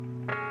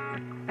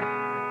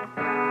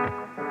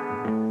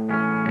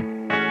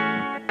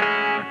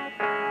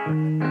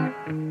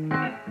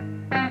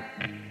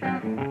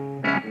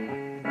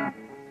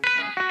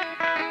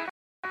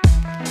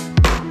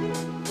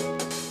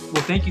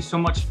thank you so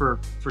much for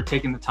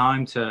taking the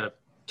time to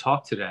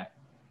talk today.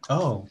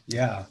 Oh,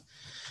 yeah.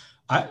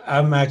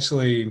 I'm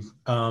actually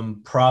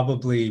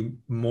probably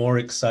more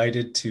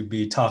excited to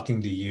be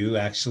talking to you,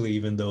 actually,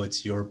 even though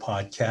it's your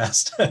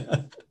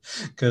podcast,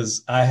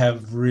 because I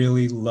have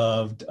really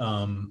loved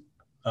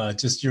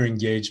just your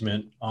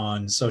engagement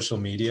on social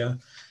media.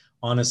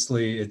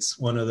 Honestly, it's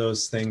one of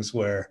those things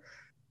where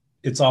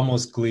it's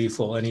almost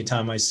gleeful.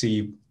 Anytime I see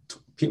you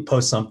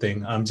post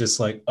something, I'm just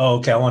like, oh,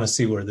 okay, I want to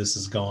see where this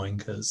is going,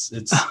 because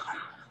it's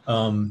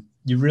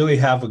you really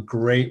have a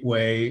great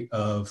way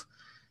of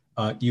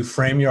you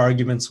frame your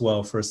arguments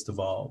well, first of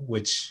all,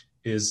 which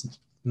is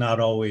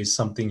not always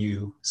something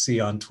you see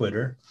on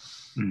Twitter.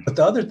 But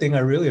the other thing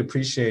I really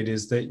appreciate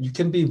is that you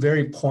can be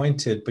very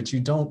pointed, but you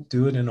don't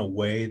do it in a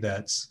way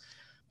that's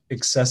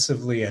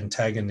excessively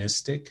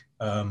antagonistic.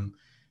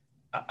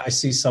 I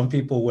see some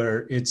people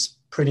where it's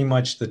pretty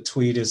much the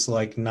tweet is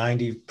like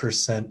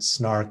 90%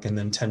 snark and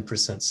then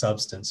 10%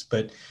 substance.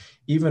 But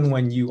even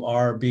when you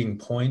are being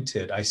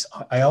pointed,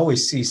 I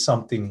always see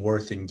something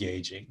worth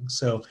engaging.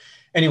 So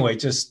anyway,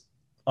 just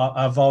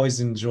I've always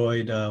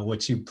enjoyed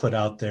what you put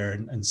out there.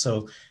 And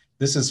so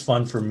this is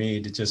fun for me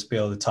to just be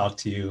able to talk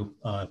to you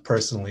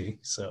personally.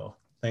 So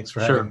thanks for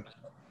having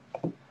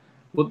me.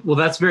 Well,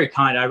 that's very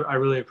kind. I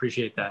really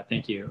appreciate that.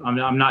 Thank you.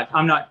 I'm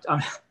not,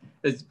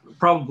 it's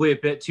probably a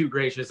bit too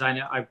gracious. I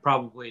know I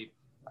probably,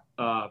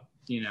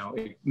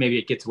 maybe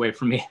it gets away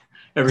from me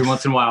every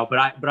once in a while, but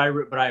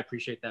I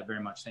appreciate that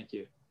very much. Thank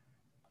you.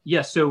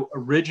 Yeah. So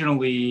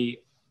originally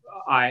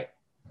I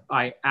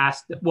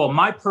asked,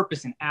 my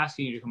purpose in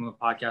asking you to come on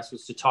the podcast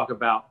was to talk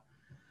about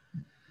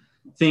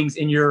things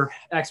in your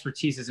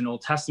expertise as an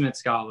Old Testament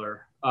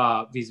scholar,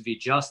 vis-a-vis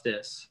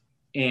justice,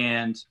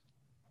 and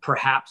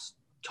perhaps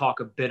talk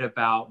a bit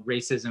about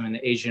racism in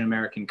the Asian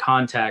American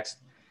context.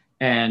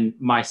 And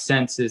my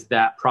sense is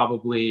that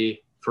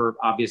probably for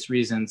obvious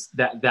reasons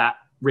that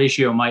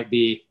ratio might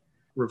be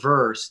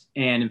reversed.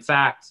 And in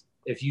fact,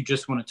 if you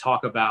just want to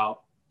talk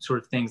about sort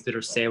of things that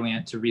are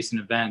salient to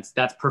recent events,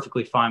 that's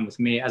perfectly fine with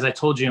me. As I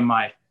told you in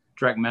my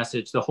direct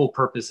message, the whole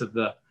purpose of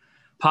the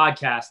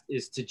podcast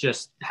is to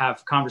just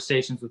have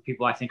conversations with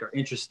people I think are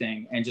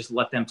interesting and just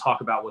let them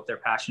talk about what they're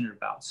passionate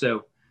about.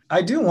 So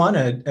I do want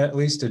to at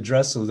least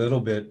address a little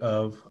bit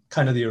of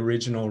kind of the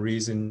original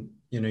reason,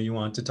 you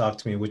want to talk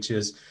to me, which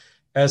is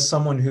as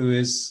someone who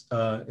is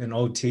an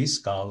OT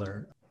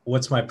scholar,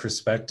 what's my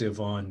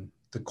perspective on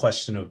the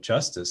question of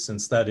justice,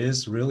 since that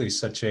is really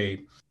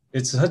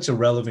it's such a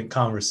relevant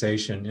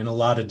conversation in a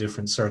lot of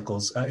different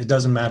circles. It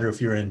doesn't matter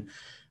if you're in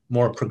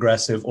more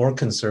progressive or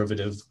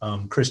conservative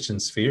Christian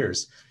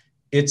spheres.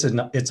 It's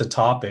a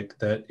topic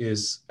that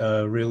is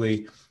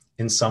really,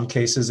 in some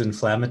cases,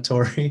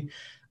 inflammatory.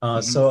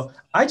 So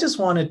I just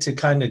wanted to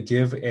kind of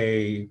give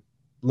a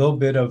little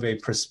bit of a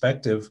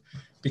perspective,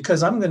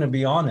 because I'm going to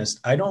be honest,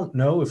 I don't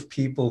know if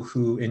people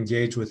who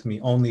engage with me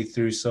only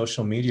through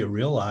social media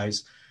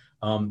realize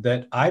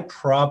that I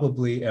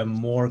probably am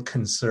more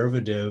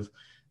conservative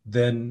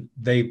than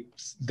they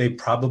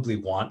probably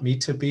want me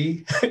to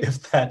be,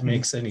 if that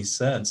makes any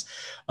sense.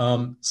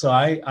 So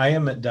I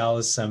am at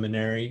Dallas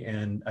Seminary,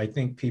 and I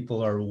think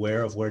people are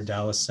aware of where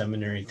Dallas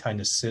Seminary kind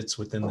of sits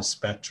within the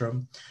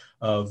spectrum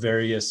of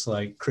various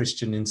like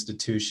Christian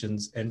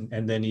institutions,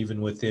 and then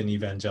even within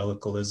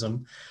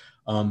evangelicalism.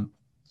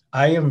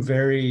 I am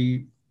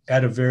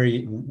at a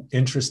very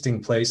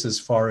interesting place as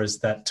far as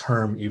that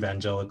term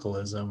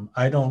evangelicalism.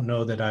 I don't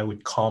know that I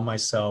would call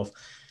myself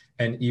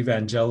an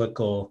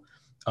evangelical,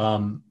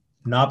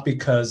 not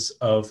because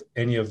of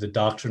any of the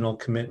doctrinal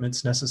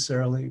commitments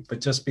necessarily,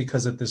 but just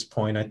because at this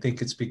point, I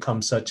think it's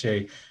become such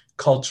a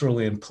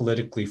culturally and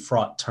politically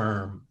fraught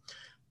term.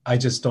 I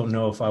just don't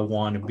know if I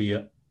want to be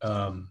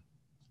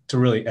to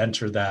really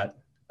enter that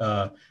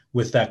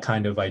with that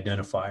kind of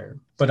identifier.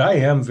 But I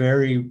am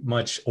very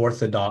much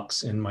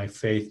orthodox in my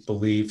faith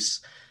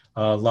beliefs.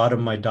 A lot of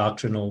my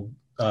doctrinal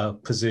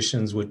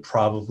positions would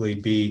probably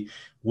be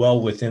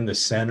well within the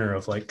center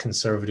of like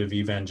conservative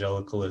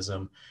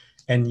evangelicalism.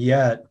 And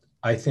yet,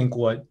 I think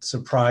what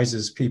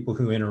surprises people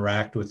who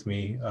interact with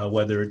me,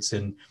 whether it's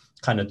in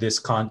kind of this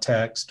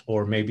context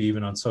or maybe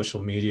even on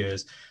social media,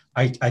 is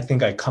I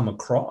think I come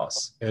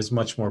across as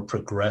much more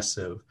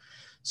progressive.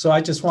 So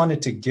I just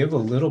wanted to give a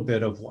little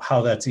bit of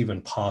how that's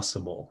even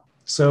possible.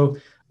 So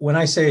when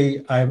I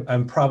say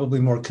I'm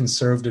probably more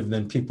conservative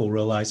than people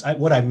realize,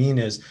 what I mean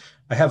is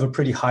I have a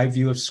pretty high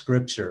view of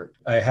Scripture.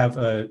 I have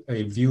a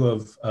view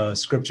of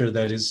Scripture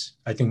that is,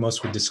 I think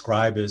most would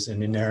describe as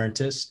an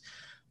inerrantist.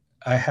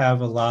 I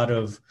have a lot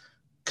of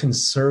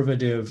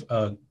conservative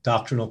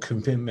doctrinal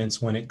commitments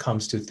when it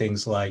comes to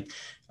things like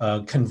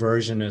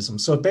conversionism.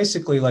 So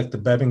basically like the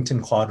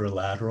Bebington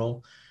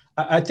Quadrilateral,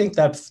 I think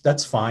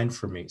that's fine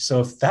for me. So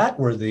if that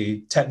were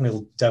the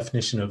technical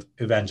definition of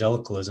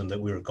evangelicalism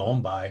that we were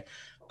going by,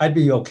 I'd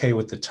be okay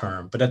with the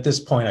term. But at this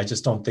point, I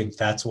just don't think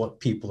that's what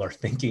people are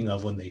thinking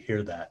of when they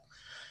hear that.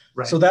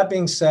 Right. So that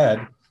being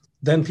said,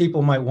 then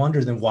people might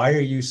wonder, then why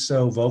are you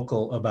so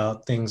vocal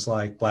about things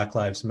like Black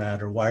Lives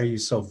Matter? Why are you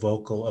so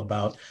vocal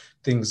about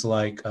things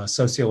like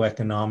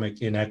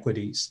socioeconomic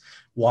inequities.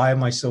 Why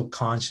am I so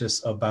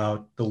conscious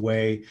about the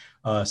way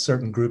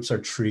certain groups are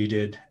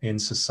treated in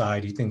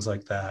society, things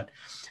like that?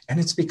 And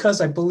it's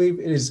because I believe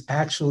it is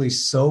actually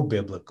so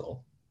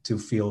biblical to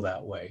feel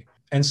that way.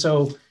 And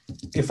so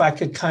if I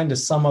could kind of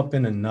sum up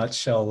in a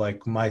nutshell,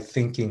 like my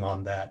thinking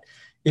on that,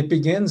 it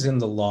begins in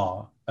the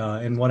law.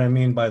 And what I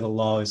mean by the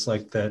law is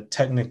like the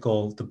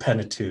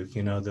Pentateuch,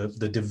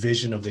 the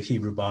division of the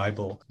Hebrew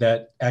Bible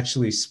that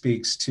actually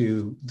speaks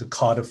to the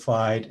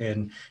codified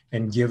and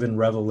given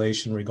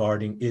revelation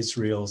regarding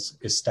Israel's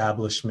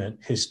establishment,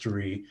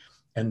 history,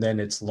 and then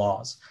its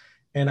laws.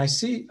 And I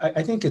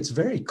think it's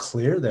very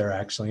clear there,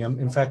 actually.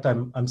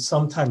 I'm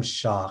sometimes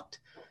shocked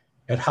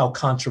at how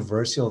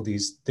controversial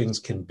these things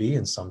can be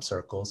in some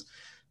circles,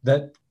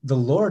 that the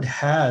Lord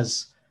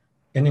has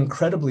an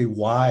incredibly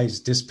wise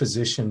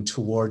disposition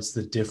towards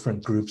the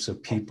different groups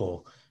of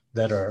people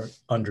that are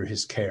under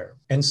his care.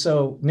 And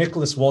so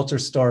Nicholas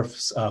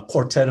Wolterstorff's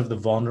Quartet of the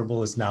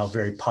Vulnerable is now a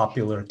very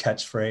popular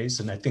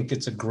catchphrase, and I think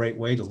it's a great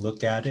way to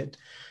look at it.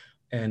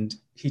 And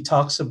he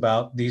talks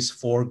about these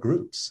four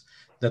groups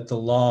that the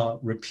law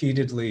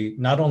repeatedly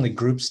not only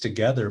groups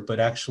together, but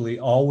actually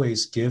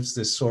always gives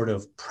this sort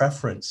of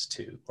preference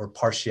to or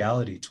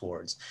partiality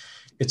towards.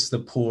 It's the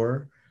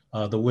poor,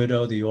 the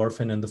widow, the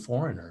orphan, and the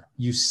foreigner.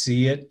 You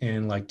see it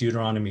in like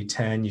Deuteronomy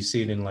 10, you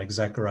see it in like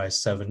Zechariah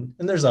 7,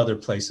 and there's other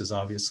places,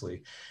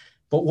 obviously.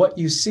 But what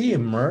you see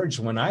emerge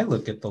when I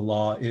look at the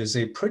law is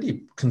a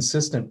pretty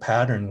consistent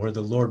pattern where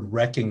the Lord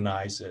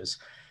recognizes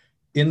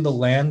in the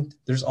land,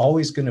 there's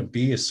always going to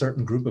be a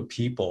certain group of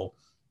people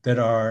that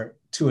are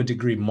to a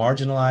degree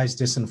marginalized,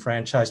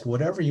 disenfranchised,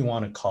 whatever you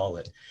want to call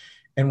it.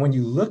 And when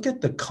you look at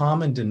the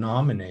common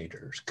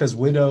denominators, because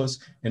widows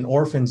and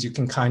orphans, you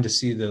can kind of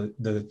see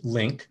the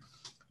link,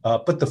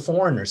 but the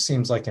foreigner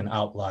seems like an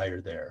outlier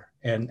there.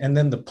 And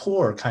then the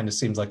poor kind of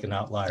seems like an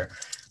outlier.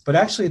 But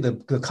actually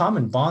the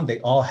common bond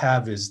they all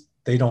have is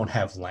they don't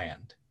have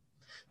land.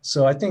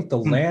 So I think the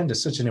land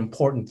is such an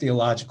important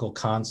theological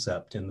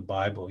concept in the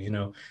Bible.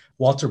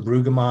 Walter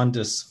Brueggemann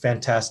does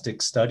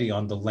fantastic study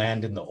on the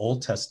land in the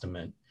Old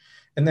Testament.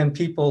 And then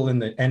people in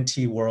the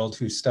NT world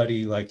who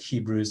study like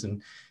Hebrews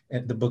and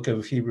the book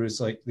of Hebrews,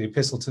 like the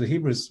epistle to the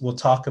Hebrews, will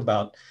talk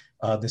about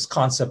this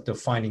concept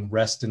of finding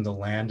rest in the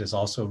land is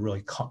also a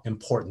really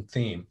important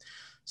theme.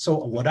 So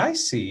what I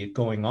see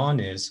going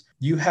on is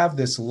you have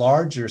this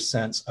larger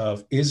sense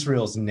of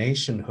Israel's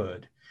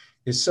nationhood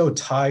is so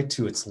tied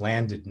to its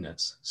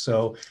landedness.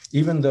 So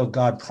even though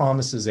God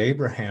promises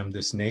Abraham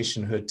this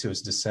nationhood to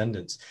his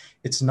descendants,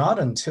 it's not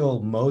until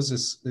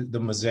Moses, the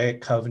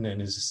Mosaic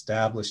covenant is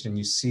established and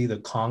you see the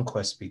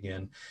conquest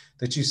begin,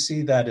 that you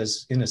see that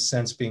as, in a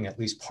sense, being at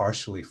least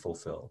partially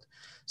fulfilled.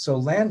 So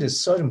land is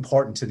so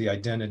important to the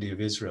identity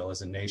of Israel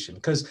as a nation,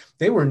 because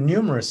they were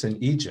numerous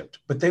in Egypt,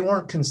 but they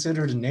weren't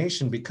considered a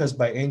nation because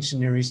by ancient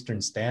Near Eastern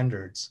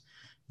standards,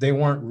 they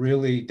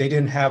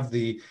didn't have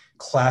the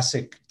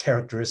classic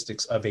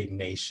characteristics of a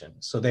nation.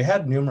 So they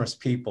had numerous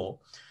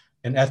people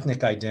and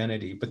ethnic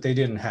identity, but they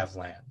didn't have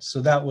land.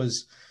 So that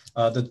was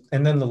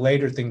and then the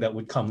later thing that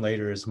would come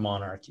later is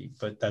monarchy,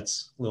 but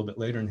that's a little bit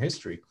later in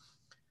history.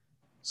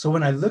 So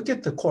when I look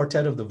at the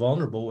Quartet of the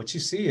Vulnerable, what you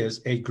see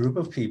is a group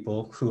of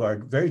people who are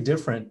very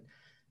different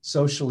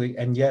socially,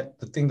 and yet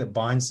the thing that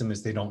binds them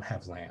is they don't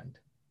have land.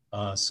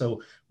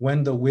 So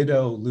when the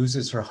widow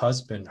loses her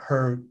husband,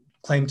 her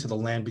claim to the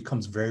land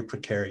becomes very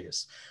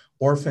precarious.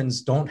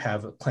 Orphans don't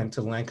have a claim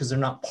to the land because they're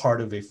not part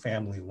of a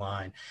family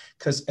line,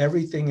 because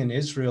everything in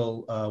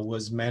Israel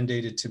was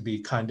mandated to be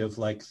kind of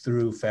like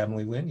through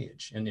family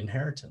lineage and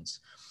inheritance.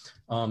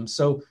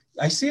 So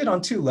I see it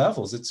on two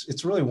levels.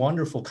 It's really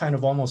wonderful, kind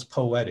of almost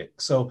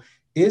poetic. So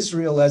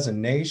Israel as a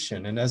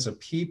nation and as a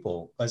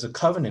people, as a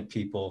covenant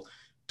people,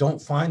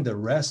 don't find their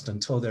rest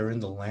until they're in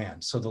the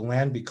land. So the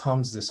land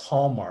becomes this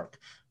hallmark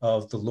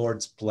of the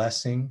Lord's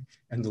blessing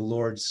and the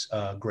Lord's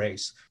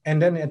grace. And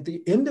then at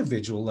the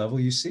individual level,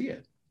 you see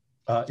it.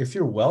 If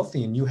you're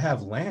wealthy and you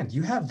have land,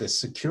 you have this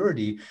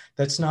security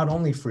that's not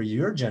only for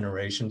your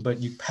generation, but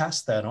you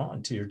pass that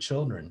on to your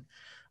children.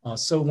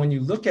 So when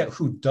you look at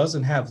who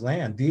doesn't have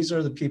land, these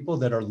are the people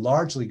that are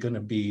largely going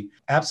to be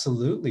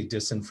absolutely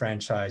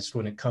disenfranchised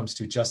when it comes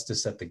to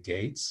justice at the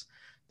gates.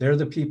 They're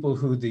the people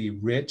who the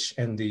rich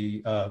and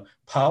the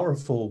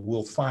powerful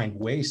will find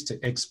ways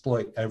to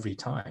exploit every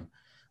time.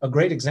 A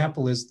great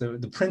example is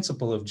the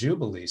principle of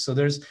Jubilee. So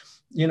there's,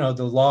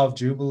 the law of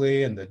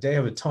Jubilee and the Day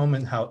of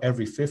Atonement, how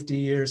every 50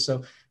 years.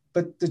 So,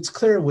 but it's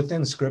clear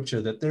within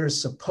Scripture that there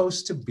is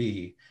supposed to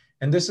be,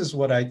 and this is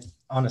what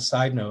on a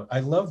side note, I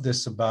love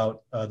this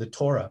about the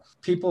Torah.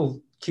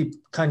 People keep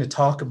kind of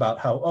talk about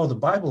how, the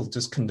Bible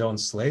just condones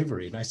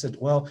slavery. And I said,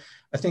 well,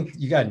 I think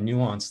you got to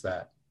nuance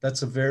that.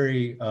 That's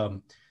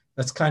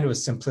that's kind of a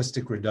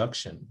simplistic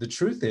reduction. The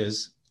truth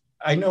is,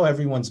 I know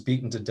everyone's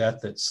beaten to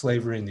death that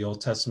slavery in the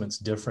Old Testament's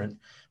different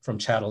from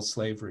chattel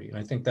slavery. And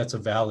I think that's a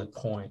valid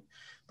point.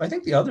 But I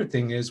think the other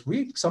thing is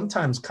we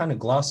sometimes kind of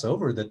gloss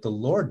over that the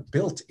Lord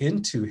built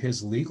into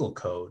his legal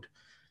code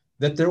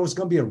that there was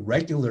going to be a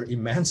regular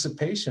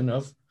emancipation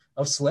of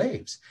of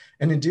slaves.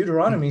 And in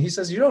Deuteronomy, he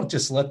says, you don't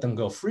just let them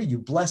go free, you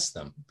bless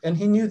them. And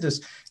he knew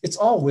this. It's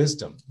all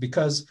wisdom,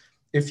 because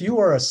if you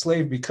are a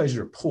slave because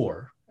you're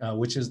poor,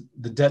 which is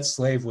the debt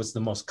slave was the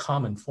most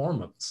common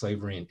form of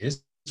slavery in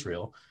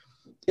Israel,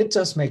 it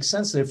just makes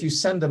sense that if you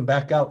send them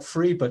back out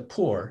free but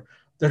poor,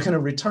 they're going to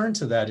return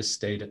to that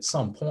estate at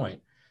some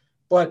point.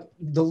 But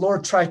the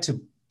Lord tried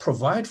to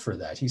provide for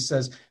that. He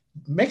says,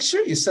 make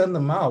sure you send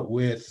them out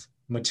with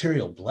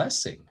material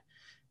blessing.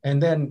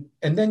 And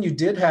then you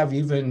did have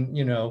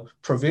even,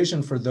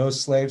 provision for those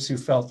slaves who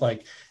felt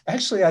like,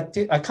 actually,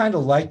 I kind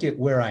of like it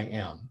where I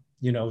am.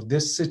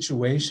 This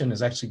situation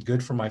is actually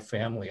good for my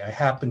family. I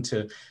happened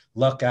to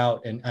luck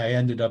out and I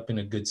ended up in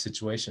a good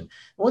situation.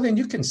 Well, then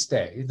you can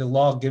stay. The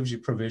law gives you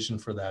provision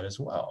for that as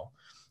well.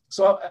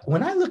 So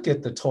when I look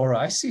at the Torah,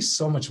 I see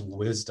so much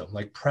wisdom,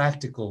 like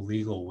practical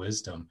legal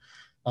wisdom.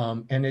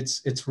 And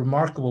it's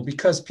remarkable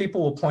because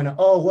people will point out,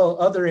 oh, well,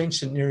 other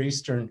ancient Near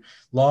Eastern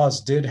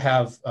laws did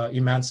have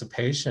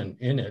emancipation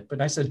in it.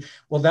 But I said,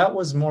 well, that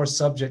was more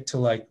subject to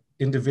like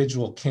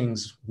individual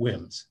kings'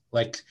 whims.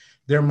 Like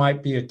there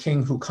might be a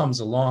king who comes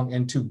along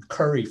and to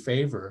curry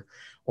favor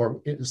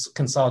or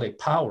consolidate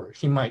power,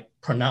 he might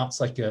pronounce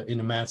like an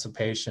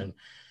emancipation.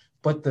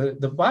 But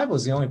the Bible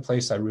is the only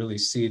place I really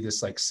see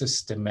this like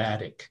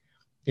systematic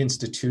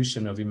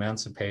institution of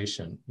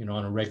emancipation,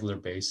 on a regular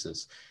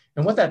basis.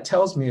 And what that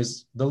tells me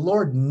is the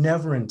Lord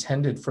never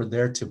intended for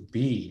there to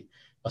be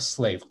a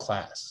slave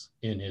class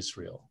in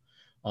Israel.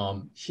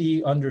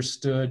 He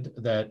understood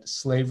that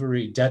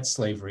slavery, debt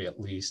slavery at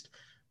least,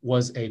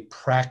 was a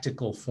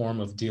practical form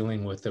of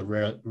dealing with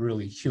a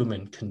really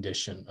human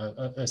condition,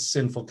 a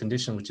sinful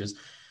condition, which is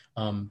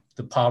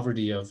the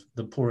poverty of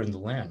the poor in the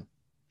land.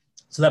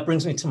 So that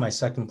brings me to my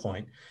second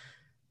point.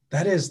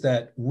 That is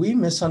that we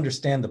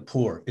misunderstand the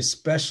poor,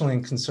 especially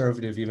in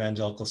conservative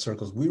evangelical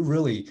circles. We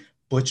really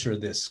butcher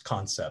this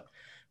concept.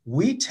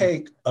 We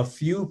take a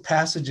few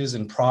passages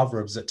in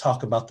Proverbs that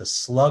talk about the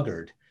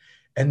sluggard,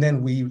 and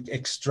then we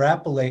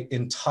extrapolate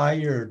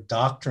entire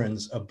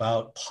doctrines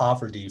about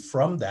poverty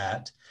from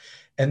that.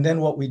 And then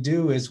what we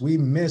do is we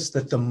miss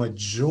that the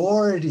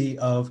majority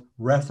of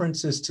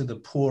references to the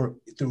poor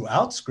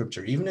throughout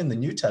Scripture, even in the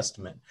New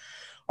Testament,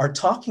 are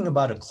talking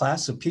about a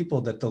class of people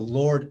that the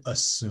Lord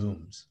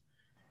assumes.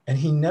 And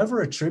he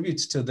never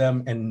attributes to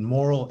them a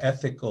moral,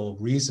 ethical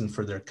reason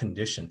for their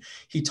condition.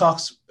 He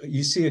talks,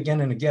 you see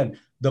again and again,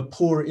 the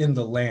poor in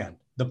the land.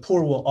 The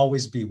poor will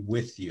always be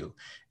with you.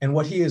 And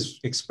what he is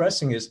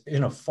expressing is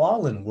in a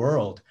fallen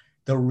world,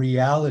 the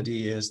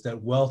reality is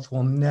that wealth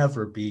will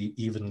never be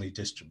evenly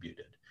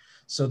distributed.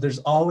 So there's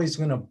always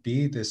going to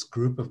be this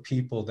group of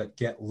people that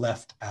get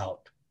left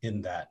out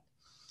in that.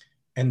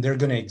 And they're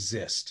going to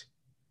exist.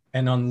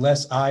 And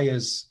unless I,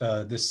 as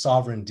this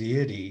sovereign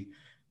deity,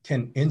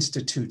 can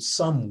institute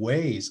some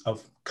ways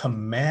of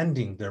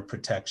commanding their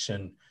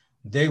protection,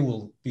 they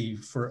will be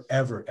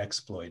forever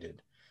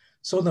exploited.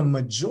 So the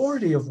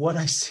majority of what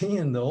I see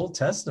in the Old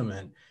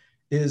Testament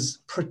is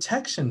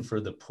protection for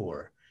the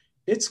poor.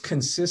 It's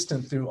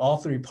consistent through all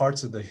three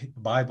parts of the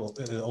Bible,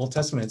 the Old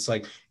Testament. It's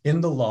like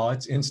in the law,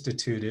 it's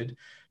instituted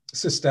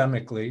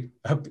systemically.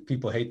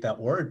 People hate that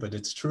word, but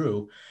it's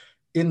true.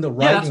 In the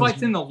writings, that's why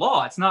it's in the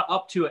law. It's not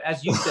up to,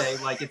 as you say,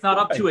 like it's not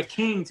up to a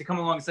king to come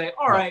along and say,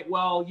 all right,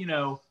 well,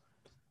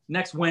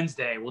 next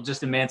Wednesday we'll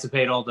just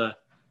emancipate all the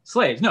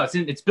slaves. No,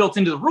 it's built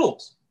into the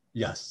rules.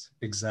 Yes,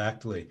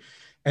 exactly.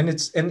 And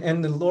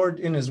and the Lord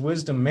in his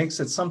wisdom makes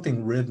it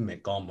something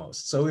rhythmic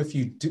almost. So if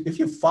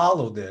you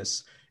follow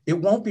this, it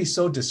won't be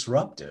so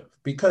disruptive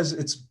because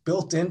it's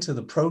built into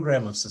the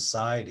program of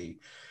society.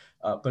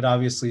 But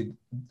obviously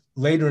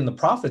later in the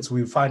prophets,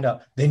 we find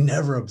out they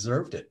never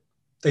observed it.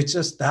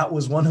 That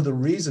was one of the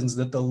reasons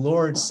that the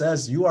Lord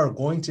says you are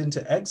going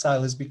into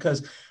exile, is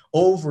because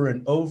over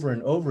and over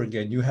and over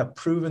again, you have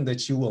proven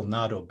that you will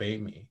not obey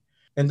me.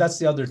 And that's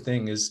the other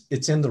thing, is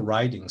it's in the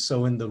writings.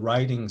 So in the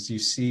writings, you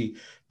see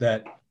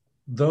that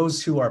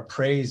those who are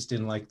praised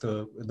in like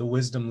the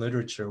wisdom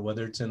literature,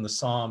 whether it's in the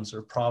Psalms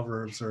or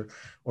Proverbs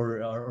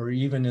or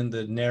even in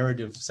the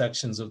narrative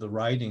sections of the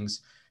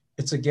writings,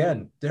 it's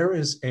again, there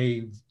is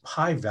a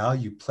high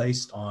value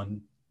placed on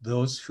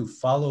those who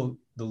follow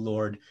the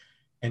Lord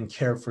and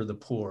care for the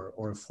poor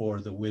or for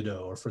the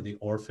widow or for the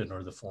orphan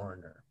or the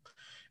foreigner.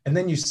 And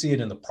then you see it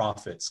in the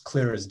prophets,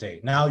 clear as day.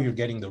 Now you're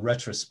getting the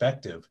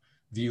retrospective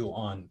view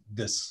on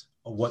this,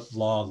 what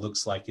law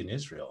looks like in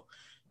Israel.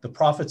 The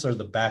prophets are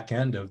the back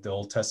end of the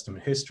Old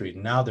Testament history.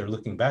 Now they're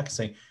looking back and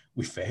saying,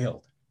 we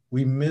failed.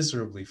 We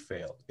miserably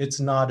failed. It's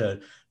not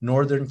a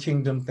Northern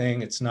Kingdom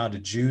thing. It's not a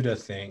Judah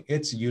thing.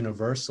 It's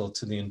universal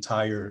to the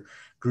entire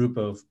group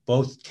of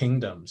both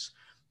kingdoms.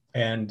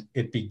 And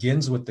it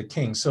begins with the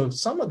king. So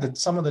some of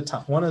the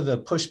time, one of the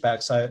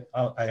pushbacks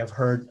I have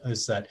heard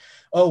is that,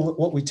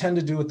 what we tend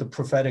to do with the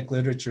prophetic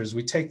literature is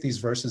we take these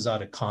verses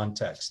out of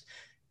context.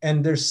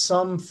 And there's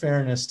some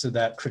fairness to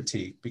that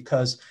critique,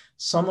 because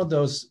some of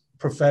those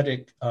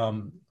prophetic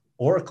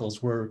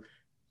oracles were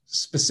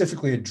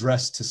specifically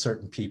addressed to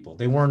certain people.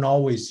 They weren't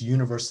always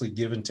universally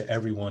given to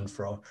everyone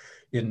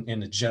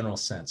in a general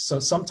sense. So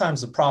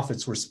sometimes the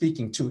prophets were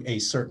speaking to a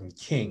certain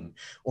king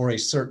or a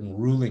certain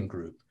ruling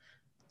group.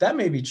 That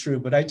may be true,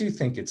 but I do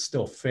think it's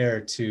still fair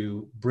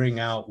to bring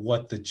out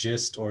what the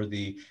gist or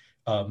the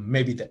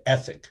maybe the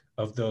ethic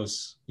of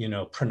those,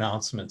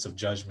 pronouncements of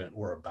judgment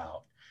were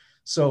about.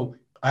 So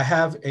I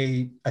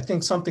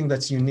think something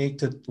that's unique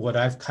to what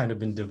I've kind of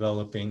been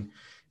developing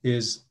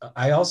is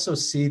I also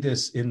see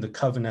this in the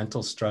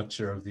covenantal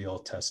structure of the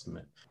Old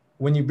Testament.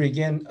 When you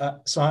begin,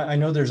 so I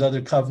know there's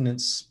other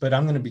covenants, but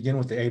I'm going to begin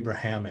with the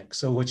Abrahamic.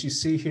 So what you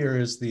see here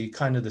is the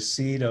kind of the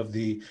seed of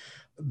the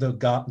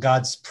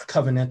God's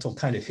covenantal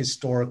kind of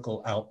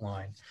historical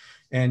outline.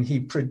 And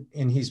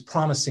he's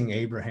promising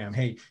Abraham,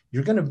 hey,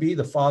 you're going to be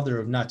the father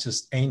of not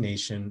just a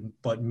nation,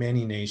 but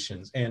many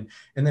nations. And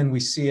then we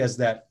see as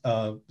that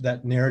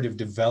narrative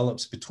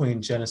develops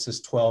between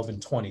Genesis 12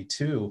 and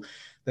 22,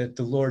 that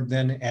the Lord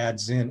then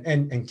adds in,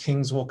 and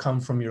kings will come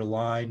from your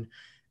line.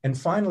 And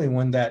finally,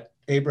 when that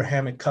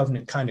Abrahamic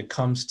covenant kind of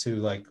comes to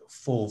like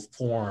full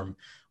form,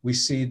 we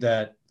see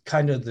that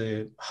kind of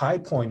the high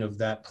point of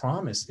that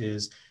promise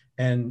is,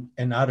 and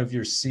out of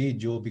your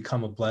seed, you'll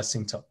become a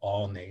blessing to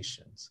all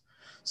nations.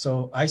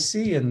 So I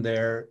see in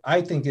there, I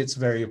think it's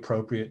very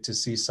appropriate to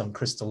see some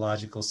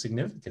Christological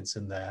significance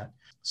in that.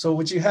 So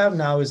what you have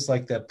now is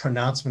like the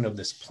pronouncement of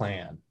this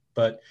plan,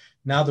 but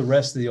now the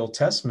rest of the Old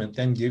Testament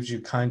then gives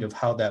you kind of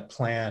how that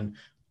plan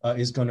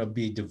is going to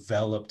be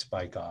developed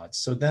by God.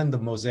 So then the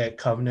Mosaic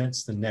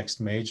covenant's the next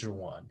major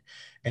one.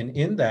 And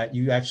in that,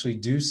 you actually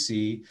do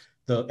see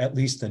at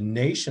least the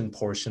nation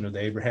portion of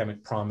the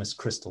Abrahamic promise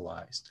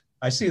crystallized.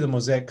 I see the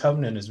Mosaic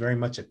covenant as very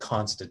much a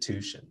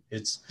constitution.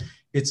 It's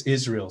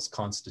Israel's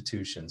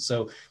constitution.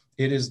 So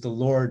it is the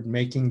Lord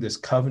making this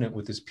covenant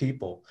with his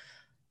people.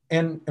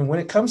 And when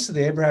it comes to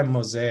the Abraham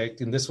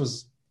Mosaic, and this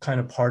was kind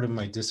of part of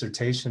my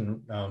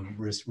dissertation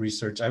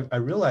research, I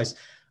realized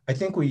I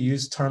think we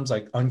use terms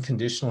like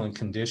unconditional and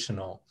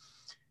conditional.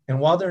 And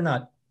while they're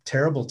not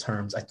terrible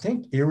terms, I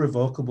think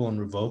irrevocable and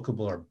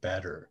revocable are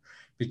better,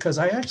 because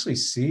I actually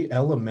see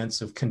elements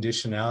of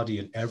conditionality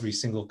in every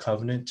single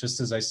covenant,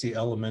 just as I see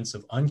elements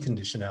of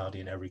unconditionality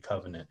in every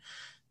covenant.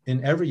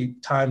 In every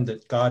time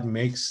that God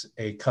makes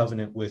a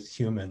covenant with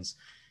humans,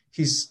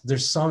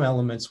 there's some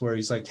elements where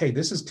he's like, hey,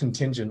 this is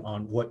contingent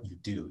on what you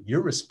do.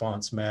 Your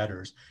response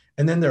matters.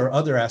 And then there are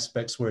other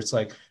aspects where it's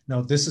like,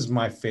 no, this is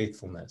my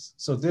faithfulness.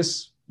 So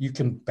this you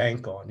can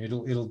bank on.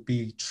 It'll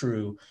be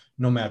true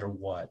no matter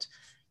what.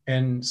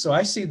 And so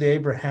I see the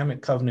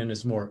Abrahamic covenant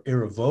as more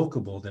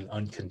irrevocable than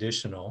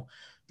unconditional,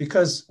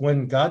 because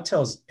when God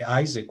tells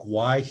Isaac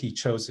why he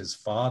chose his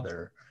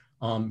father,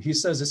 he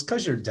says it's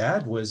because your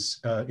dad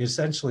was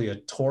essentially a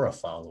Torah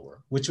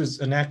follower, which was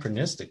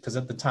anachronistic because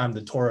at the time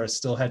the Torah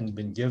still hadn't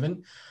been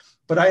given.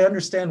 But I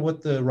understand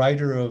what the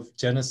writer of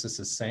Genesis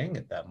is saying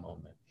at that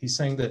moment. He's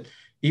saying that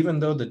even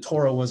though the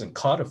Torah wasn't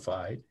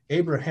codified,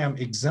 Abraham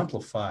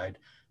exemplified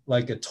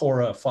like a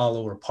Torah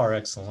follower par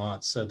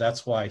excellence. So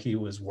that's why he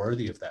was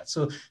worthy of that.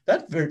 So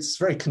it's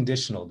very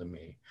conditional to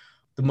me.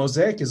 The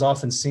Mosaic is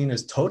often seen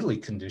as totally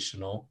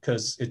conditional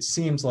because it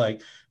seems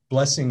like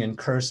blessing and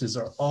curses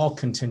are all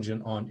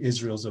contingent on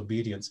Israel's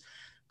obedience.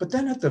 But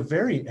then at the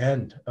very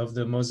end of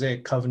the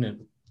Mosaic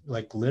covenant,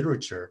 like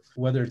literature,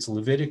 whether it's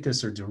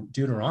Leviticus or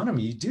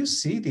Deuteronomy, you do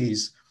see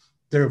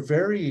they're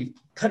very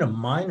kind of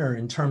minor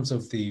in terms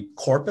of the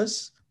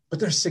corpus, but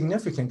they're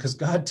significant because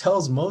God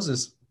tells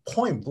Moses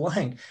point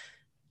blank,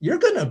 you're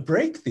going to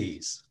break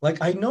these. Like,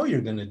 I know you're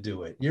going to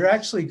do it. You're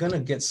actually going to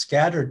get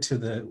scattered to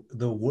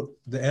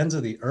the ends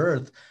of the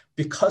earth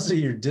because of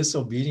your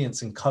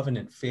disobedience and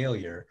covenant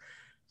failure.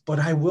 But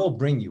I will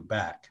bring you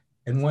back.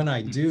 And when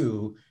I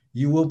do,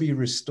 you will be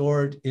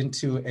restored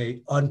into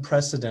an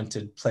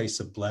unprecedented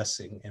place of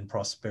blessing and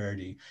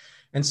prosperity.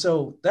 And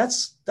so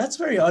that's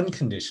very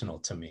unconditional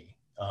to me.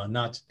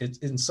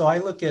 And so I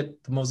look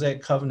at the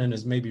Mosaic covenant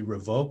as maybe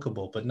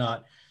revocable, but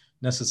not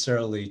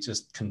necessarily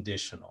just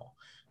conditional,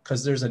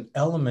 because there's an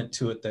element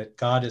to it that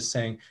God is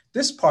saying,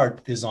 this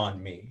part is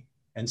on me.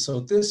 And so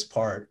this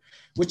part,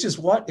 which is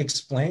what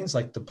explains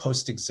like the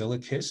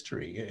post-exilic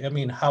history. I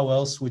mean, how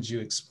else would you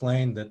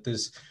explain that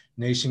this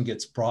nation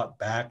gets brought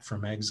back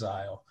from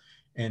exile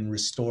and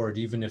restored,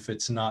 even if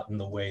it's not in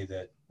the way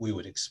that we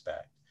would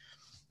expect?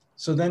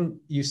 So then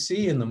you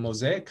see in the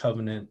Mosaic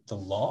covenant, the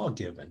law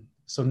given.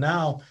 So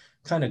now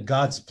kind of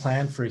God's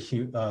plan for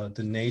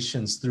the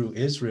nations through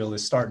Israel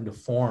is starting to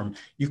form.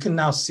 You can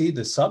now see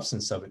the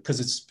substance of it because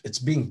it's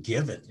being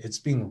given, it's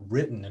being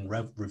written and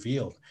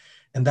revealed.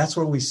 And that's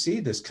where we see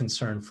this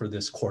concern for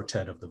this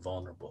quartet of the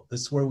vulnerable.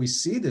 This is where we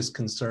see this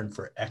concern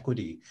for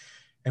equity.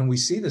 And we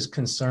see this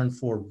concern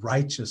for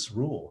righteous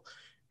rule.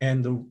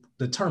 And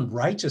the term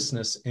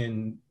righteousness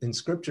in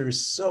scripture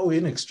is so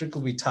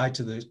inextricably tied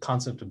to the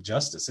concept of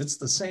justice. It's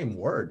the same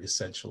word,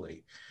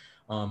 essentially.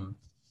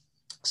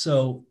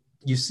 So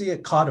you see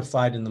it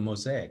codified in the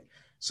Mosaic.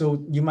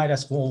 So you might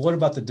ask, well, what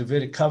about the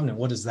Davidic covenant?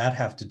 What does that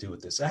have to do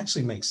with this? It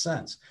actually makes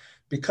sense,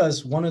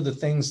 because one of the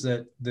things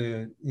that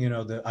the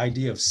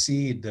idea of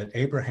seed that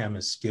Abraham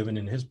is given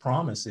in his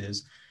promise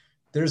is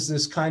there's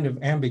this kind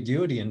of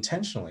ambiguity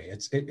intentionally.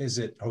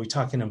 Are we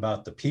talking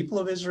about the people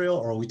of Israel,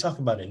 or are we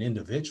talking about an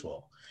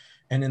individual?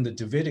 And in the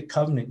Davidic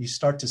covenant, you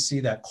start to see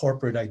that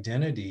corporate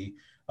identity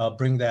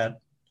bring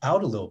that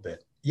out a little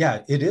bit.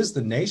 Yeah, it is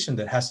the nation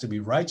that has to be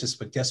righteous,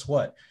 but guess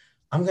what?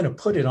 I'm going to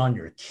put it on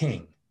your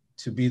king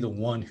to be the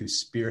one who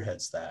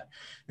spearheads that.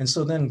 And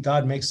so then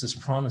God makes this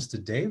promise to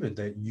David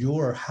that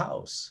your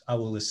house I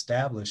will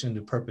establish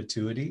into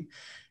perpetuity,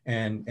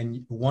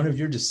 and one of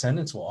your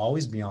descendants will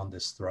always be on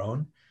this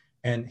throne,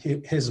 and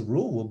his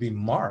rule will be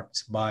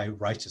marked by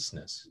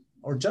righteousness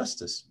or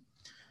justice.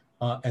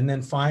 And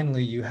then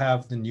finally, you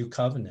have the new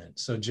covenant.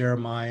 So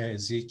Jeremiah,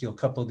 Ezekiel, a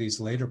couple of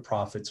these later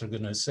prophets are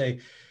going to say,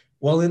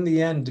 well, in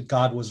the end,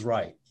 God was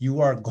right.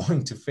 You are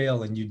going to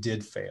fail, and you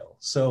did fail.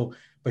 So,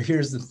 but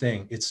here's the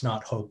thing, it's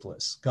not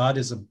hopeless. God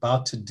is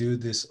about to do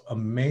this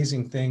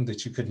amazing thing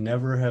that you could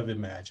never have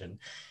imagined.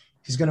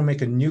 He's going to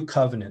make a new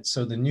covenant.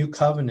 So the new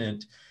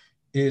covenant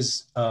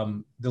is,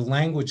 the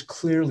language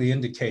clearly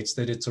indicates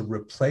that it's a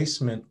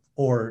replacement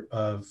or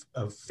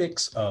a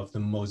fix of the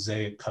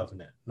Mosaic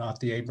covenant, not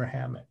the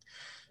Abrahamic.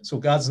 So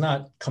God's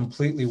not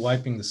completely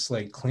wiping the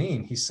slate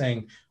clean. He's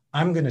saying,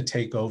 I'm going to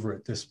take over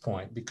at this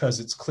point because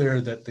it's clear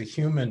that the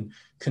human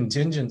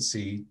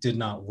contingency did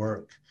not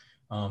work.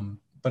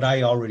 But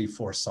I already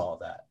foresaw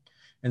that.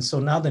 And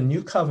so now the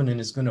new covenant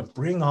is going to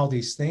bring all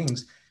these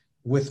things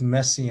with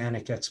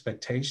messianic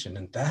expectation.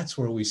 And that's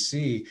where we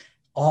see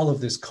all of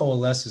this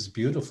coalesces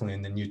beautifully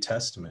in the New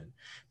Testament,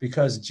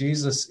 because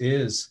Jesus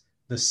is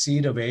the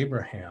seed of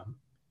Abraham.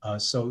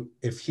 So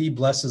if he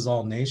blesses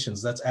all nations,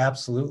 that's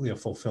absolutely a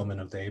fulfillment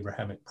of the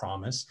Abrahamic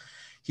promise.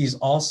 He's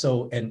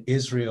also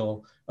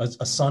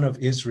a son of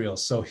Israel.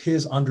 So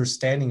his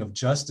understanding of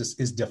justice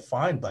is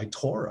defined by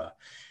Torah.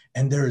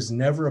 And there is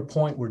never a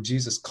point where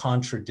Jesus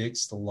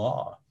contradicts the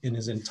law in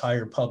his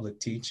entire public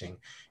teaching.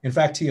 In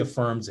fact, he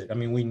affirms it. I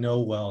mean, we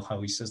know well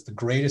how he says the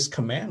greatest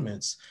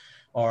commandments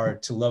are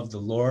to love the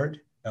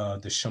Lord,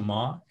 the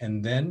Shema,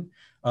 and then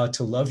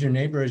to love your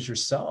neighbor as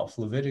yourself,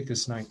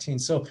 Leviticus 19.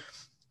 So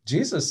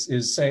Jesus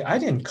is saying, I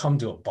didn't come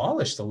to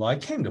abolish the law, I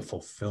came to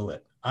fulfill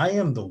it. I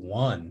am the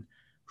one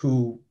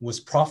who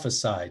was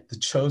prophesied, the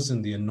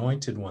chosen, the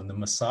anointed one, the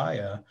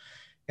Messiah.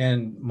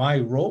 And my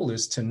role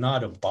is to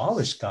not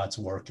abolish God's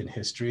work in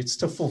history, it's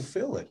to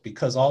fulfill it,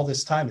 because all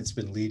this time it's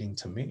been leading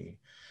to me.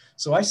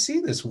 So I see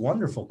this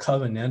wonderful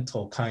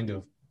covenantal kind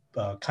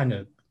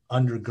of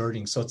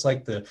undergirding. So it's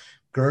like the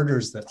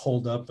girders that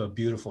hold up a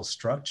beautiful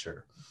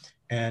structure.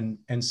 And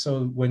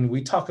so when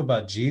we talk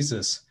about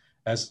Jesus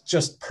as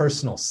just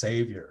personal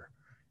savior,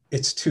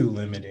 it's too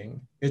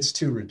limiting, it's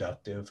too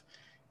reductive.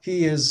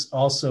 He is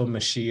also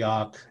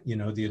Mashiach,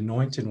 the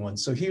anointed one.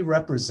 So he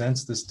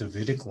represents this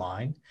Davidic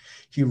line.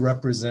 He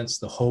represents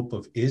the hope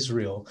of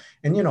Israel.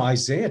 And,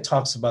 Isaiah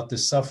talks about the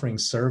suffering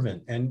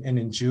servant. And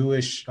in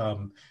Jewish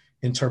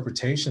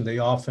interpretation, they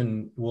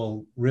often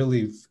will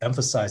really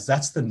emphasize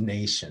that's the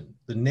nation.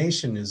 The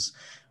nation is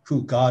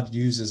who God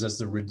uses as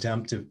the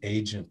redemptive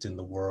agent in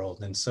the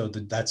world. And so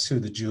that's who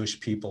the Jewish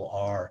people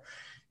are.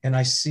 And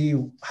I see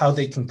how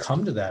they can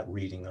come to that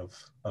reading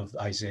of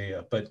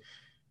Isaiah. But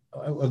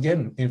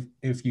again,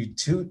 if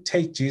you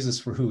take Jesus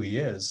for who he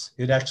is,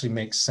 it actually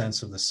makes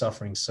sense of the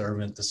suffering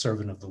servant, the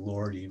servant of the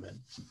Lord even.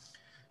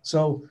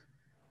 So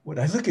when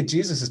I look at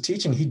Jesus'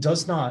 teaching, he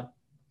does not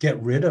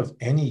get rid of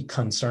any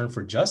concern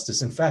for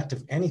justice. In fact,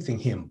 if anything,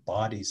 he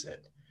embodies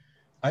it.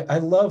 I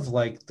love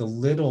like the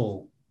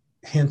little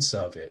hints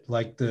of it,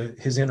 like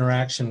his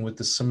interaction with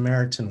the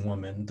Samaritan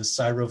woman, the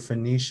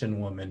Syrophoenician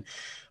woman,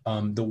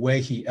 the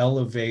way he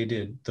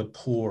elevated the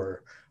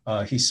poor.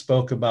 He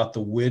spoke about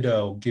the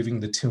widow giving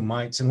the 2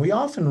 mites. And we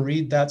often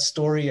read that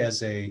story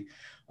as a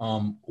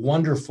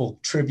wonderful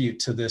tribute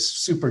to this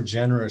super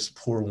generous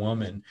poor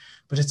woman.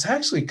 But it's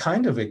actually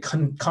kind of a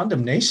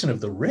condemnation of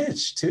the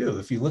rich, too,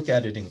 if you look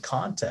at it in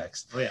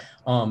context. Oh, yeah.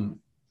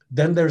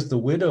 Then there's the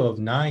widow of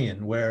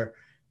Nain, where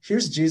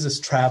here's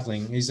Jesus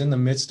traveling. He's in the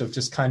midst of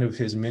just kind of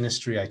his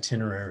ministry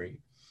itinerary.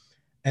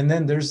 And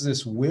then there's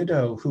this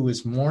widow who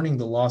is mourning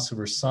the loss of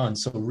her son.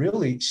 So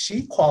really,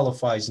 she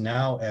qualifies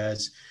now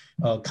as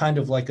kind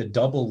of like a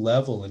double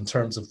level in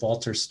terms of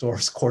Walter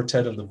Storr's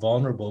Quartet of the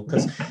Vulnerable,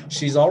 because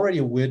she's already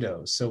a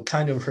widow. So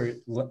kind of her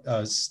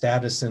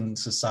status in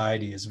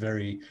society is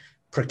very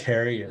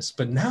precarious.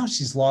 But now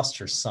she's lost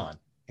her son.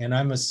 And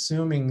I'm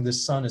assuming the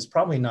son is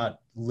probably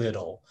not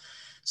little.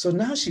 So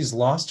now she's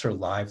lost her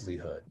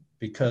livelihood,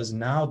 because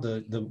now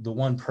the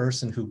one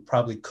person who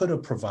probably could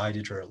have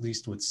provided her at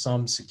least with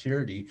some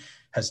security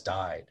has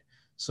died.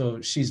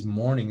 So she's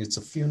mourning. It's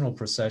a funeral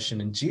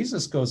procession. And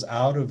Jesus goes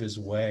out of his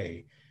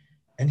way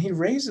and he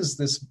raises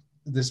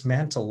this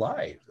man to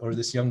life, or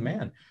this young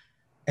man.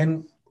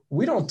 And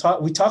we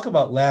talk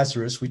about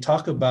Lazarus, we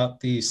talk about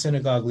the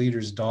synagogue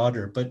leader's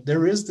daughter, but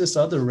there is this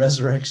other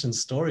resurrection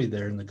story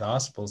there in the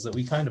Gospels that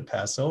we kind of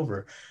pass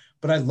over.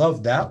 But I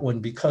love that one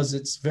because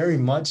it's very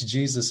much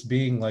Jesus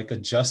being like a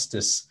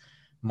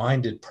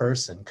justice-minded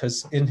person,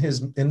 because in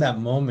that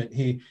moment,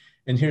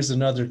 And here's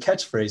another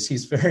catchphrase.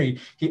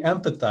 He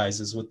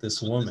empathizes with this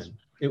woman.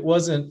 It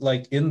wasn't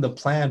like in the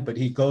plan, but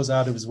he goes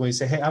out of his way to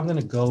say, hey, I'm going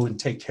to go and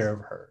take care of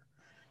her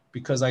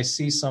because I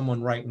see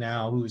someone right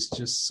now who is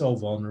just so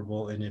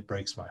vulnerable and it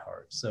breaks my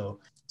heart. So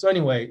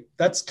anyway,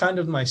 that's kind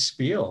of my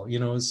spiel,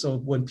 so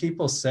when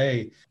people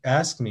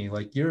ask me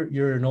like,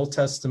 you're an Old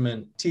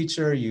Testament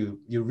teacher, you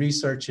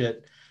research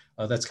it,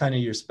 that's kind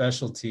of your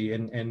specialty,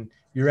 and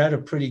you're at a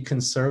pretty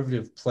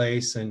conservative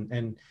place,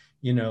 and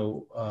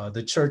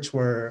the church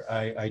where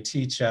I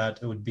teach at,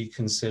 it would be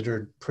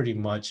considered pretty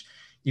much,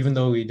 even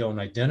though we don't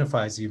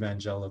identify as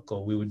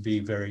evangelical, we would be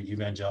very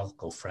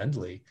evangelical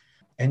friendly.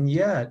 And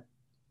yet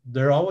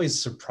they're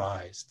always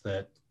surprised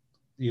that,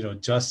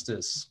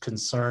 justice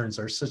concerns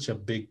are such a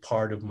big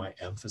part of my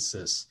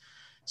emphasis.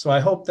 So I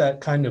hope that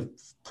kind of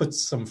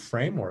puts some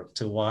framework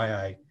to why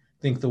I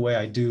think the way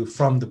I do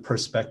from the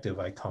perspective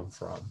I come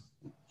from.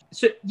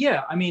 So,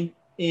 yeah, I mean,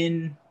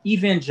 in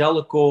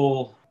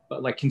evangelical,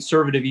 like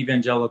conservative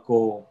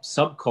evangelical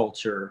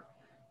subculture,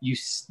 you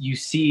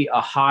see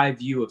a high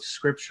view of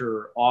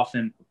Scripture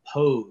often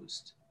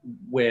opposed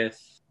with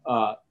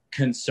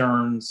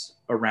concerns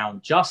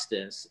around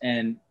justice.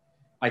 And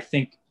I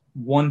think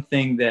one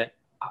thing that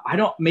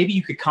maybe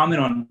you could comment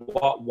on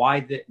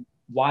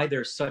why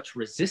there's such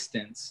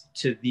resistance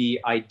to the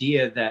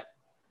idea that,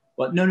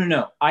 well,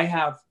 no, I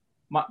have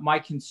my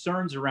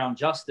concerns around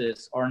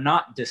justice are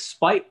not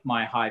despite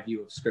my high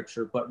view of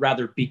Scripture, but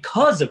rather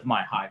because of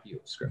my high view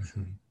of Scripture.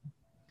 Mm-hmm.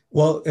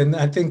 Well, and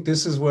I think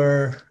this is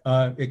where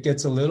it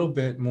gets a little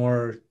bit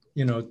more,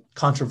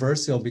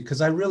 controversial,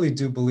 because I really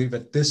do believe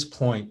at this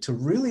point, to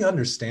really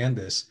understand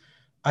this,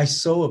 I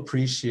so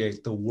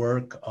appreciate the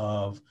work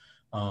of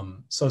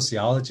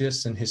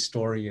sociologists and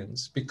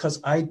historians, because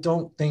I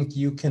don't think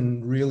you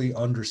can really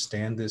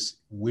understand this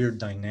weird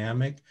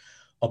dynamic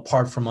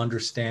apart from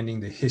understanding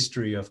the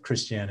history of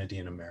Christianity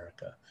in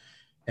America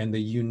and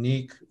the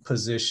unique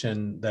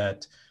position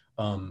that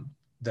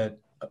that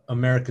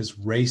America's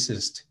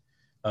racist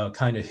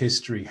kind of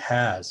history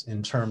has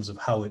in terms of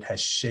how it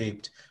has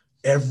shaped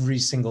every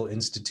single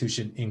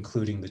institution,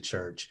 including the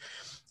church.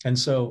 And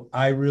so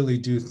I really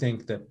do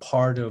think that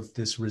part of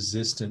this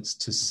resistance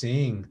to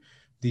seeing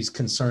these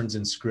concerns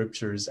in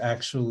Scripture is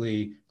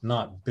actually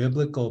not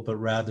biblical, but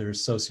rather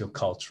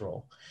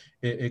sociocultural.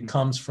 It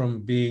comes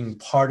from being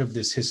part of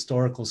this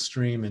historical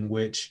stream in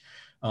which,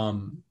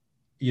 so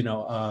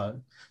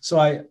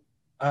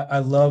I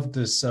love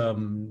this,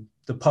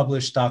 the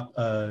published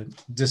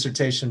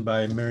dissertation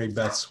by Mary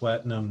Beth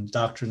Swetnam,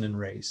 Doctrine and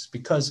Race,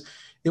 because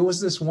it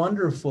was this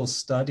wonderful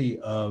study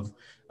of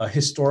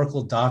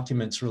historical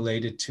documents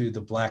related to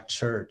the Black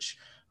church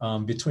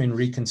between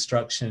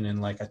Reconstruction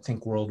and I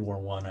think World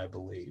War I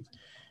believe.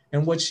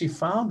 And what she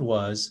found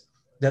was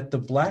that the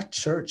Black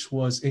church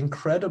was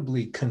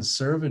incredibly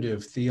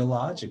conservative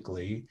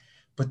theologically,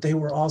 but they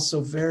were also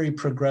very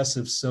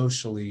progressive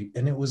socially.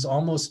 And it was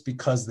almost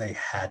because they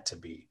had to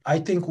be. I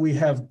think we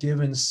have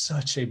given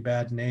such a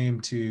bad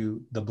name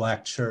to the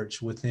Black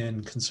church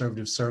within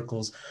conservative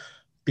circles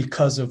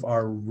because of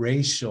our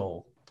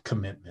racial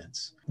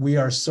commitments. We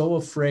are so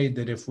afraid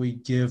that if we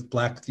give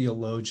Black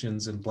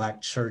theologians and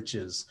Black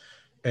churches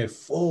a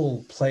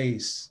full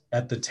place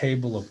at the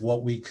table of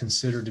what we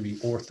consider to be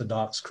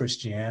Orthodox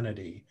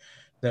Christianity,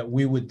 that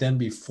we would then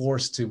be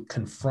forced to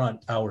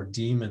confront our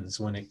demons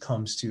when it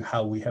comes to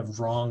how we have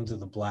wronged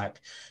the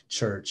Black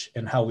church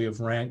and how we have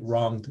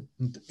wronged,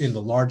 in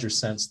the larger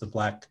sense, the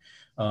Black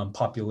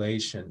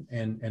population,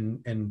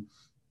 and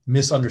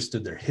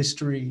misunderstood their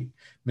history,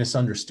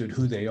 misunderstood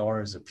who they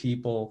are as a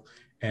people,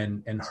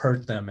 and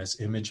hurt them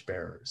as image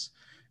bearers.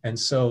 And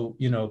so,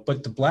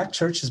 but the Black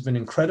church has been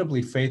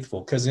incredibly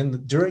faithful, because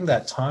during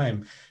that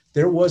time,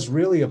 there was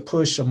really a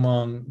push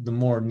among the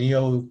more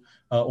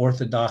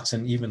neo-Orthodox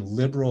and even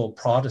liberal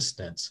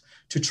Protestants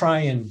to try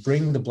and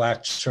bring the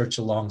Black church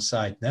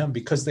alongside them,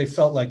 because they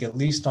felt like, at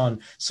least on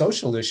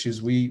social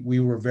issues, we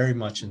were very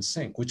much in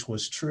sync, which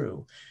was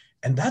true.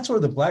 And that's where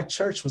the Black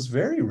church was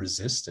very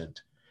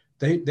resistant.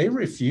 They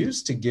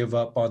refused to give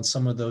up on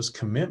some of those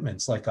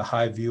commitments, like a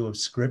high view of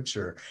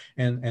Scripture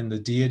and the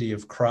deity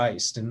of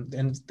Christ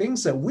and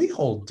things that we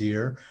hold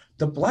dear.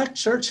 The Black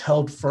church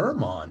held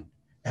firm on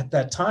at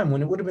that time,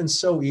 when it would have been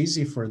so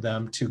easy for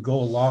them to go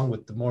along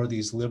with more of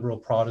these liberal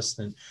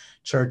Protestant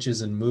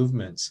churches and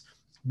movements,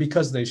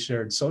 because they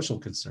shared social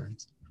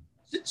concerns.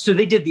 So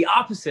they did the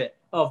opposite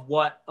of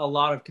what a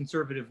lot of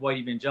conservative white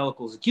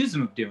evangelicals accuse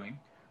them of doing,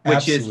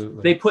 which Absolutely.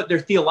 is they put their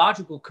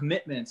theological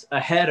commitments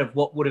ahead of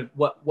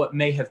what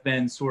may have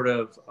been sort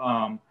of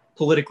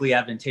politically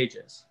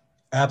advantageous.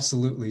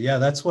 Absolutely. Yeah,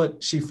 that's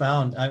what she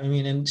found. I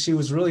mean, and she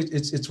was really,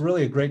 it's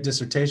really a great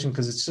dissertation,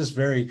 because it's just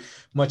very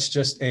much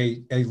just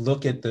a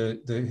look at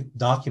the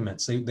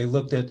documents. They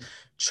looked at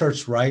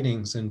church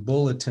writings and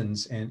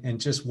bulletins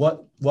and just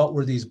what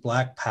were these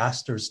Black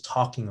pastors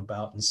talking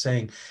about and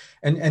saying.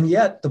 And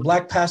yet the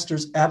Black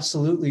pastors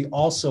absolutely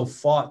also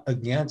fought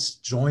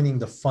against joining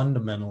the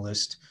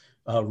fundamentalist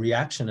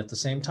reaction at the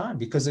same time,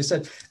 because they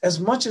said, as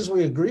much as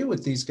we agree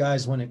with these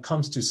guys when it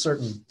comes to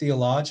certain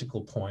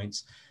theological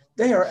points,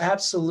 they are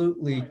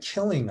absolutely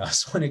killing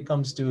us when it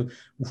comes to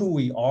who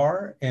we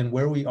are and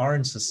where we are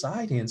in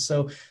society. And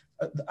so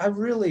I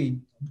really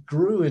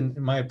grew in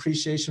my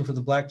appreciation for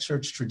the Black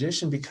church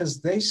tradition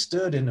because they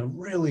stood in a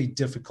really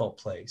difficult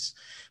place,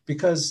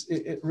 because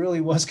it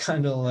really was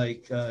kind of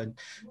like,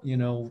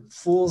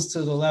 fools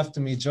to the left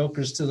of me,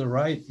 jokers to the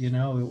right. It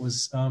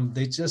was,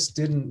 they just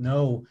didn't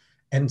know.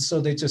 And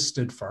so they just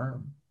stood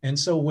firm. And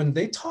so when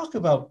they talk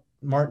about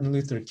Martin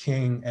Luther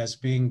King as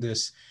being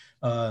this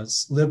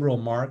liberal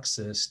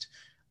Marxist,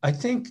 I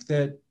think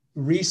that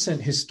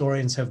recent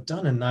historians have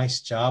done a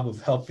nice job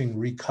of helping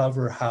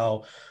recover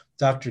how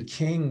Dr.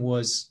 King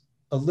was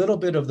a little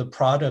bit of the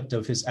product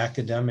of his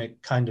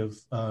academic kind of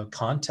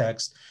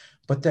context,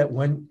 but that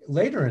when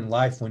later in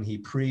life, when he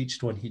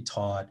preached, when he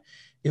taught,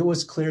 it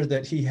was clear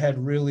that he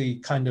had really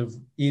kind of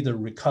either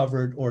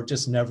recovered or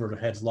just never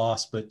had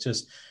lost, but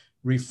just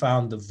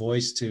refound the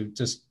voice to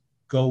just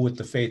go with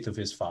the faith of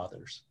his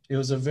fathers. It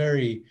was a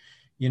very,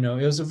 it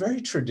was a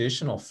very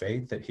traditional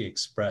faith that he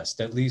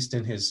expressed, at least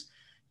in his,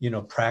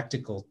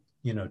 practical,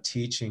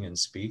 teaching and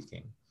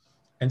speaking.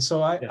 And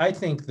so I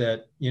think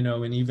that,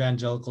 in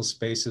evangelical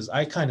spaces,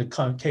 I kind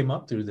of came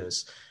up through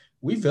this.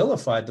 We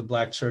vilified the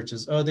Black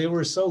churches. Oh, they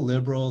were so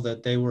liberal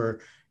that they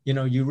were,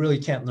 you really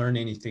can't learn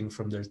anything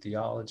from their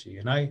theology.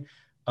 And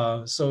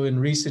so in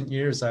recent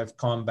years, I've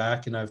gone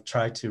back and I've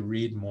tried to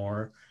read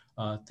more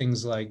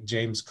things like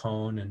James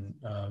Cone and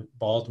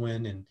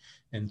Baldwin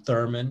and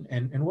Thurman.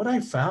 And what I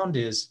found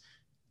is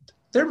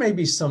there may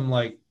be some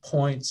like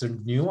points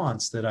and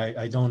nuance that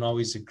I don't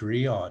always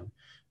agree on,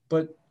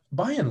 but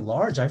by and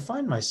large, I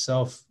find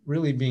myself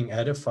really being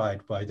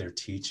edified by their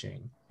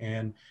teaching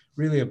and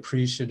really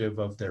appreciative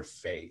of their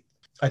faith.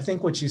 I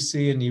think what you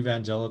see in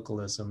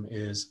evangelicalism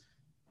is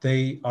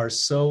they are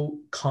so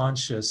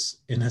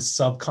conscious in a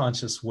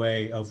subconscious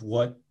way of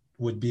what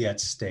would be at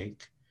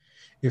stake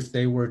if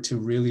they were to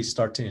really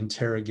start to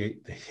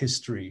interrogate the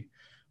history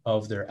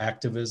of their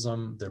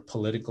activism, their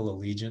political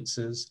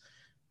allegiances.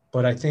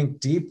 But I think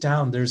deep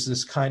down, there's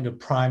this kind of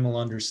primal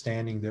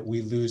understanding that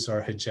we lose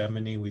our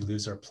hegemony, we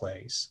lose our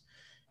place,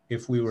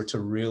 if we were to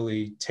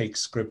really take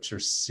scripture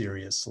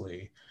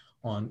seriously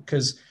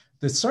because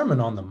the Sermon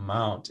on the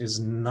Mount is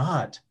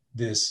not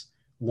this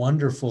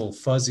wonderful,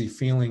 fuzzy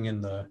feeling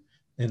in the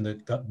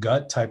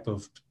gut type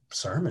of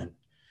sermon.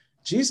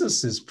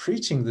 Jesus is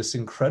preaching this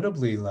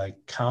incredibly like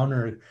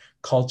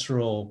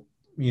counter-cultural,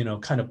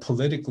 kind of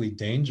politically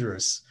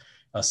dangerous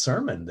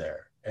sermon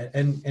there.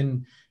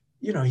 And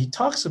he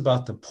talks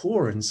about the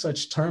poor in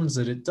such terms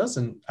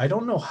that I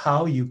don't know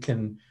how you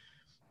can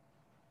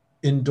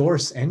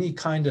endorse any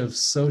kind of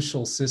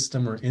social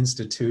system or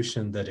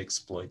institution that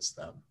exploits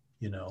them,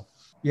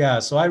 Yeah,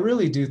 so I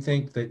really do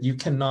think that you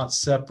cannot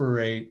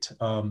separate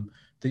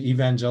the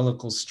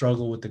evangelical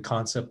struggle with the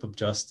concept of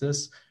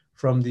justice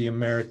from the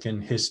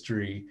American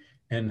history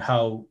and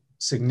how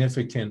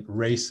significant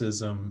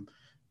racism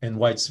and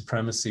white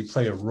supremacy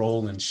play a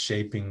role in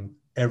shaping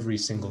every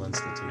single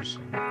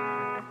institution.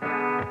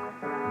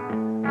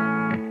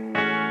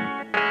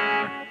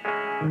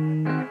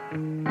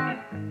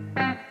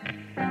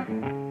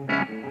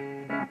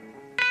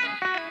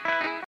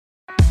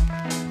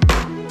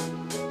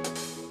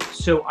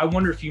 So I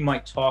wonder if you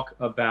might talk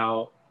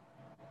about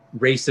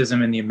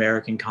racism in the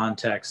American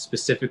context,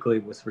 specifically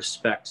with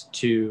respect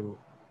to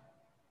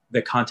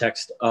the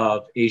context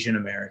of Asian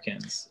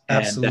Americans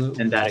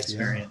and that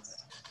experience.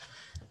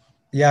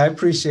 Yeah, I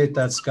appreciate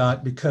that,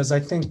 Scott, because I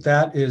think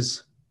that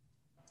is,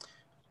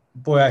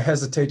 I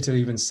hesitate to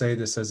even say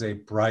this as a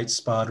bright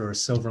spot or a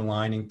silver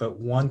lining, but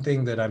one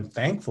thing that I'm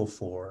thankful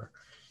for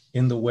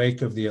in the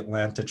wake of the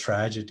Atlanta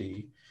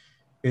tragedy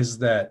is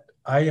that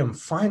I am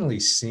finally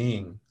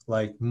seeing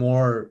like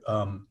more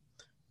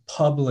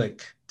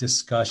public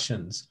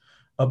discussions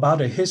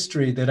about a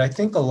history that I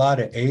think a lot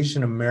of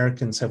Asian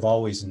Americans have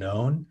always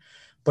known,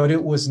 but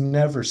it was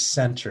never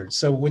centered.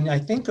 So when I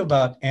think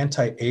about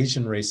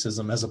anti-Asian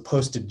racism as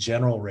opposed to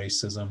general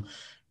racism,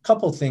 a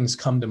couple things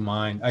come to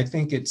mind. I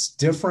think it's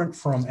different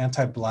from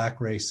anti-Black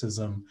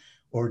racism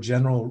or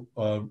general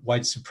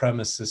white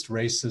supremacist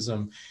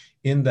racism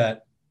in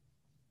that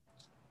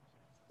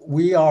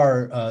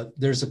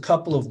there's a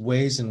couple of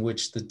ways in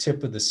which the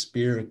tip of the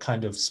spear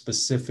kind of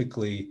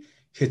specifically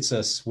hits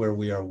us where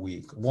we are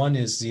weak. One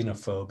is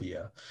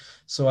xenophobia.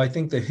 So I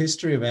think the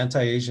history of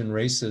anti-Asian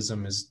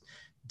racism is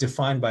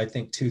defined by, I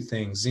think, two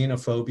things: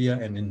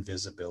 xenophobia and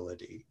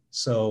invisibility.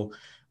 So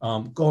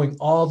going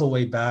all the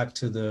way back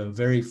to the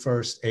very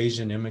first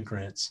Asian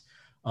immigrants,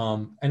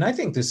 and I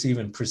think this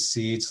even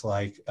precedes,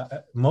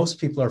 most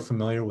people are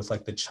familiar with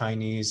like the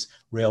Chinese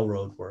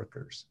railroad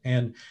workers.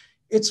 And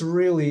it's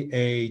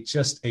really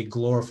just a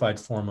glorified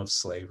form of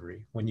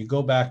slavery. When you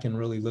go back and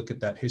really look at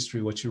that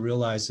history, what you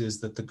realize is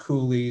that the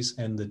coolies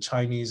and the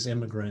Chinese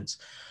immigrants,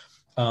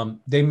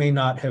 they may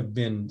not have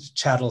been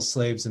chattel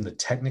slaves in the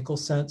technical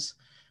sense,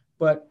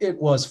 but it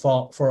was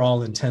for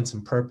all intents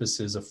and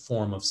purposes a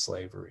form of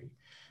slavery.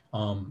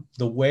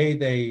 The way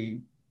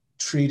they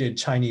treated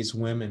Chinese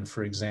women,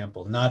 for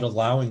example, not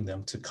allowing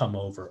them to come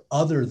over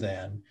other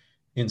than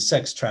in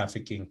sex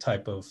trafficking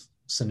type of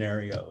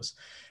scenarios.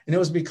 And it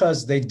was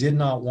because they did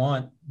not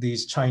want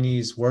these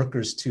Chinese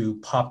workers to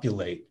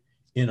populate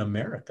in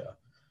America.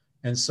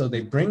 And so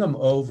they bring them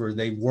over,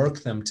 they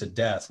work them to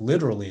death,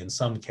 literally in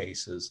some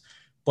cases,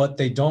 but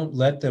they don't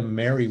let them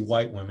marry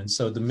white women.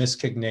 So the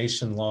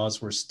miscegnation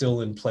laws were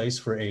still in place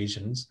for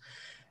Asians.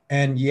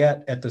 And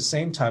yet at the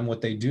same time,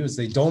 what they do is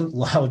they don't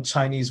allow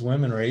Chinese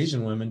women or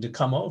Asian women to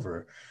come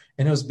over.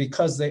 And it was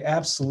because they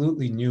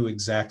absolutely knew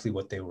exactly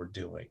what they were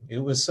doing. It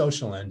was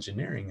social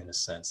engineering in a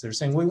sense. They're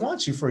saying, we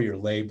want you for your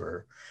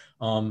labor.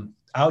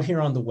 Out here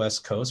on the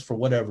West Coast, for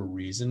whatever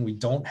reason, we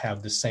don't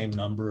have the same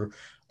number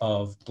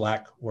of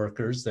Black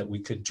workers that we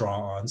could draw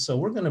on. So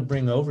we're going to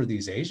bring over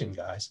these Asian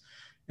guys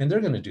and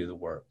they're going to do the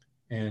work.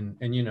 And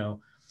you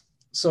know,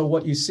 so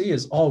what you see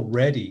is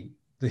already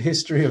the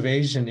history of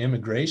Asian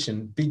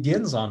immigration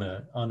begins on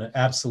an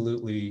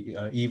absolutely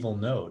evil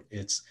note.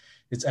 It's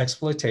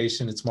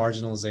exploitation, it's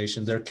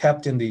marginalization. They're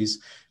kept in these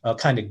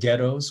kind of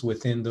ghettos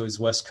within those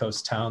West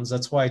Coast towns.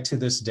 That's why to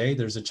this day,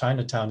 there's a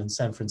Chinatown in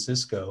San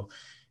Francisco.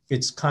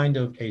 It's kind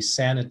of a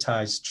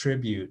sanitized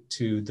tribute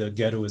to the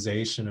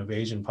ghettoization of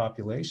Asian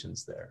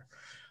populations there.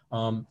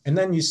 And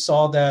then you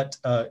saw that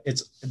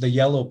it's the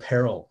yellow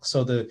peril.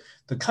 So the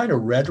kind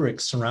of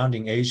rhetoric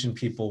surrounding Asian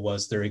people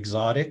was they're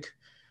exotic,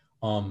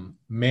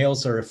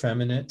 males are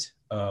effeminate,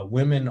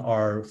 women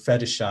are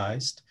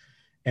fetishized,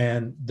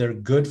 and they're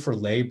good for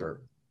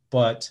labor.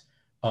 But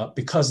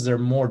because they're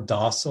more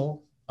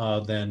docile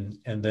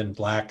than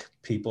Black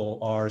people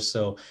are,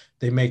 so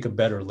they make a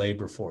better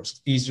labor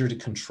force, easier to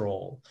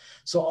control.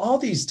 So all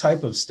these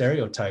type of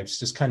stereotypes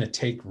just kind of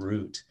take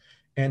root.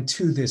 And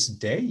to this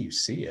day, you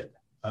see it.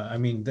 I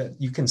mean, that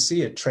you can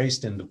see it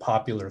traced in the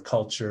popular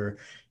culture,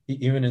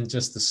 even in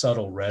just the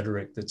subtle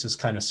rhetoric that just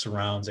kind of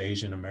surrounds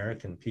Asian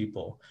American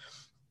people.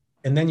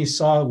 And then you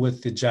saw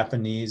with the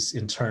Japanese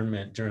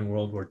internment during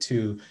World War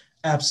II,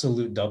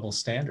 absolute double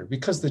standard,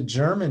 because the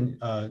German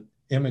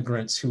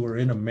immigrants who were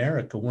in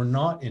America were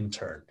not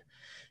interned,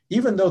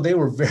 even though they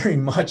were very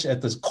much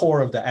at the core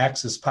of the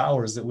Axis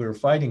powers that we were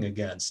fighting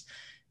against.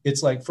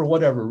 It's like, for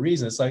whatever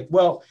reason, it's like,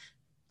 well,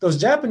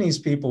 those Japanese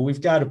people,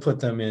 we've got to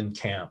put them in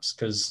camps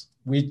because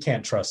we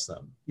can't trust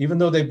them, even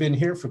though they've been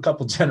here for a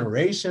couple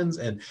generations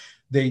and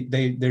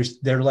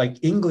they're like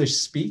English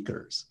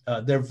speakers.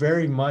 They're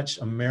very much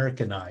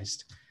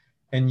Americanized,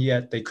 and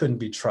yet they couldn't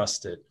be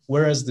trusted.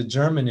 Whereas the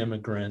German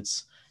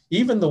immigrants,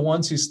 even the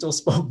ones who still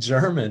spoke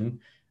German,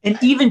 and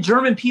even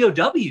German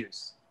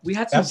POWs, we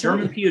had some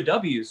Absolutely. German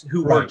POWs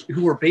who Right.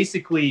 were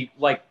basically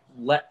like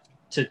let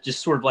to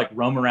just sort of like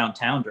roam around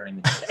town during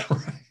the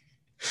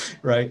day.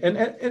 Right.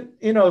 And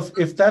you know,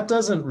 if that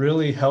doesn't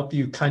really help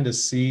you kind of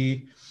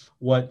see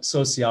what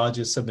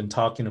sociologists have been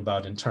talking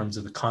about in terms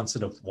of the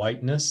concept of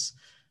whiteness,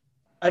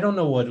 I don't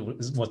know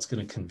what's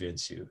going to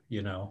convince you,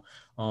 you know?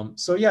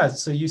 So yeah,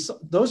 so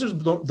those are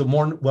the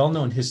more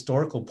well-known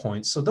historical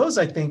points. So those,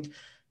 I think,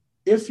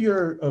 if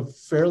you're a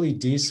fairly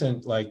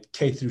decent like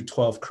K through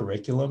 12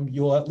 curriculum,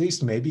 you'll at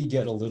least maybe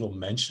get a little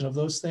mention of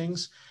those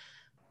things.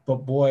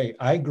 But boy,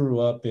 I grew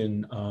up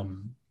in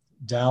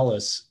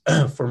Dallas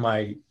for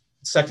my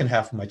second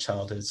half of my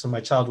childhood. So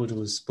my childhood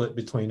was split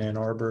between Ann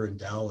Arbor and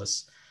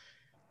Dallas.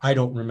 I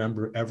don't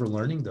remember ever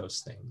learning those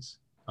things.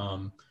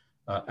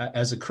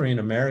 As a Korean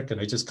American,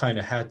 I just kind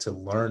of had to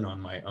learn on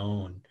my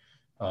own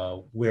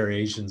where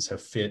Asians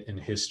have fit in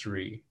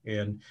history.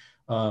 And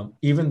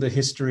even the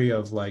history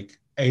of like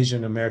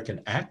Asian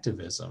American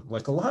activism,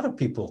 like a lot of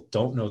people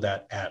don't know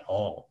that at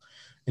all.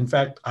 In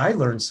fact, I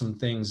learned some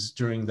things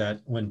during that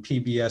when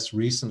PBS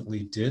recently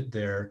did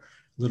their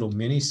little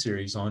mini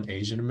series on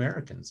Asian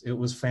Americans. It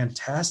was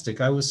fantastic.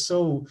 I was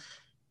so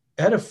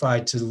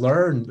edified to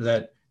learn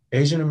that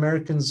Asian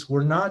Americans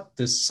were not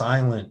this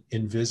silent,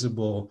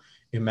 invisible,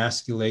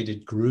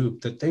 emasculated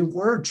group, that they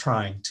were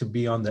trying to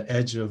be on the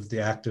edge of the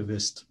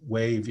activist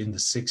wave in the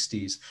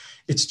 60s.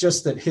 It's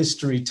just that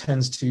history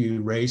tends to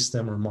erase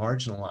them or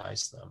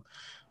marginalize them.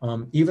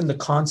 Even the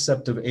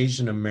concept of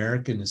Asian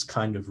American is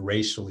kind of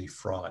racially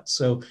fraught.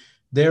 So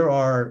there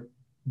are,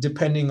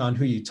 depending on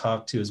who you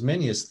talk to, as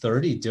many as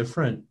 30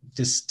 different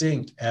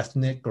distinct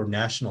ethnic or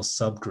national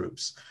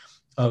subgroups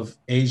of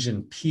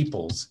Asian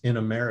peoples in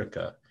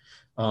America.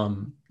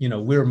 You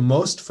know, we're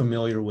most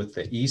familiar with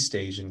the East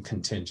Asian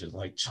contingent,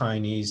 like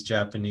Chinese,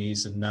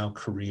 Japanese, and now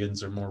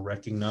Koreans are more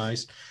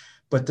recognized,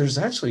 but there's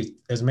actually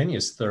as many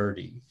as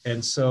 30.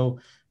 And so,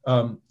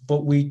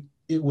 but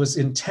it was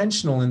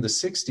intentional in the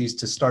 60s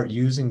to start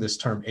using this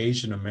term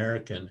Asian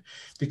American,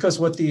 because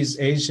what these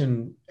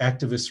Asian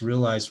activists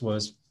realized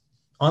was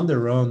on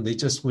their own, they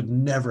just would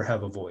never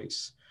have a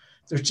voice.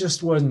 There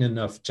just wasn't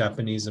enough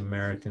Japanese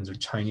Americans or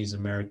Chinese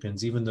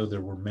Americans, even though there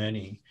were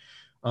many.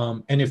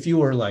 And if you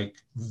were like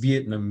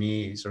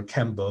Vietnamese or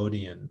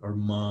Cambodian or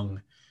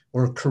Hmong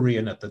or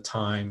Korean at the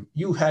time,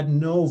 you had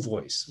no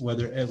voice,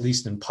 whether at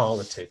least in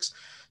politics.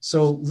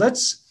 So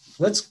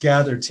let's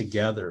gather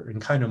together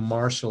and kind of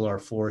marshal our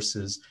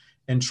forces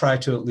and try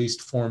to at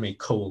least form a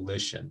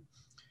coalition.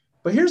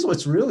 But here's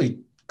what's really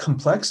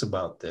complex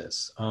about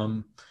this.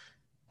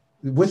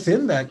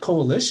 Within that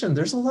coalition,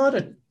 there's a lot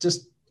of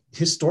just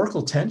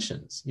historical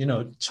tensions. You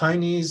know,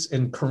 Chinese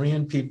and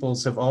Korean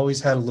peoples have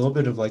always had a little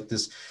bit of like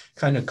this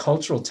kind of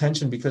cultural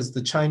tension because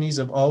the Chinese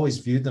have always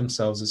viewed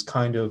themselves as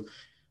kind of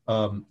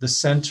the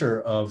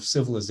center of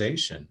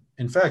civilization.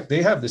 In fact,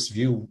 they have this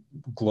view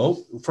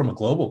from a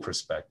global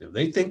perspective.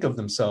 They think of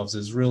themselves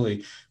as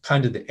really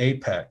kind of the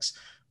apex.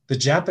 The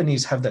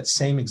Japanese have that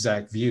same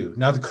exact view.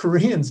 Now, the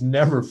Koreans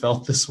never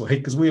felt this way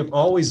because we have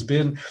always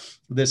been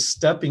this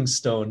stepping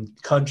stone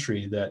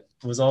country that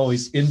was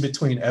always in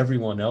between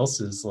everyone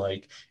else's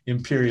like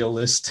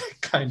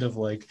imperialistic kind of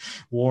like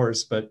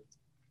wars. But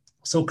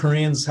so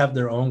Koreans have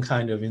their own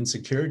kind of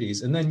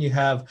insecurities. And then you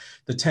have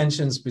the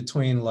tensions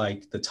between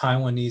like the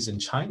Taiwanese and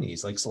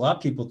Chinese. Like, so a lot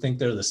of people think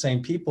they're the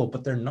same people,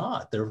 but they're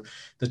not. The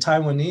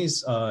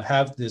Taiwanese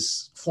have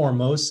this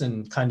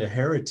Formosan kind of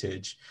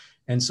heritage.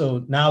 And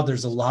so now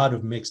there's a lot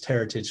of mixed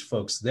heritage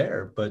folks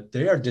there, but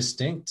they are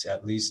distinct,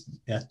 at least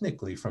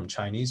ethnically, from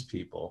Chinese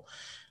people.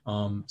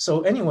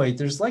 So anyway,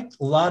 there's like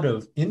a lot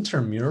of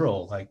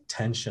intramural like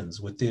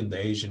tensions within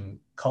the Asian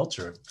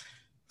culture.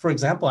 For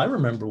example, I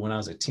remember when I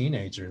was a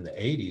teenager in the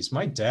 80s,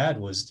 my dad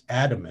was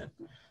adamant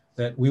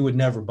that we would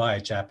never buy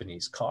a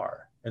Japanese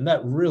car. And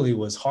that really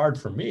was hard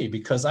for me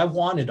because I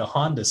wanted a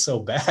Honda so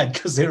bad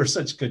because they were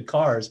such good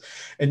cars.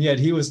 And yet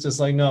he was just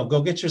like, no,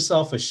 go get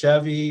yourself a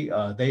Chevy.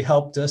 They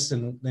helped us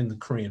in the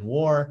Korean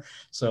War.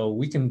 So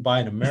we can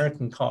buy an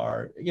American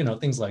car, you know,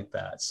 things like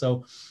that.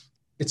 So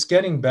it's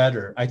getting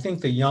better. I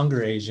think the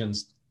younger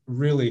Asians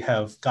really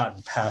have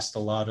gotten past a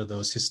lot of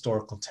those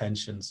historical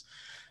tensions.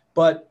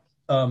 But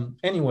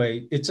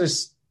anyway, it's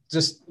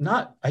just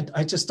not,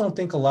 I just don't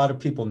think a lot of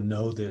people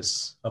know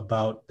this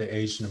about the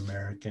Asian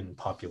American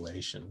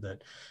population,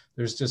 that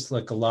there's just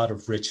like a lot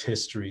of rich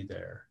history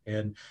there.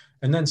 And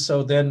then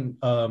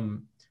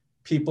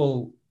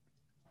people,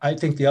 I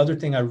think the other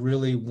thing I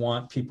really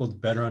want people to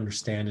better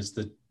understand is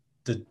the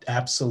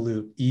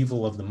absolute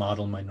evil of the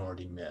model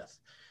minority myth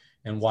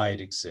and why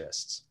it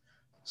exists.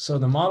 So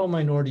the model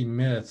minority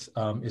myth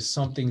is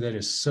something that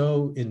is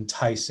so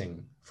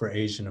enticing for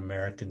Asian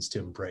Americans to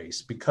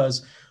embrace,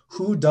 because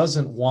who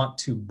doesn't want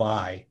to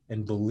buy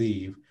and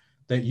believe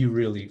that you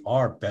really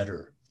are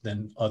better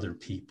than other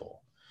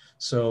people?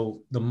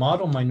 So the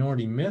model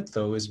minority myth,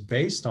 though, is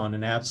based on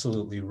an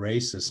absolutely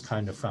racist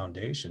kind of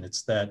foundation.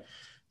 It's that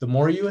the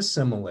more you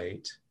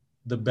assimilate,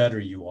 the better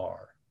you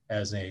are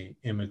as an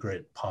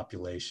immigrant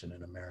population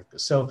in America.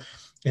 So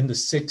in the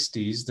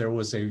 60s, there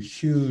was a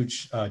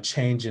huge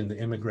change in the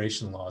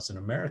immigration laws in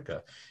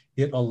America.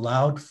 It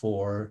allowed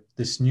for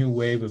this new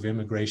wave of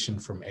immigration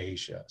from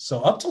Asia.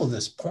 So up till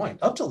this point,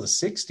 up till the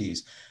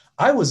 60s,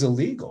 I was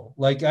illegal.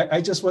 Like I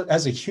just was,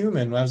 as a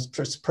human, I was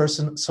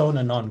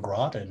persona non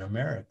grata in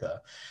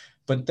America.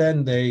 But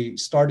then they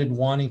started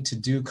wanting to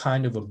do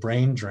kind of a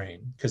brain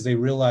drain because they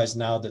realized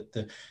now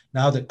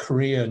that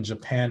Korea and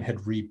Japan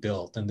had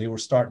rebuilt and they were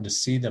starting to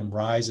see them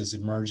rise as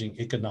emerging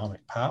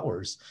economic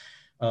powers.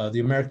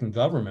 The American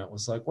government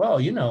was like, well,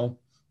 you know,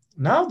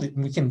 now that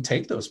we can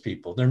take those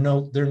people. They're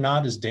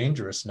not as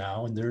dangerous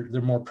now, and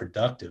they're more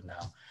productive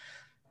now.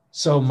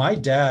 So my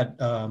dad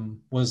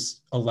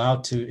was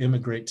allowed to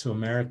immigrate to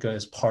America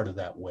as part of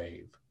that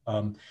wave.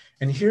 And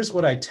here's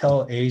what I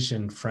tell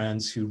Asian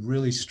friends who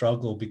really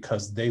struggle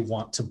because they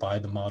want to buy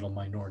the model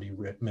minority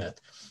myth.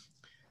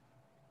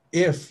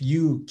 If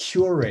you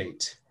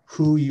curate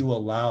who you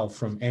allow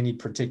from any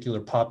particular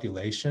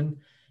population,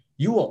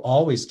 you will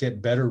always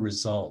get better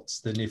results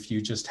than if you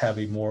just have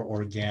a more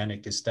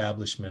organic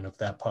establishment of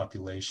that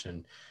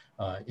population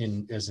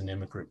as an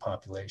immigrant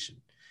population.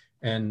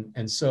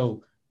 And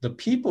so the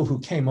people who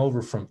came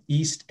over from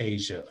East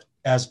Asia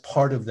as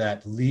part of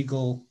that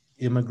legal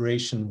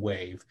immigration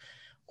wave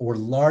were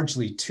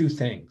largely two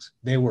things.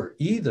 They were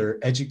either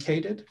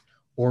educated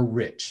or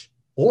rich,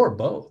 or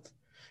both.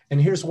 And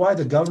here's why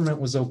the government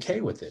was okay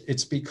with it.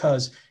 It's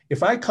because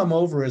if I come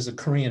over as a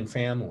Korean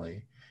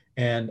family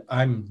and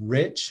I'm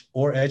rich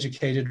or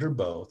educated or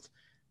both,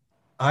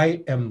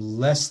 I am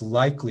less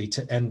likely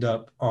to end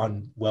up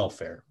on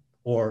welfare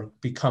or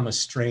become a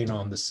strain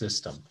on the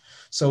system.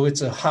 So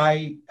it's a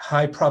high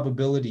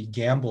probability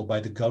gamble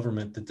by the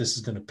government that this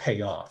is going to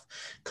pay off,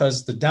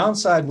 because the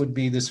downside would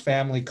be this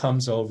family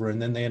comes over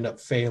and then they end up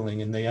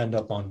failing and they end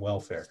up on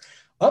welfare.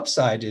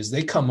 Upside is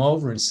they come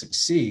over and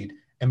succeed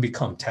and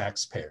become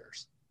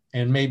taxpayers,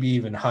 and maybe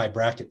even high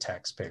bracket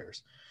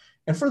taxpayers.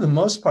 And for the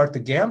most part, the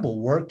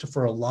gamble worked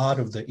for a lot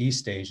of the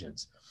East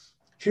Asians.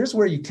 Here's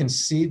where you can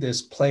see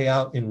this play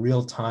out in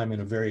real time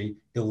in a very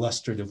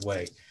illustrative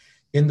way.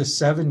 In the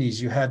 70s,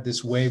 you had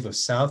this wave of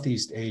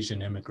Southeast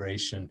Asian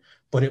immigration,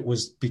 but it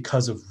was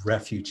because of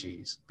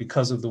refugees,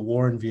 because of the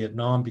war in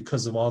Vietnam,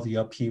 because of all the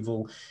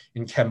upheaval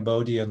in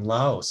Cambodia and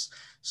Laos.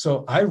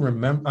 So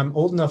I'm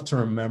old enough to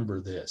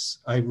remember this.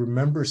 I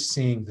remember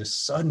seeing this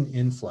sudden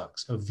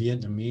influx of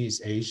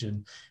Vietnamese,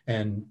 Asian,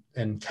 and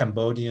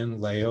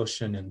Cambodian,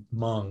 Laotian, and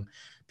Hmong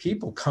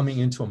people coming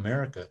into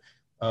America.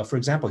 For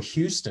example,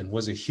 Houston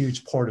was a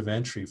huge port of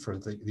entry for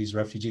these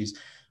refugees.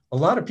 A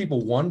lot of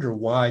people wonder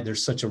why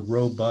there's such a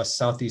robust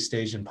Southeast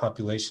Asian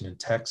population in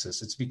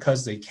Texas. It's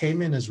because they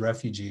came in as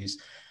refugees.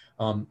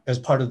 as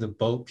part of the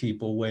boat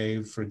people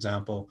wave, for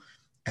example.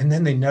 And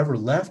then they never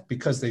left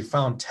because they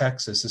found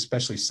Texas,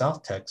 especially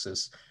South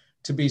Texas,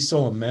 to be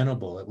so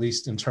amenable, at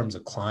least in terms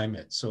of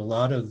climate. So a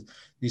lot of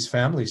these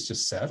families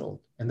just settled.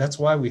 And that's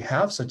why we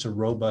have such a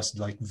robust,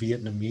 like,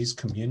 Vietnamese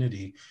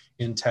community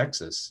in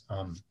Texas.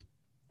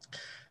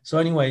 So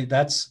anyway,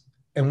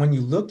 and when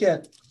you look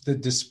at the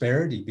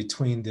disparity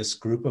between this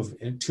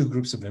two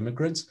groups of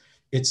immigrants,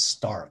 it's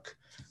stark.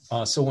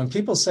 So when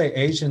people say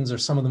Asians are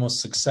some of the most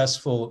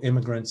successful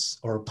immigrants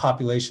or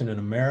population in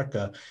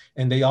America,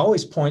 and they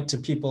always point to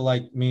people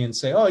like me and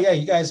say, oh yeah,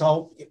 you guys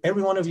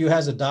every one of you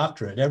has a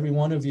doctorate. Every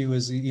one of you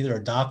is either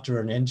a doctor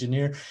or an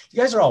engineer.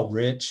 You guys are all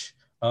rich.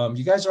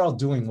 You guys are all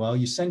doing well.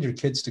 You send your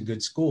kids to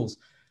good schools.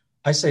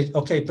 I say,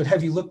 okay, but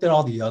have you looked at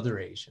all the other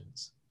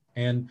Asians?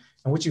 And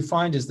what you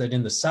find is that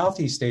in the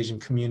Southeast Asian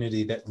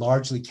community that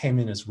largely came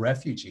in as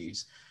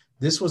refugees,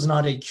 this was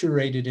not a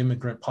curated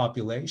immigrant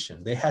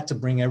population. They had to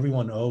bring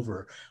everyone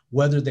over,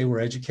 whether they were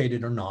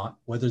educated or not,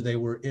 whether they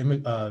were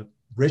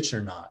rich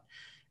or not.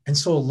 And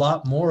so a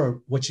lot more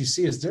of what you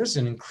see is there's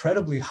an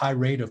incredibly high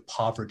rate of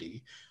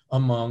poverty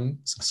among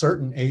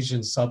certain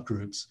Asian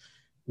subgroups,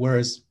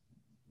 whereas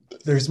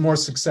there's more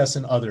success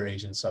in other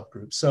Asian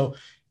subgroups. So,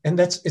 and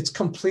it's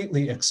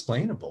completely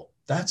explainable.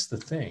 That's the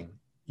thing.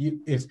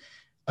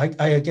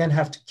 I again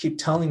have to keep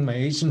telling my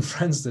Asian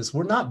friends this,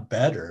 we're not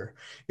better.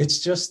 It's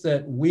just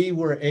that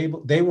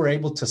they were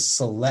able to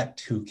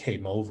select who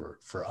came over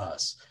for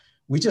us.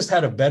 We just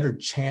had a better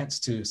chance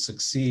to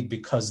succeed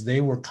because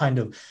they were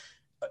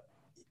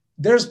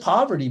there's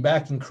poverty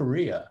back in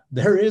Korea.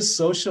 There is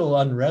social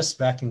unrest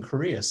back in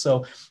Korea.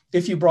 So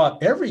if you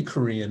brought every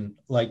Korean,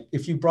 like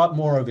if you brought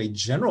more of a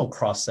general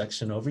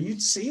cross-section over,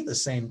 you'd see the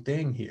same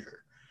thing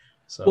here.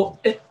 So.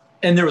 Well,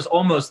 and there was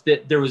almost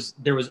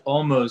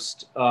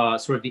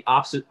sort of the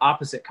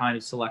opposite kind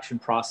of selection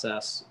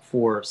process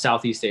for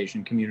Southeast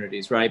Asian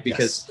communities, right?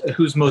 Because yes,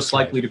 who's most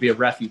likely to be a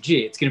refugee?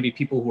 It's going to be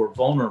people who are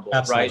vulnerable,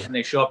 Absolutely. Right? And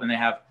they show up and they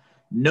have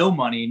no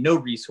money, no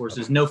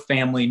resources, no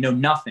family, no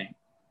nothing.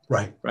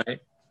 Right. Right.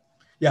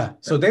 Yeah.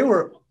 So they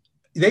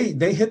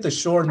hit the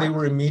shore and they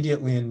were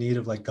immediately in need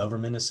of like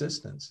government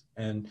assistance.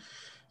 And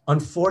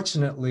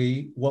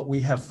unfortunately, what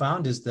we have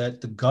found is that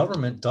the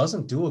government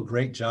doesn't do a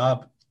great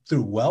job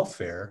through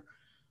welfare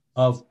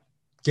of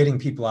getting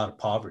people out of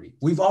poverty.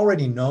 We've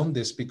already known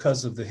this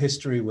because of the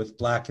history with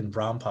Black and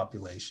brown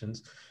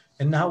populations.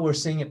 And now we're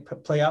seeing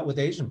it play out with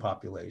Asian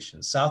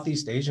populations.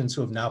 Southeast Asians who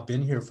have now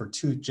been here for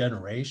 2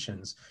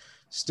 generations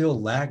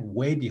still lag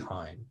way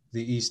behind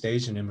the East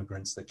Asian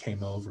immigrants that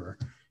came over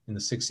in the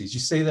 60s. You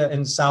say that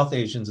in South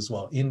Asians as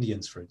well,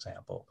 Indians, for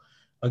example.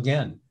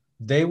 Again,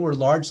 they were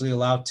largely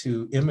allowed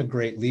to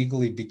immigrate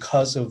legally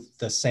because of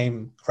the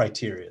same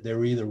criteria. They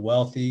were either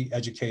wealthy,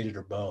 educated,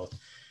 or both.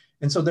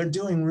 And so they're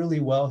doing really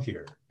well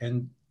here.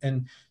 And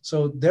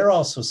so they're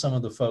also some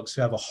of the folks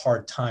who have a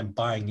hard time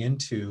buying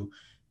into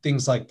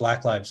things like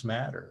Black Lives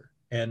Matter.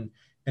 And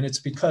it's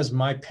because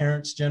my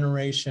parents'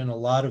 generation, a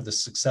lot of the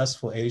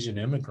successful Asian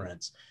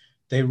immigrants,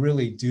 they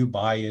really do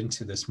buy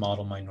into this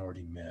model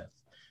minority myth.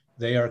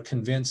 They are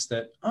convinced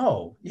that,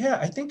 oh, yeah,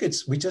 I think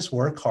we just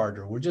work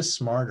harder, we're just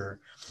smarter.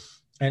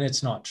 And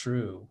it's not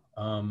true.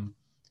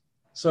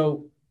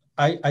 So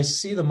I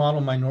see the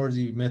model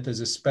minority myth as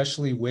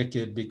especially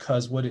wicked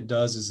because what it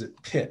does is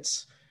it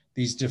pits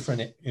these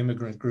different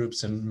immigrant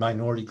groups and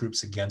minority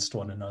groups against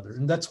one another.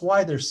 And that's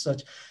why there's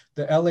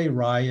the LA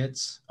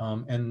riots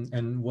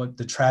and what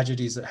the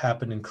tragedies that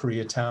happened in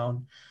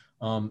Koreatown.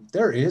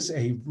 There is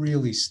a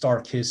really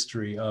stark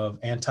history of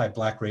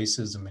anti-Black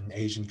racism in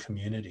Asian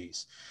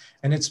communities.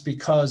 And it's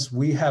because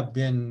we have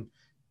been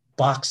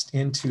boxed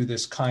into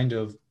this kind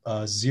of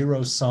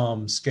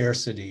zero-sum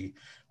scarcity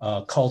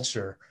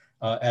culture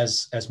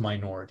as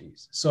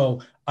minorities.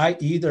 So I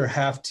either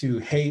have to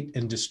hate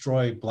and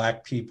destroy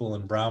Black people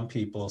and brown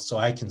people so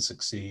I can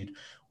succeed,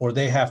 or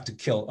they have to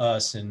kill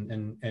us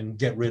and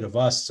get rid of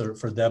us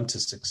for them to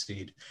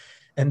succeed.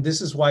 And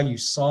this is why you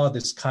saw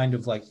this kind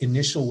of like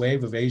initial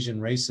wave of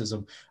Asian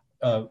racism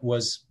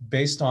was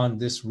based on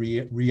this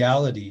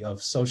reality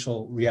of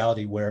social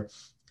reality where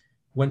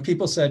when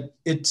people said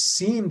it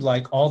seemed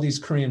like all these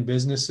Korean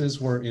businesses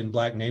were in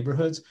Black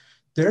neighborhoods,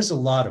 there's a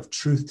lot of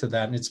truth to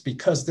that. And it's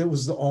because that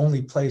was the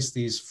only place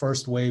these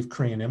first wave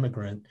Korean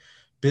immigrant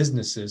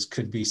businesses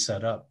could be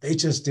set up. They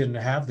just didn't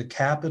have the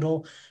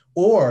capital,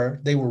 or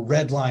they were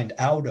redlined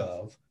out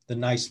of the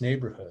nice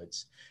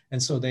neighborhoods.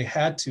 And so they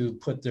had to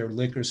put their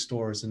liquor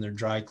stores and their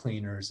dry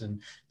cleaners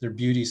and their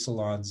beauty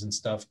salons and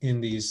stuff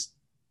in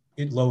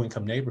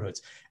low-income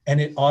neighborhoods.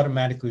 And it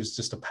automatically was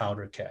just a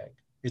powder keg.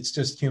 It's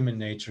just human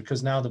nature,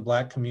 because now the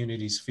Black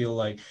communities feel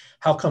like,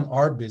 how come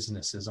our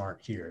businesses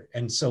aren't here?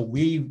 And so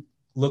we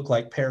look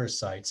like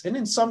parasites. And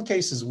in some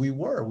cases we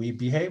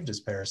behaved as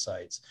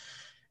parasites,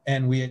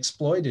 and we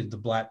exploited the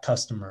Black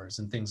customers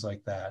and things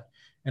like that.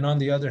 And on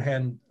the other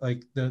hand,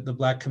 like the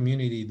Black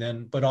community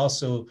then, but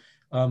also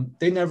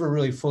they never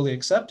really fully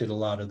accepted a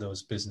lot of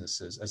those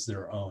businesses as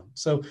their own.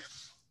 So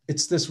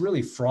it's this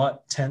really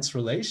fraught, tense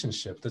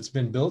relationship that's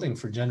been building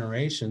for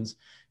generations.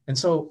 And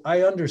so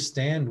I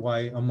understand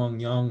why among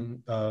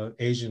young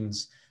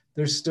Asians,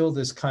 there's still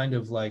this kind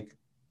of like,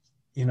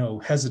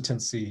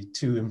 hesitancy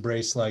to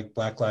embrace like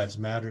Black Lives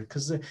Matter,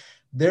 because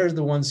they're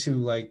the ones who,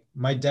 like,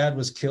 my dad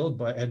was killed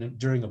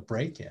during a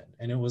break-in,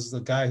 and it was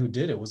the guy who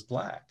did it was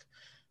Black.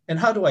 And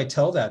how do I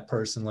tell that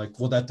person, like,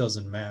 well, that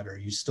doesn't matter.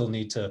 You still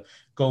need to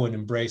go and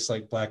embrace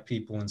like Black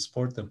people and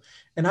support them.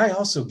 And I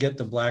also get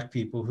the Black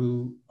people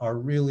who are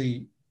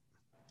really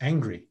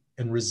angry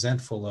and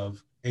resentful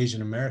of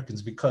Asian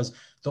Americans, because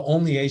the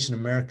only Asian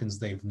Americans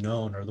they've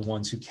known are the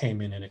ones who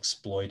came in and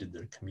exploited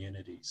their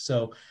community.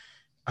 So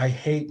I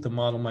hate the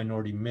model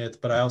minority myth,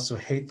 but I also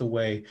hate the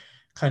way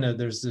kind of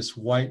there's this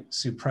white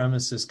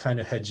supremacist kind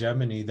of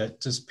hegemony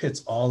that just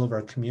pits all of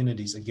our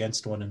communities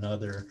against one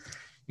another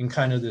in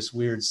kind of this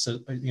weird,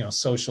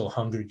 social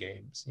Hunger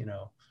Games,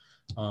 Yeah,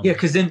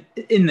 because in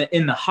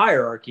the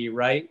hierarchy,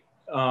 right,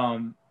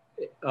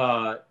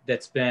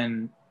 that's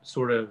been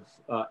sort of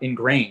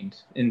ingrained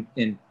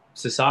in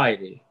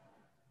society,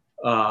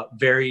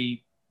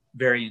 very,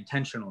 very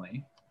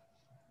intentionally.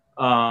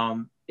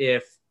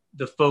 If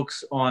the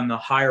folks on the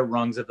higher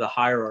rungs of the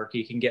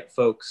hierarchy can get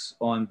folks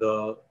on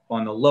the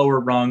lower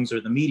rungs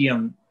or the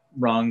medium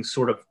rungs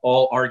sort of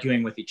all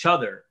arguing with each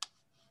other,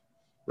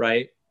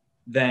 right?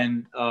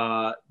 Then,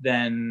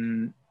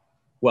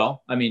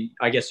 well, I mean,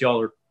 I guess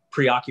y'all are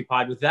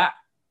preoccupied with that.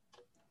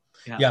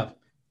 Yeah.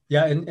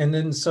 And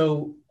then,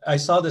 so I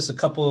saw this a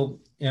couple,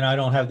 I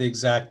don't have the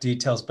exact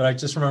details, but I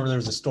just remember there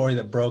was a story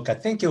that broke, I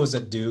think it was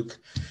at Duke,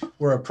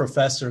 where a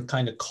professor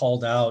kind of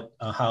called out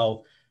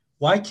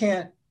why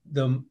can't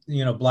the,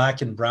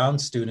 Black and brown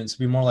students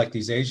be more like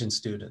these Asian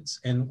students?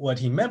 And what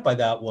he meant by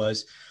that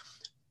was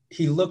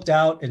he looked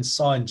out and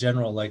saw in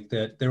general, like,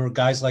 that there were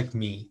guys like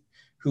me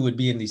who would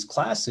be in these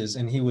classes,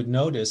 and he would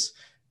notice,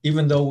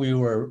 even though we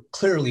were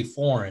clearly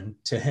foreign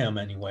to him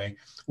anyway,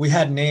 we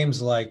had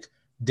names like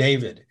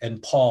David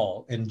and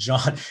Paul and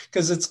John,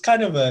 because it's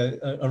kind of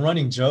a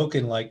running joke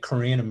in like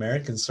Korean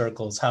American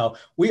circles, how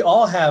we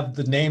all have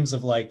the names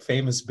of like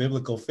famous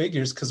biblical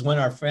figures, because when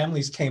our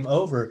families came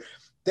over,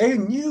 they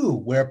knew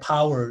where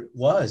power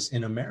was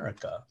in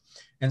America.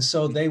 And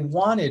so they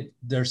wanted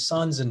their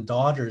sons and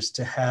daughters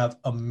to have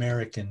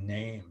American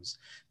names.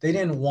 They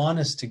didn't want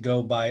us to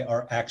go by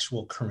our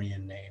actual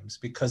Korean names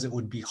because it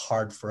would be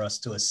hard for us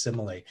to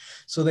assimilate.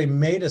 So they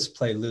made us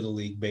play Little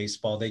League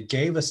Baseball. They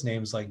gave us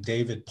names like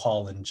David,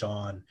 Paul, and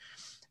John.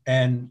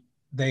 And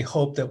they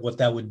hoped that what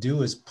that would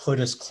do is put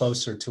us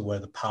closer to where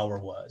the power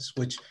was,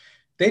 which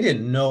they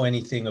didn't know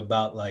anything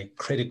about like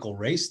critical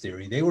race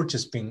theory. They were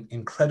just being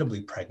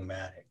incredibly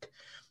pragmatic.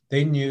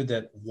 They knew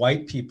that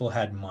white people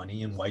had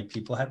money and white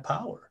people had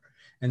power.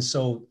 And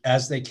so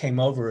as they came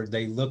over,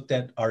 they looked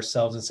at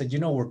ourselves and said,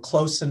 we're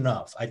close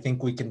enough. I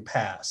think we can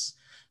pass.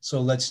 So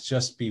let's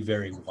just be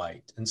very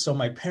white. And so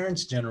my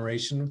parents'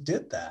 generation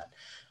did that.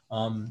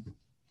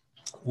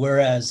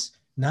 Whereas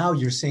now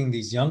you're seeing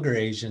these younger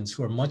Asians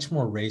who are much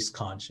more race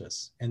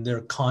conscious, and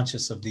they're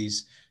conscious of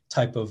these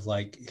type of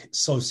like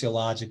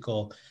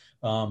sociological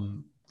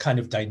kind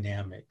of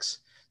dynamics.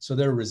 So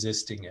they're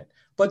resisting it.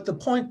 But the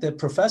point that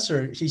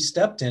professor, he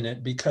stepped in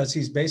it because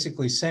he's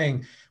basically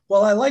saying,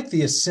 well, I like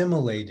the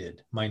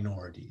assimilated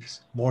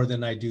minorities more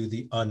than I do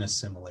the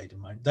unassimilated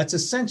minorities. That's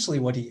essentially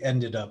what he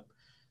ended up.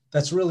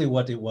 That's really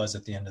what it was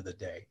at the end of the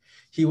day.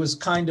 He was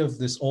kind of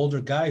this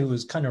older guy who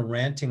was kind of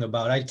ranting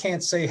about, I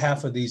can't say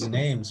half of these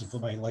names for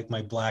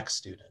my Black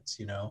students,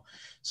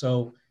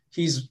 So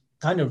he's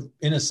kind of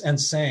in a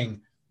sense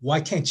saying,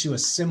 why can't you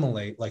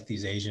assimilate like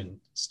these Asian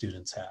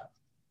students have?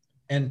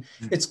 And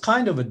it's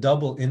kind of a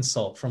double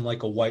insult from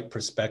like a white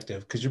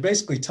perspective, because you're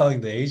basically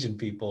telling the Asian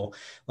people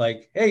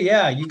like, hey,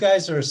 yeah, you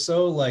guys are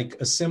so like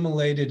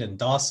assimilated and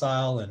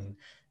docile and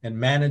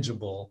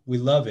manageable. We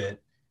love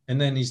it.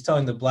 And then he's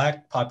telling the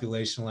Black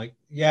population like,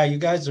 yeah, you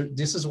guys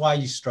this is why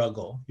you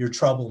struggle. You're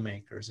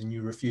troublemakers and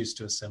you refuse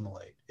to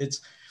assimilate.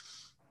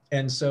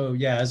 And so,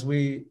 yeah,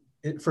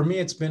 for me,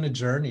 it's been a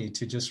journey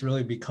to just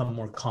really become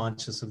more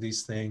conscious of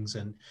these things.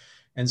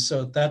 And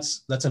so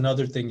that's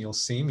another thing you'll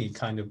see me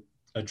kind of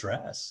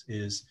address,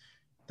 is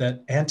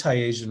that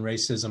anti-Asian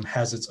racism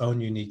has its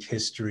own unique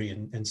history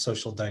and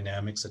social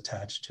dynamics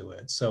attached to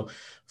it. So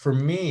for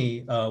me,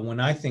 when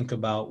I think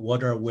about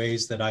what are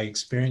ways that I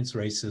experience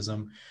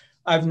racism,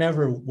 I've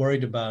never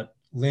worried about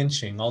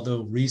lynching,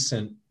 although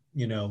recent,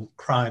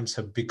 crimes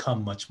have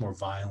become much more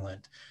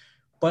violent.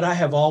 But I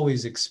have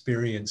always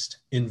experienced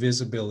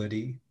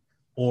invisibility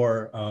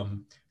or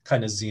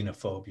kind of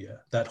xenophobia,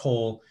 that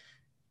whole,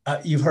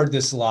 you've heard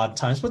this a lot of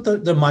times, but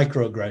the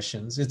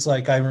microaggressions. It's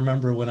like, I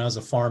remember when I was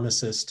a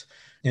pharmacist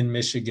in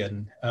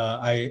Michigan,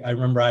 I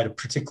remember I had a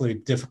particularly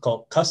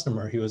difficult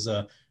customer. He was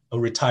a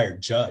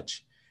retired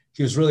judge.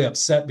 He was really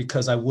upset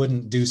because I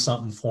wouldn't do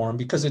something for him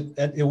because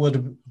it would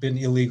have been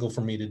illegal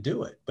for me to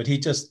do it. But he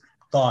just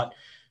thought,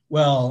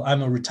 well,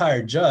 I'm a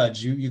retired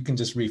judge. You can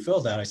just refill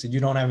that. I said, you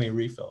don't have any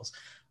refills.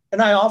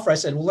 And I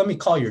said, well, let me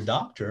call your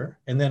doctor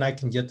and then I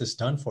can get this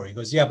done for you. He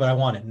goes, yeah, but I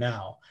want it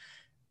now.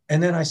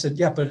 And then I said,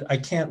 yeah, but I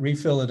can't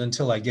refill it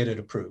until I get it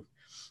approved.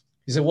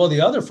 He said, well,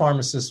 the other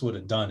pharmacist would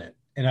have done it.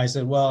 And I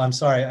said, well, I'm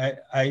sorry.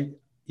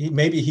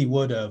 Maybe he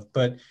would have,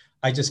 but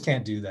I just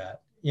can't do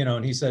that.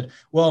 And he said,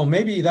 well,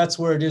 maybe that's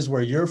where it is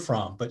where you're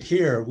from, but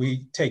here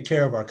we take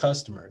care of our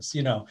customers.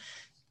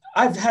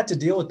 I've had to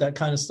deal with that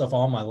kind of stuff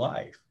all my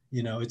life.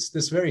 It's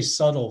this very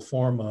subtle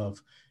form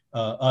of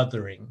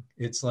othering.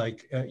 It's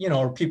like,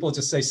 or people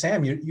just say,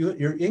 Sam,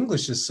 your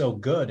English is so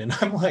good. And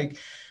I'm like,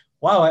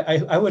 wow,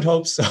 I would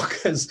hope so,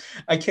 because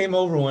I came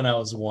over when I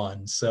was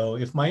 1. So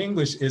if my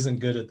English isn't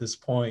good at this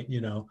point,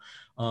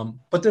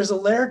 but there's a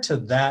layer to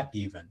that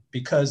even,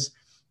 because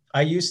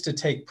I used to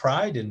take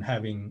pride in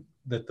having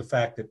the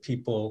fact that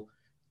people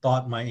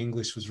thought my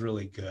English was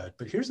really good.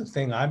 But here's the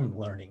thing I'm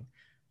learning.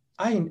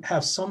 I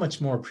have so much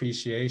more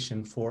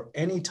appreciation for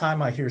any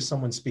time I hear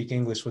someone speak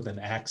English with an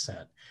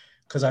accent,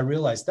 because I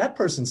realize that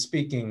person's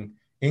speaking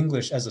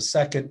English as a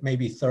second,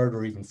 maybe third,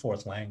 or even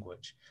fourth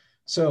language.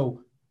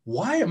 So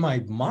why am I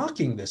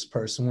mocking this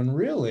person when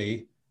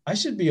really I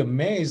should be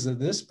amazed that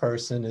this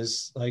person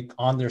is like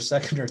on their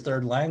second or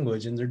third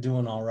language and they're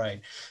doing all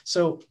right.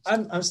 So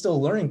I'm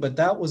still learning, but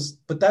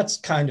that's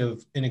kind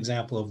of an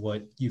example of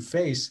what you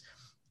face.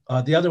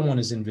 The other one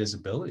is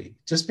invisibility,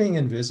 just being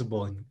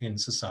invisible in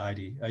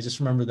society. I just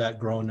remember that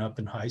growing up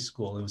in high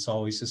school. It was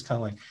always just kind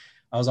of like,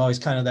 I was always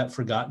kind of that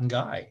forgotten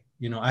guy.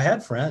 I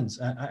had friends.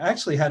 I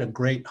actually had a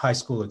great high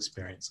school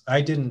experience.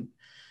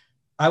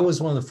 I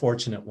was one of the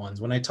fortunate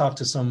ones. When I talk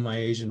to some of my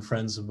Asian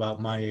friends about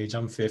my age,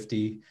 I'm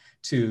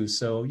 52.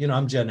 So,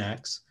 I'm Gen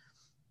X.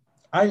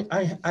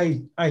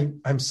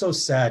 I'm so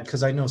sad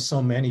because I know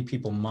so many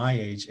people my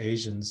age,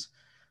 Asians,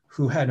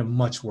 who had a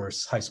much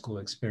worse high school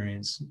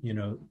experience,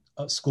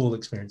 school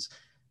experience.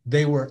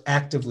 They were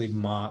actively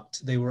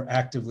mocked. They were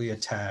actively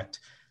attacked.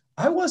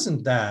 I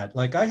wasn't that.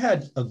 Like, I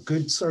had a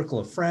good circle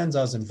of friends.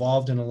 I was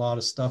involved in a lot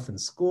of stuff in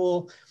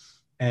school,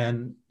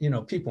 and,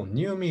 people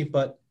knew me,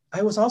 but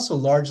I was also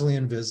largely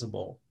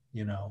invisible,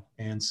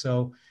 and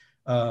so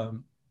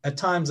at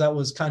times that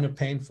was kind of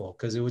painful,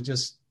 because it would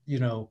just,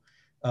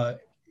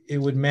 it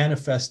would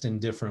manifest in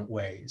different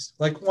ways.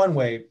 Like, one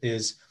way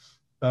is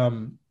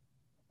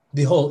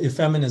the whole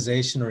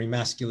effeminization or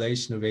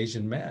emasculation of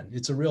Asian men.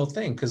 It's a real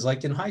thing, because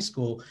like in high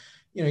school,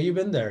 you've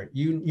been there.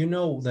 You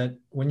know that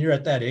when you're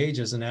at that age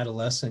as an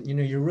adolescent,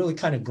 you're really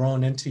kind of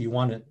growing into, you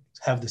want to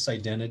have this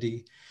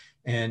identity.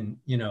 And,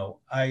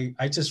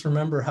 I just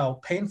remember how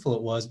painful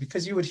it was,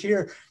 because you would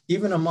hear,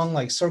 even among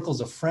like circles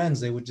of friends,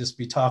 they would just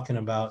be talking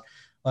about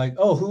like,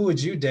 oh, who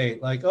would you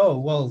date? Like, oh,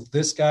 well,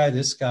 this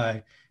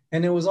guy.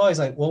 And it was always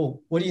like,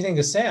 well, what do you think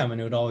of Sam? And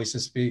it would always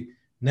just be,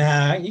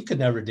 nah, you could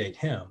never date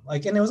him.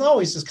 Like, and it was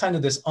always just kind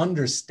of this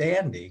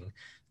understanding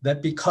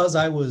that because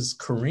I was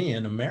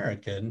Korean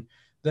American,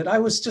 that I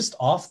was just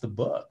off the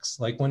books,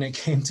 like when it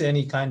came to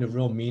any kind of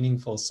real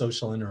meaningful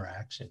social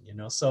interaction,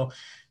 So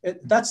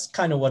that's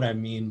kind of what I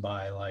mean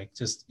by like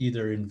just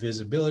either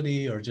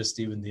invisibility or just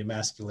even the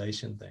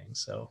emasculation thing.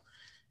 So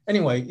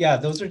anyway, yeah,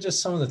 those are just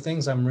some of the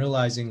things I'm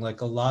realizing, like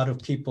a lot of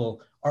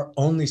people are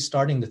only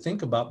starting to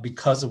think about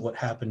because of what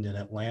happened in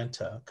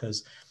Atlanta,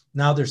 because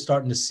now they're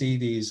starting to see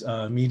these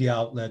media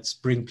outlets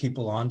bring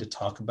people on to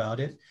talk about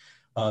it.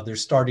 They're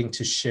starting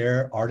to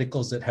share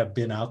articles that have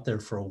been out there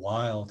for a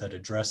while that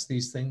address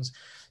these things.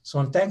 So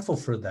I'm thankful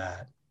for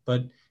that.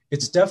 But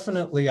it's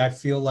definitely, I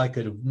feel like,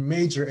 a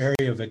major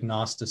area of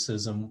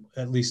agnosticism,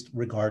 at least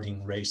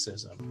regarding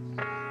racism.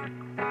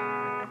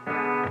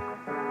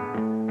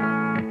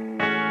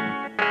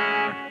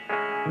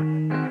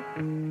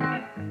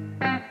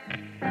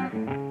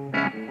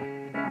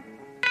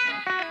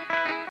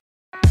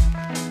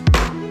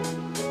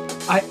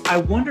 I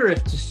wonder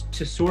if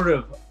to sort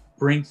of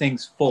bring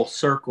things full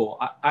circle,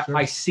 Sure.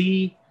 I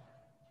see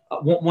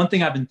one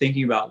thing I've been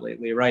thinking about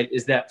lately, right,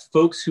 is that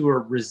folks who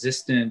are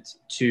resistant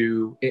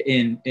to,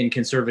 in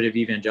conservative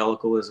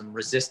evangelicalism,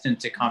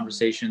 resistant to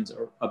conversations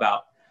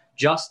about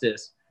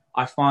justice,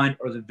 I find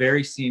are the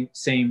very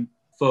same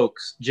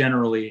folks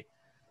generally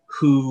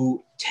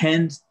who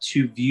tend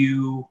to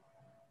view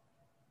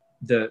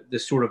the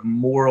sort of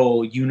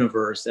moral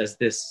universe as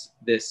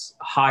this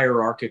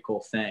hierarchical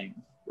thing,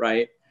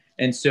 right?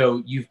 And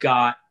so you've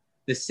got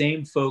the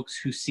same folks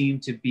who seem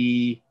to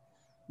be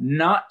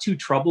not too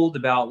troubled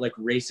about like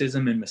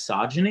racism and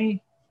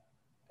misogyny,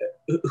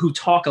 who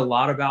talk a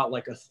lot about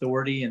like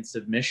authority and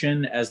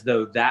submission as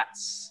though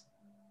that's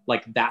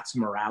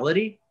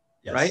morality,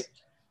 yes. Right?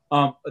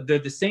 They're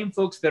the same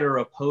folks that are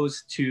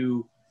opposed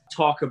to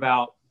talk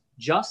about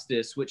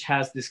justice, which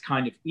has this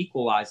kind of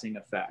equalizing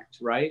effect,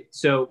 right?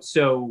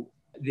 So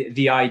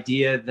the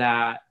idea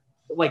that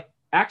like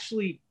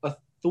actually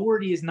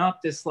authority is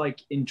not this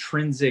like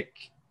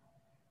intrinsic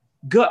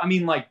good. I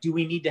mean, like, do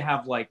we need to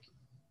have like,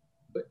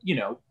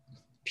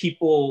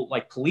 people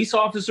like police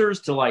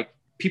officers to like,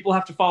 people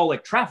have to follow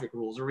like traffic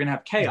rules or we're gonna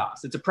have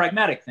chaos. It's a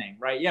pragmatic thing,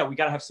 right? Yeah, we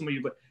got to have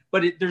somebody,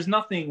 but there's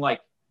nothing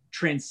like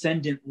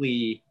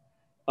transcendently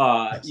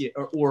yes.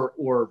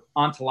 or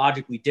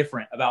ontologically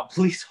different about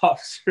police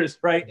officers,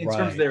 right? In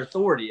terms of their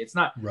authority. It's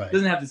not, it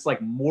doesn't have this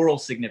like moral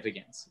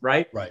significance,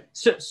 right? Right.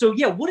 So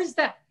yeah, what is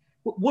that?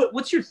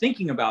 what's your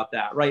thinking about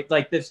that, right?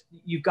 Like this,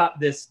 you've got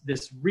this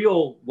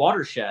real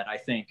watershed, I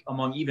think,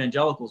 among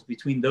evangelicals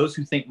between those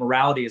who think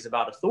morality is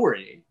about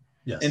authority,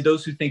 Yes, and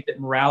those who think that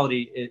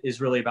morality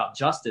is really about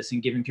justice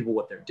and giving people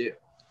what they're due.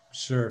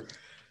 sure.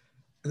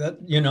 That,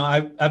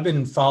 I've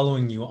been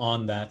following you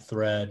on that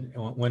thread.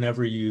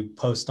 Whenever you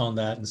post on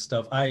that and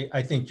stuff,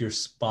 I think you're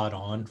spot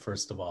on.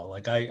 First of all,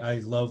 like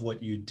I love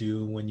what you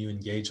do when you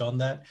engage on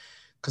that,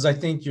 because I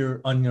think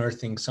you're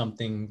unearthing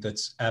something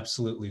that's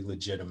absolutely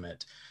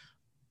legitimate.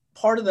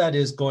 Part of that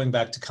is going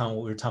back to kind of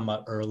what we were talking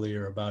about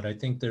earlier about, I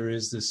think there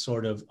is this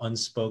sort of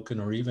unspoken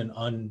or even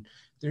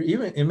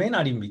it may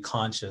not even be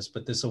conscious,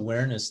 but this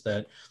awareness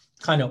that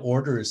kind of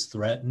order is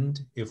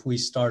threatened if we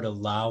start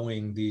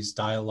allowing these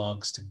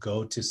dialogues to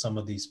go to some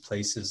of these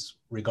places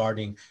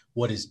regarding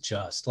what is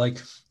just.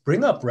 Like,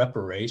 bring up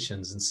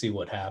reparations and see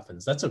what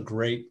happens. That's a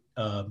great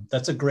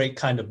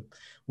kind of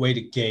way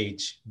to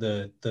gauge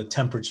the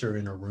temperature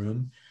in a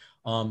room.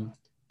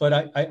 But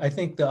I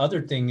think the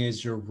other thing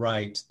is, you're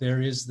right.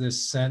 There is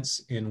this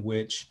sense in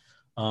which,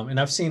 and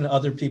I've seen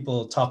other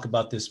people talk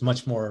about this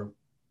much more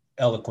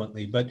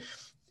eloquently, but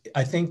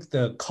I think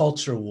the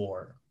culture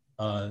war,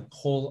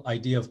 whole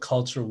idea of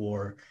culture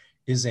war,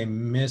 is a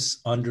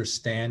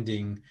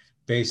misunderstanding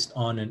based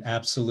on an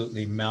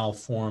absolutely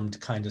malformed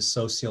kind of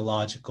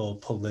sociological,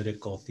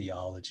 political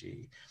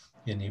theology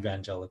in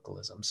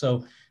evangelicalism.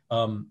 So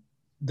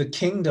the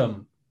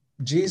kingdom,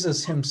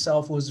 Jesus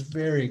himself was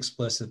very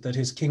explicit that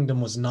his kingdom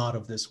was not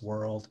of this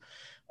world.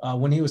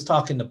 When he was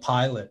talking to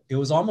Pilate, it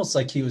was almost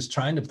like he was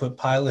trying to put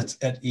Pilate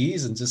at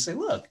ease and just say,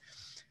 look,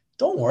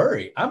 don't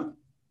worry,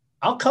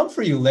 I'll come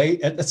for you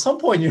late. At some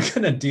point, you're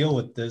going to deal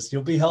with this.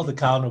 You'll be held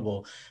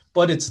accountable,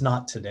 but it's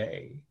not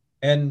today.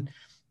 And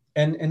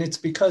it's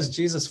because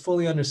Jesus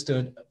fully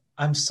understood,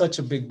 I'm such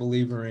a big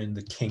believer in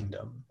the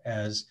kingdom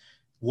as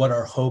what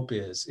our hope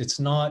is. It's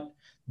not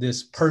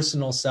this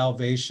personal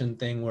salvation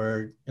thing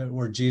where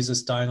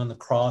Jesus dying on the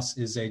cross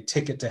is a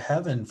ticket to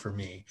heaven for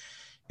me.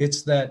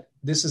 It's that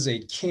this is a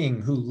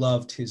king who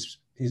loved his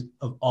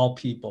of all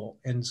people,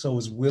 and so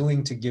was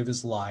willing to give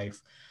his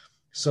life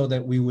so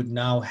that we would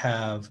now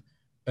have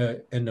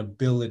an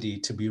ability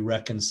to be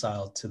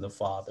reconciled to the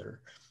Father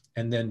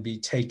and then be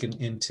taken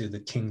into the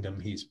kingdom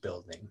he's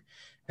building.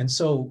 And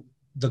so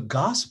the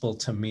gospel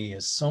to me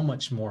is so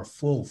much more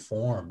full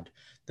formed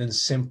than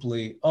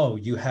simply, oh,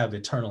 you have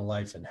eternal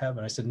life in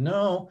heaven. I said,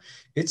 no,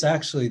 it's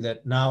actually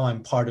that now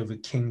I'm part of a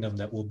kingdom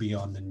that will be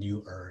on the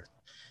new earth,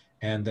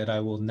 and that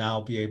I will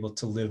now be able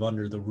to live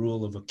under the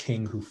rule of a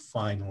king who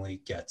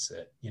finally gets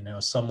it.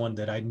 Someone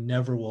that I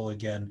never will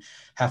again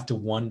have to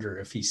wonder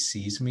if he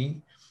sees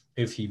me,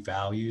 if he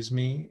values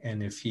me,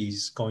 and if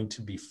he's going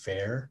to be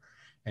fair,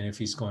 and if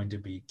he's going to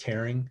be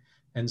caring.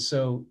 And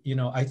so,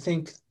 I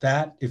think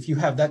that if you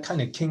have that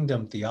kind of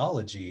kingdom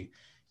theology,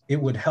 it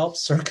would help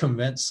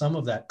circumvent some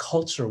of that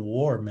culture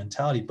war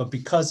mentality. But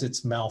because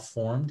it's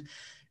malformed,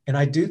 and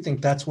I do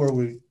think that's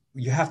where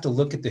you have to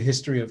look at the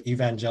history of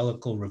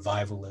evangelical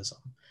revivalism,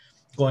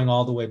 going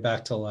all the way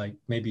back to like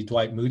maybe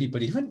Dwight Moody,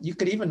 but even you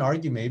could even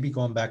argue maybe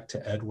going back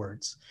to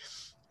Edwards,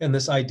 and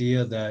this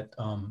idea that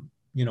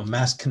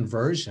mass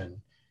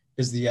conversion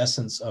is the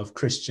essence of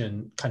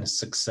Christian kind of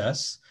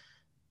success.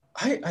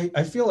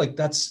 I feel like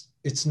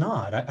it's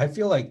not. I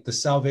feel like the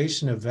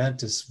salvation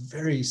event is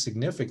very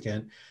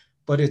significant,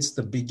 but it's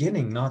the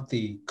beginning, not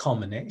the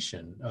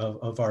culmination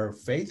of our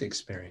faith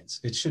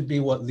experience. It should be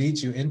what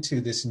leads you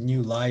into this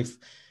new life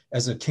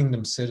as a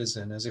kingdom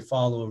citizen, as a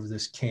follower of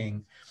this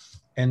king.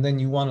 And then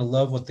you want to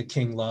love what the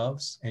king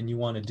loves, and you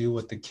want to do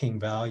what the king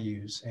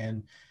values.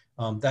 And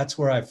that's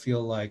where I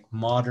feel like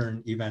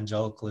modern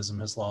evangelicalism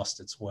has lost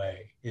its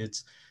way.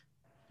 It's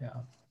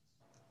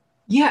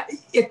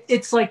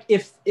like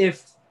if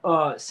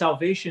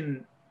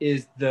salvation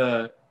is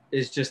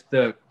just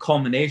the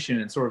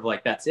culmination, and sort of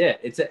like that's it.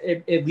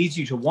 It leads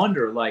you to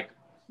wonder, like,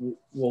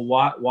 well,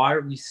 why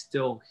are we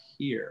still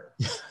here?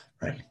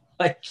 Right.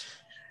 Like,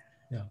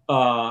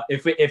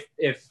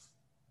 if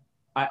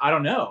I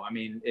don't know. I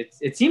mean,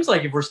 it seems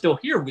like if we're still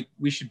here,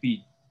 we should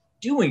be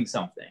doing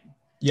something.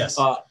 Yes.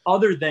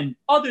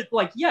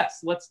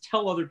 Yes, let's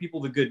tell other people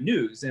the good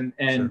news and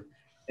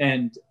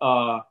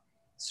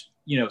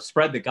Sure.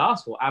 Spread the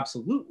gospel.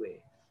 Absolutely.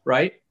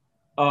 Right.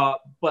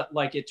 But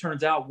like, it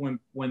turns out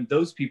when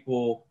those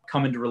people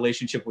come into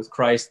relationship with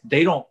Christ,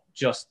 they don't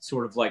just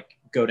sort of like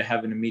go to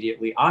heaven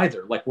immediately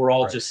either. Like, we're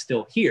all just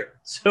still here.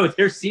 So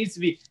there seems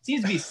to be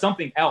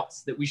something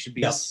else that we should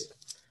be up to.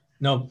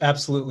 No,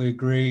 absolutely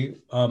agree.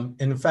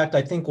 And in fact,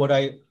 I think what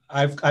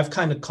I've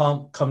kind of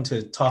come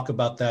to talk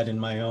about that in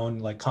my own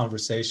like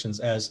conversations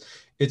as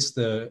it's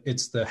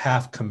the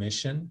half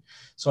commission.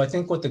 So I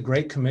think what the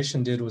Great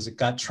Commission did was it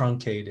got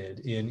truncated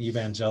in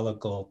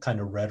evangelical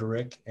kind of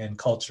rhetoric and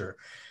culture.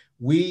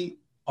 We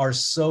are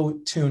so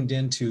tuned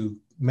into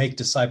make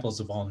disciples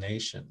of all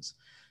nations.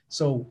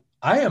 So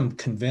I am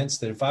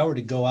convinced that if I were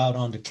to go out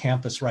onto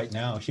campus right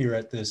now here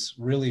at this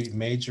really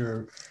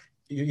major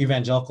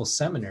evangelical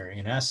seminary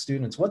and ask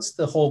students, what's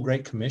the whole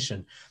Great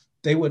Commission?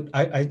 They would,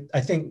 I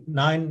think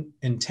 9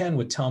 in 10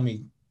 would tell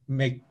me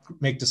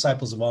make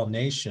disciples of all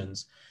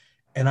nations.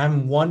 And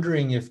I'm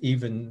wondering if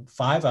even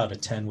 5 out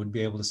of 10 would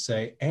be able to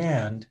say,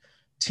 and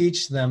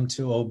teach them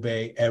to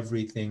obey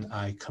everything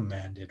I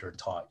commanded or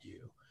taught you.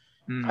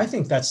 I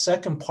think that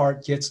second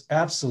part gets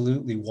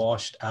absolutely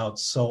washed out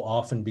so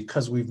often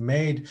because we've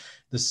made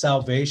the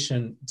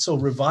salvation. So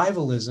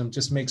revivalism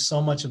just makes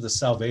so much of the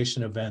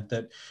salvation event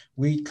that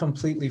we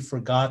completely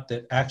forgot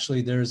that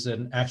actually there's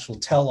an actual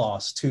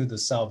telos to the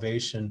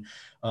salvation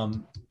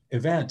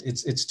event.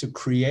 It's to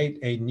create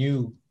a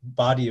new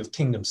body of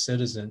kingdom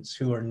citizens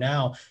who are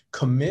now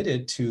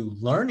committed to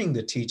learning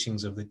the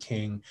teachings of the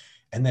king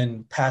and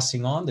then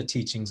passing on the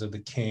teachings of the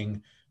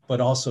king, but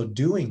also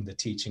doing the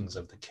teachings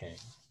of the king.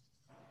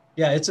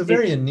 Yeah, it's a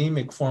very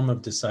anemic form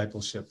of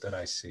discipleship that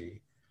I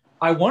see.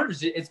 I wonder,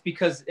 it's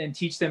because, and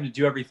teach them to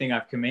do everything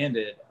I've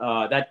commanded.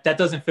 That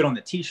doesn't fit on the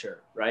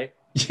t-shirt, right?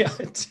 Yeah,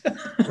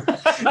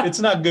 it's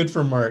not good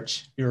for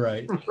merch. You're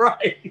right.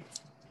 Right.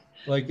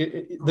 Like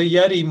the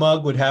Yeti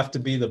mug would have to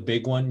be the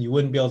big one. You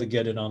wouldn't be able to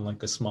get it on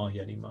like a small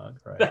Yeti mug,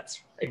 right?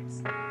 That's right.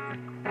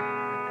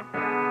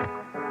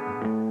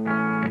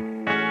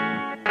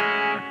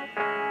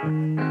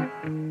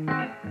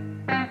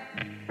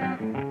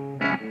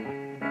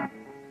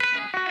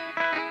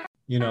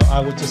 You know, I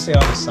would just say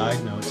on a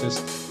side note,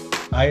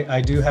 I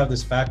do have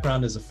this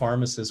background as a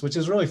pharmacist, which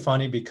is really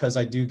funny because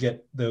I do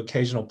get the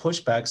occasional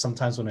pushback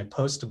sometimes when I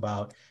post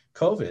about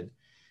COVID.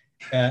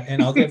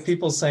 And I'll get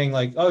people saying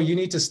like, oh, you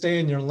need to stay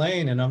in your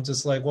lane. And I'm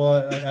just like,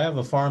 well, I have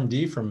a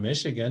PharmD from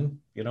Michigan,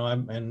 you know,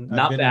 I've been in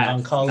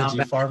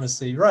oncology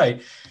pharmacy.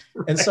 Right.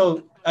 And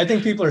so I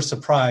think people are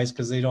surprised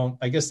because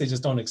I guess they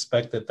just don't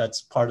expect that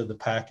that's part of the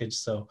package.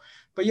 So,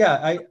 but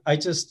yeah,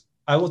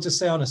 I will just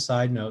say on a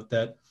side note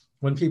that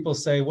when people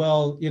say,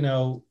 well, you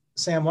know,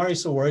 Sam, why are you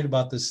so worried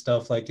about this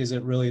stuff? Like, is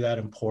it really that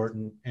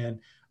important? And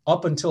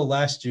up until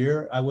last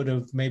year, I would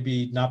have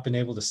maybe not been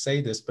able to say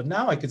this, but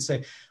now I could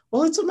say,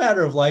 well, it's a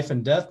matter of life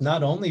and death,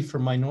 not only for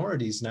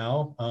minorities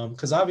now,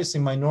 because obviously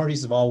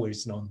minorities have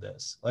always known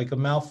this. Like a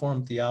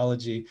malformed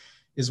theology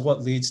is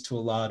what leads to a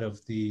lot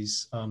of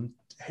these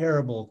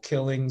terrible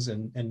killings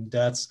and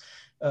deaths,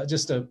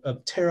 just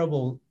a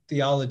terrible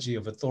theology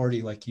of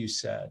authority, like you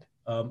said.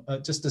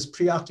 Just this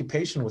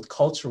preoccupation with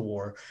culture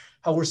war,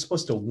 how we're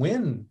supposed to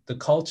win the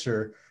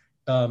culture,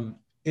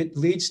 it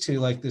leads to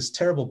like this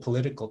terrible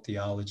political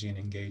theology and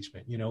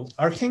engagement. You know,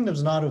 our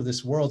kingdom's not of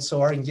this world, so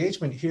our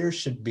engagement here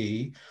should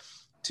be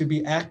to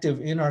be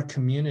active in our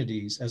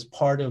communities as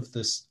part of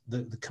this,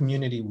 the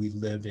community we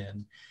live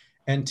in,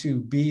 and to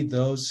be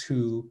those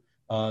who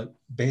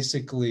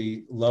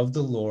basically love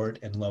the Lord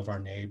and love our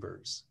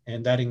neighbors.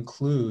 And that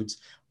includes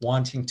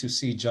wanting to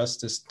see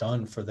justice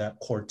done for that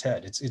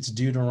quartet. It's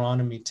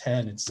Deuteronomy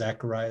 10, it's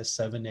Zechariah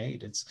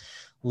 7:8, it's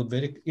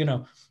Leviticus, you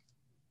know.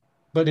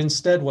 But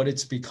instead what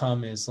it's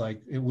become is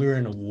like, we're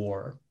in a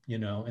war, you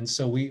know, and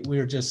so we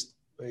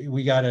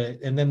gotta,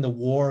 and then the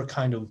war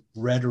kind of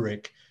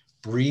rhetoric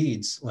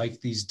breeds like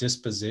these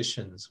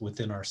dispositions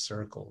within our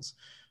circles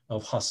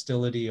of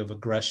hostility, of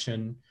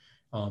aggression,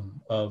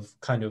 of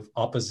kind of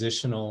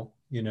oppositional,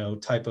 you know,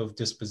 type of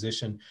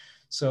disposition.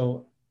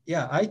 So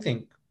yeah, I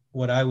think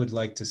what I would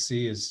like to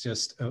see is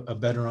just a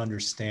better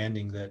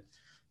understanding that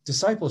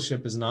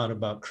discipleship is not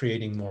about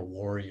creating more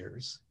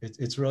warriors.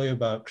 It's really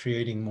about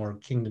creating more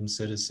kingdom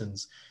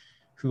citizens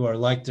who are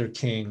like their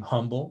king,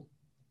 humble,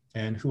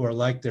 and who are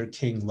like their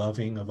king,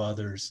 loving of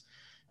others,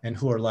 and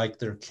who are like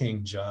their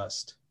king,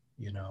 just,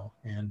 you know.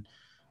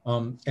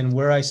 And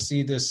where I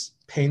see this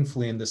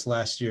painfully in this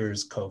last year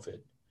is COVID.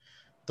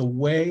 The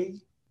way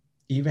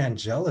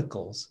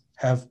evangelicals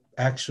have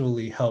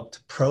actually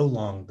helped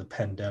prolong the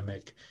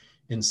pandemic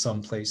in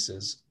some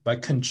places by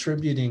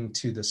contributing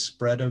to the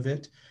spread of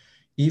it.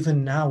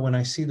 Even now, when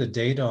I see the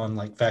data on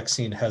like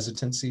vaccine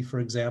hesitancy, for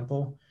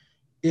example,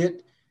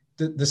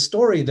 the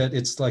story that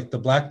it's like the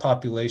Black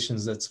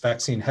populations that's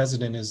vaccine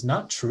hesitant is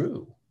not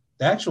true.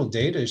 The actual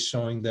data is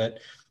showing that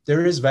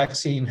there is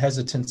vaccine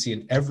hesitancy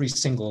in every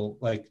single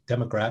like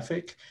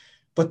demographic,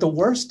 but the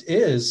worst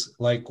is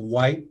like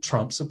white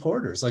Trump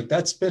supporters. Like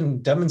that's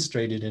been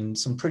demonstrated in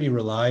some pretty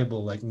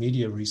reliable like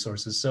media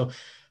resources. So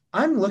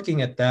I'm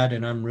looking at that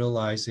and I'm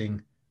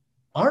realizing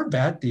our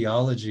bad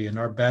theology and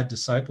our bad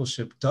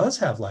discipleship does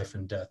have life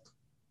and death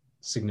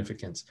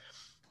significance.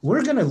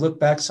 We're going to look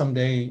back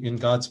someday in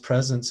God's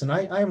presence, and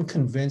I am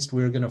convinced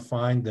we're going to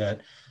find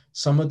that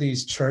some of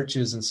these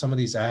churches and some of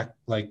these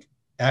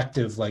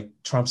active like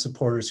Trump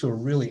supporters who are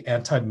really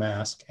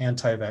anti-mask,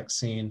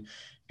 anti-vaccine,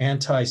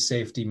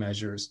 anti-safety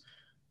measures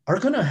are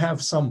going to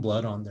have some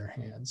blood on their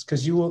hands,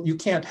 because you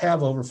can't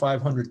have over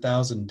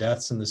 500,000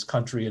 deaths in this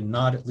country and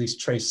not at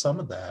least trace some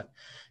of that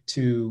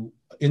to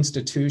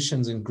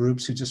institutions and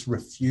groups who just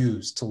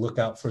refuse to look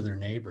out for their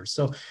neighbors.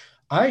 So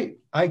I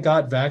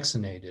got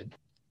vaccinated,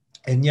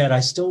 and yet I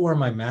still wear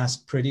my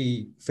mask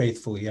pretty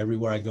faithfully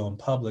everywhere I go in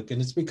public.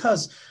 And it's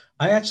because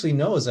I actually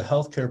know, as a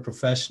healthcare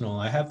professional,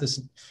 I have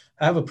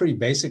a pretty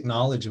basic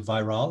knowledge of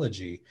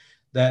virology,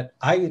 that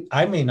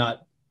I may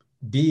not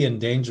be in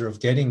danger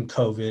of getting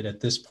COVID at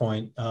this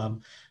point,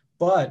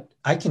 but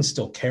I can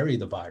still carry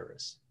the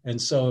virus. And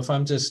so if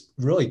I'm just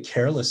really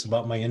careless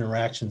about my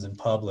interactions in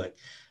public,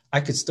 I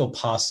could still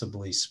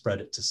possibly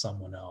spread it to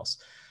someone else.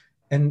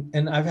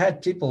 And I've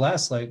had people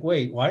ask, like,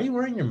 wait, why are you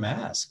wearing your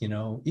mask? You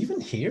know,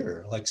 even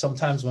here, like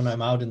sometimes when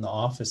I'm out in the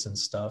office and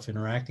stuff,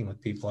 interacting with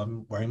people,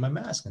 I'm wearing my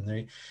mask.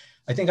 And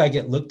I think I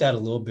get looked at a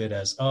little bit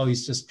as, oh,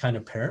 he's just kind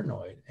of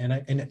paranoid.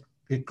 And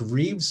it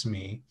grieves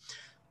me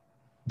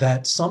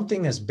that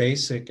something as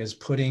basic as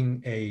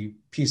putting a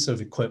piece of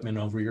equipment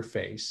over your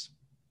face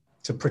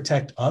to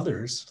protect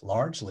others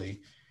largely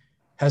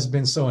has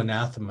been so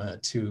anathema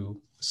to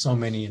so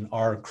many in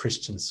our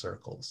Christian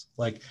circles.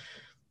 Like,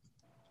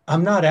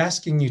 I'm not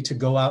asking you to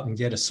go out and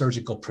get a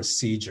surgical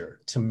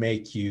procedure to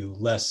make you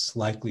less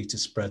likely to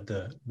spread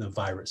the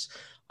virus.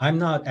 I'm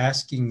not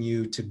asking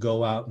you to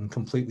go out and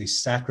completely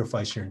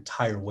sacrifice your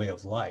entire way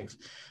of life.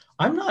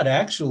 I'm not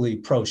actually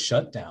pro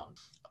shutdown.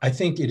 I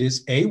think it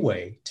is a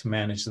way to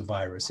manage the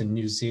virus, and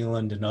New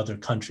Zealand and other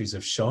countries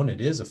have shown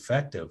it is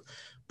effective.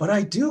 But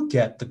I do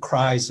get the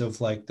cries of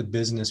like the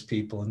business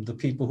people and the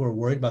people who are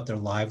worried about their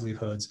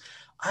livelihoods.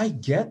 I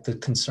get the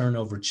concern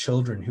over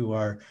children who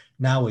are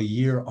now a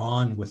year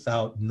on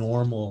without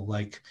normal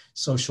like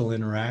social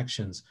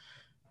interactions.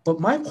 But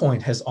my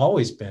point has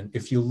always been,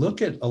 if you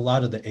look at a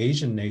lot of the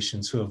Asian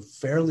nations who have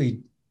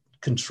fairly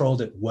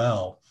controlled it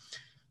well,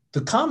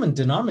 the common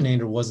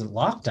denominator wasn't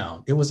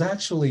lockdown. It was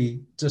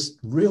actually just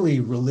really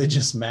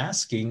religious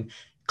masking,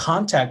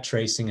 contact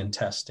tracing, and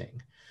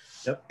testing.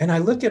 Yep. And I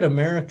look at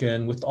America,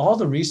 and with all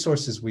the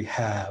resources we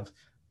have,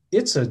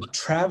 it's a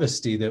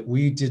travesty that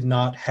we did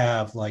not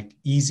have like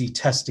easy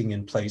testing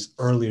in place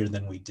earlier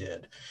than we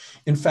did.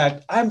 In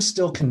fact, I'm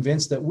still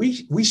convinced that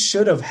we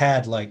should have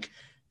had like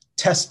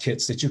test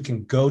kits that you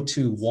can go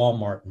to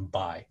Walmart and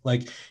buy.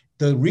 Like,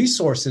 the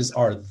resources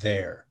are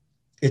there.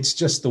 It's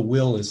just the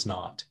will is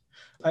not.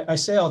 I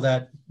say all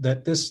that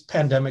this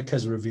pandemic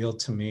has revealed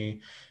to me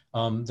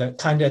that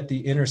kind of at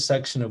the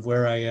intersection of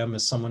where I am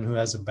as someone who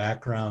has a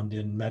background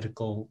in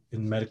medical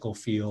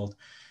field,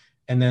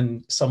 and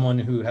then someone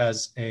who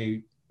has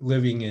a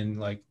living in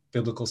like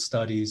biblical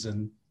studies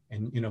and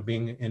you know,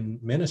 being in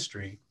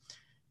ministry,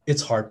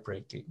 it's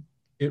heartbreaking.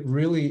 It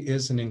really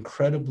is an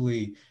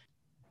incredibly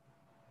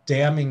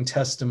damning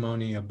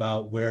testimony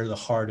about where the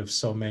heart of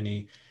so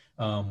many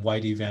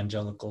white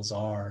evangelicals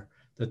are,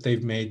 that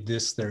they've made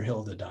this their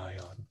hill to die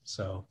on.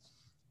 So,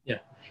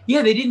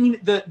 yeah, they didn't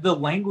even, the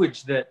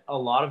language that a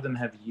lot of them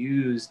have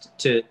used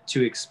to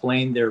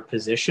explain their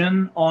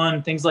position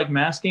on things like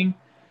masking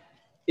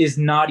is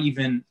not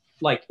even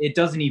like, it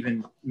doesn't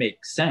even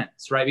make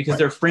sense, right? Because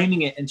they're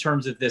framing it in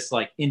terms of this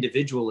like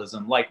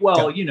individualism, like,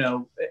 well,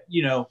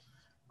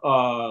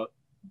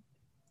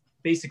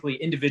 basically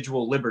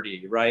individual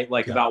liberty, right?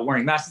 Like about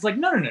wearing masks. It's like,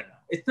 no.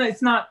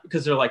 It's not,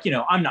 because they're like, you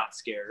know, I'm not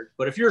scared,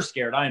 but if you're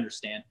scared, I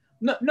understand.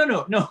 No.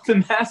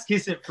 The mask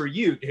isn't for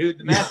you, dude.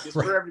 The mask is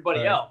for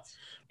everybody else.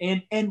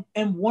 And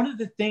one of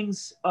the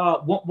things,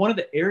 one of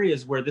the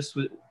areas where this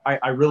was,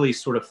 I really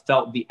sort of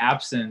felt the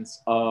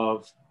absence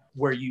of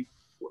where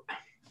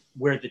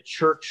the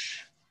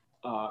church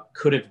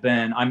could have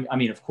been. I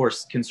mean, of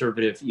course,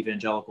 conservative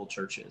evangelical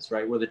churches,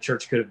 right? Where the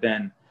church could have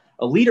been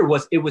a leader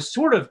it was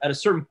sort of at a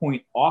certain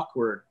point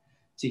awkward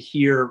to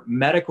hear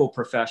medical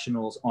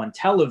professionals on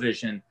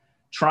television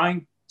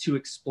trying to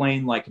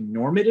explain like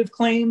normative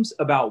claims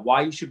about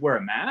why you should wear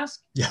a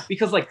mask,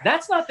 because like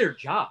that's not their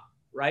job,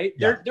 right?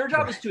 Their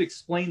job is to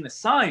explain the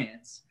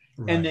science,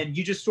 and then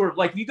you just sort of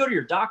like, if you go to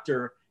your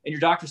doctor and your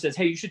doctor says,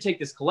 hey, you should take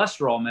this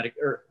cholesterol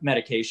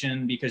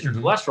medication because your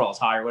cholesterol is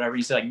high or whatever, and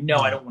you say like, no,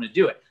 I don't want to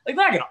do it. Like,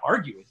 they're not going to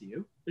argue with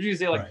you. They're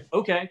just going to say like,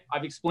 okay,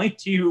 I've explained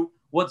to you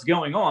what's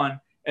going on,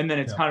 and then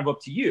it's kind of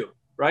up to you,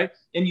 right?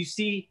 And you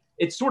see,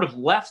 it's sort of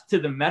left to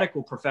the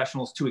medical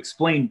professionals to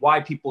explain why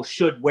people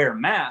should wear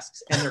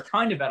masks, and they're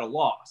kind of at a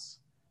loss,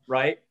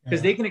 right?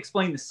 Because they can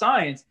explain the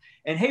science.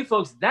 And hey,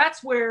 folks,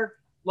 that's where,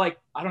 like,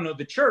 I don't know,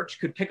 the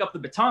church could pick up the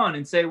baton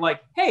and say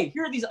like, hey,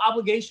 here are these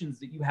obligations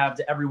that you have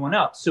to everyone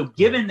else. So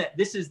given that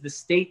this is the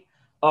state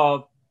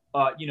of,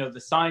 the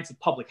science of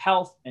public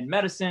health and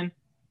medicine,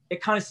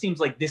 it kind of seems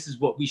like this is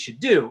what we should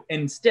do.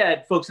 And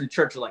instead, folks in the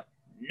church are like,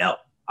 no,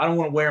 I don't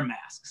want to wear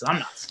masks. I'm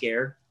not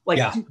scared.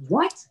 Like, dude,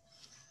 what?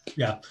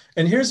 Yeah.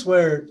 And here's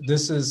where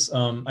this is,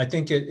 I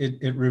think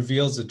it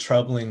reveals a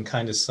troubling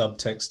kind of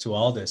subtext to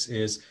all this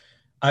is,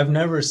 I've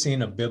never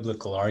seen a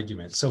biblical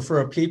argument. So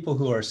for people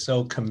who are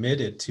so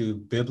committed to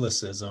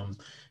biblicism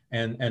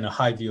and a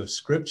high view of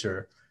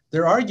scripture,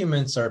 their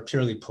arguments are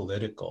purely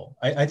political.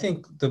 I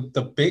think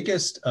the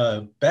biggest,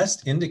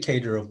 best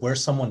indicator of where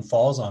someone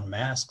falls on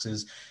masks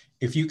is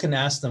if you can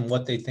ask them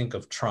what they think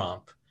of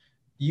Trump,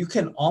 you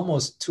can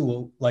almost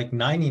to like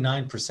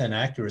 99%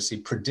 accuracy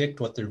predict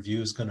what their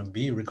view is going to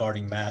be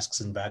regarding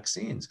masks and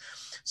vaccines.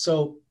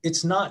 So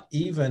it's not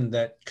even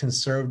that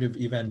conservative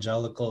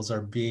evangelicals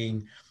are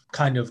being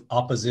kind of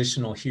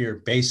oppositional here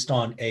based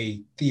on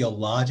a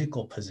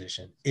theological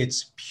position.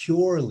 It's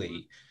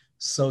purely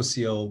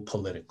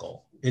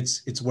socio-political.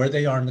 It's where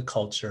they are in the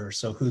culture,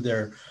 so who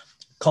their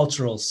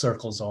cultural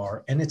circles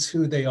are, and it's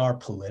who they are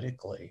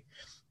politically.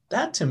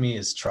 That to me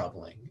is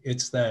troubling.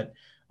 It's that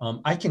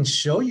I can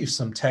show you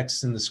some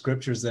texts in the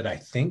scriptures that I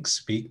think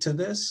speak to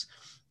this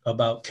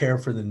about care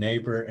for the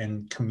neighbor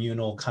and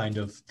communal kind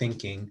of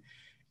thinking.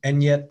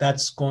 And yet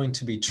that's going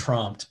to be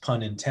trumped,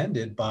 pun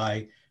intended,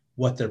 by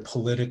what their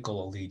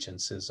political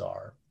allegiances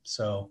are.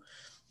 So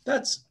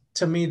that's,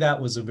 to me, that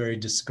was a very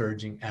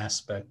discouraging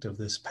aspect of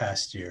this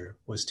past year,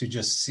 was to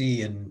just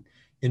see in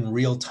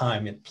real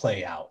time it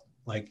play out.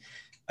 Like,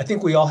 I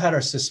think we all had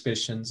our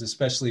suspicions,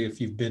 especially if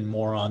you've been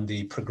more on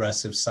the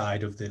progressive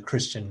side of the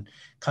Christian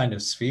kind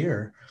of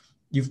sphere.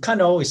 You've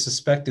kind of always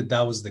suspected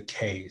that was the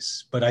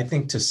case, but I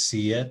think to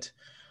see it,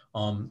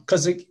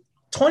 because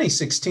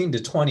 2016 to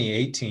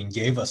 2018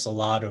 gave us a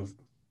lot of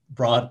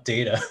broad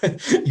data,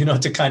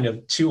 to kind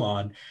of chew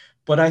on.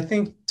 But I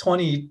think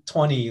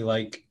 2020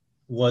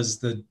 was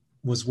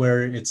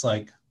where it's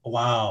like,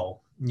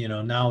 wow,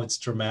 now it's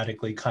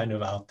dramatically kind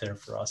of out there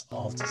for us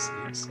all to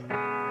see. So.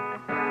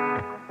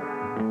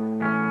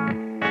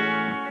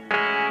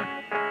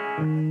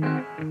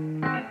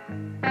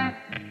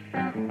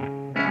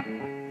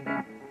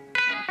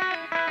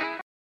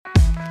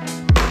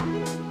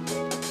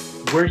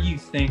 Where do you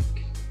think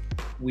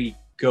we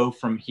go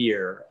from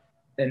here?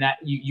 And that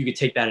you could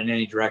take that in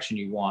any direction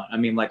you want. I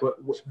mean, like,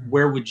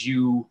 where would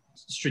you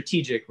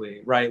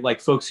strategically, right? Like,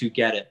 folks who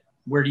get it,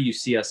 where do you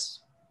see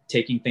us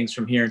taking things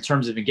from here in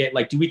terms of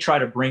like, do we try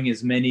to bring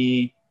as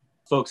many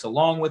folks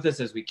along with us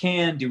as we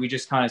can? Do we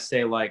just kind of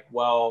say like,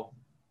 well,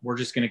 we're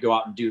just going to go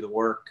out and do the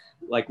work?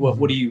 Like,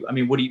 what do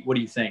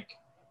you think?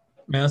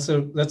 Man,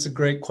 so that's a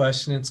great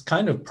question. It's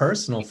kind of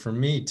personal for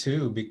me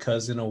too,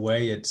 because in a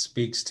way it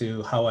speaks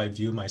to how I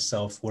view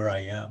myself where I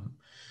am,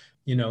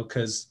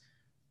 because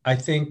I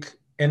think,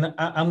 and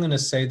I'm going to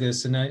say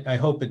this, and I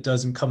hope it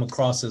doesn't come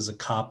across as a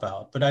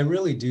cop-out, but I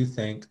really do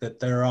think that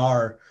there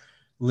are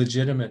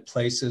legitimate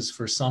places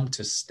for some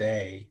to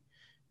stay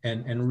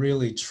and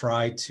really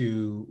try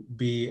to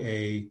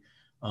be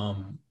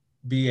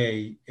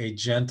a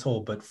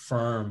gentle but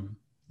firm,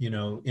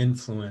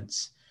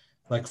 influence,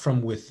 like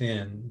from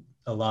within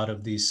a lot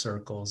of these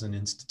circles and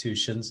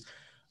institutions.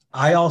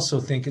 I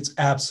also think it's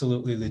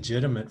absolutely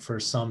legitimate for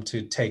some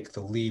to take the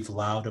leave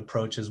loud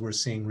approach, as we're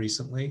seeing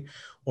recently,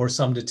 or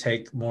some to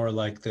take more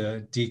like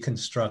the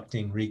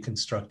deconstructing,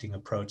 reconstructing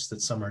approach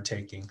that some are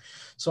taking.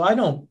 So I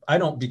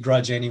don't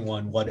begrudge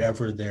anyone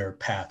whatever their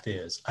path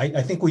is.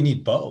 I think we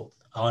need both,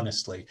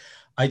 honestly.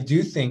 I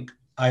do think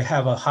I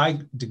have a high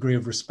degree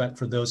of respect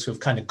for those who have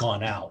kind of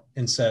gone out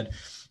and said,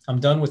 I'm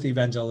done with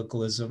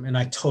evangelicalism, and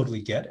I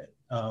totally get it.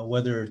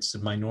 Whether it's a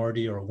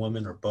minority or a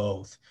woman or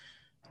both,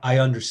 I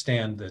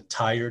understand the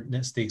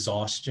tiredness, the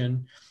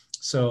exhaustion.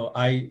 So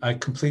I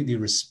completely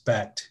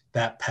respect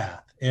that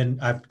path.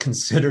 And I've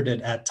considered it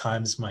at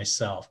times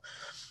myself.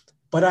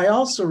 But I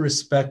also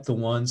respect the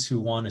ones who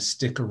want to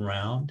stick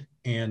around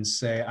and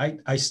say,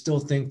 I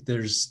still think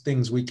there's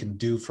things we can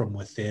do from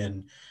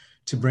within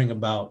to bring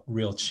about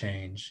real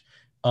change.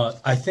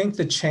 I think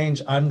the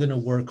change I'm going to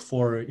work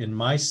for in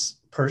my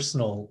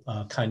personal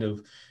kind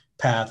of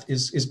path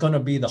is going to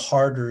be the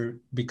harder,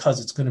 because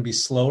it's going to be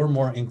slower,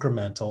 more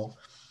incremental,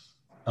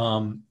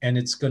 and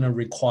it's going to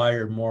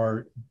require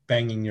more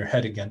banging your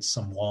head against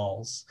some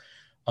walls.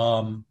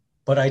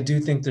 But I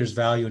do think there's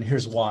value, and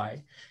here's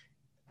why.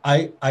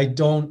 I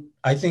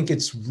think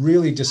it's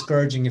really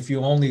discouraging if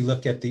you only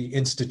look at the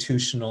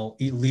institutional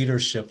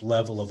leadership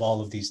level of all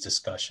of these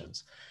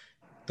discussions.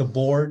 The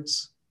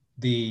boards,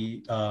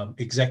 the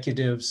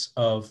executives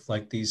of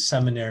like these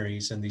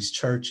seminaries and these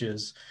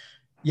churches,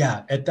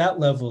 yeah, at that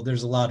level,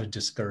 there's a lot of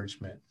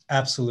discouragement,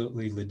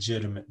 absolutely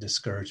legitimate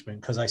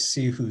discouragement, because I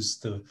see who's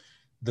the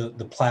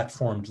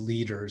platformed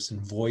leaders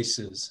and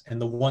voices,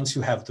 and the ones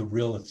who have the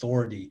real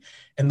authority,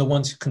 and the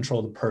ones who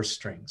control the purse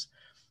strings.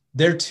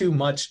 They're too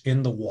much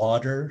in the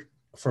water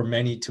for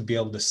many to be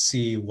able to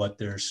see what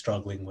they're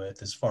struggling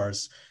with as far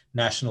as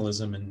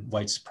nationalism and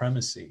white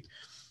supremacy.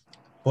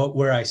 But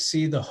where I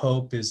see the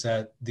hope is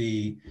at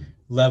the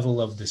level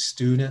of the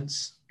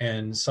students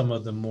and some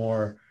of the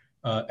more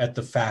at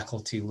the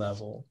faculty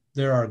level.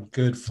 There are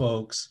good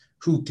folks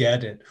who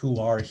get it, who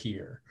are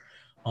here.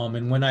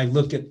 And when I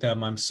look at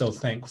them, I'm so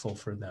thankful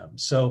for them.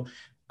 So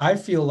I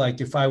feel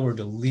like if I were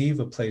to leave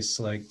a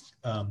place like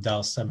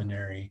Dallas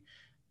Seminary,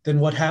 then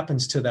what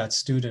happens to that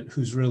student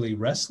who's really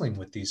wrestling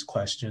with these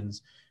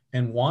questions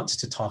and wants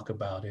to talk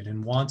about it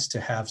and wants to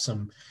have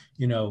some,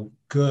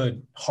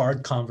 good,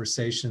 hard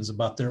conversations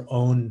about their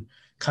own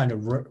kind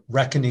of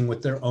reckoning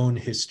with their own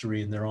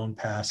history and their own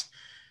past.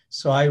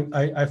 So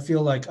I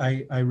feel like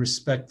I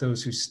respect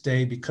those who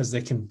stay because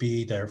they can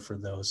be there for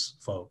those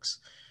folks.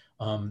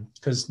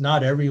 Because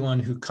not everyone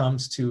who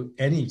comes to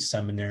any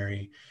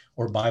seminary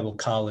or Bible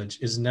college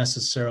is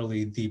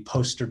necessarily the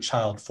poster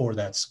child for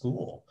that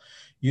school.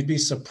 You'd be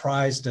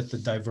surprised at the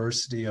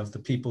diversity of the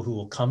people who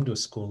will come to a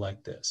school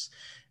like this.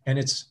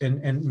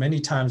 And many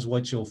times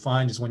what you'll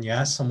find is when you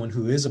ask someone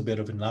who is a bit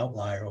of an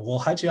outlier, well,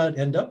 how'd you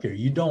end up here?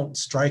 You don't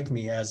strike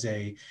me as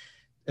a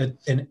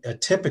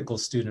typical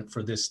student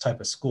for this type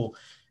of school.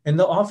 And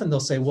they'll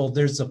say, well,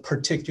 there's a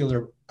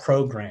particular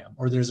program,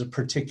 or there's a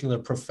particular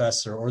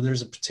professor, or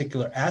there's a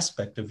particular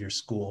aspect of your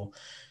school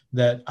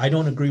that I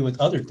don't agree with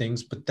other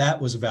things, but that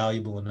was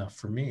valuable enough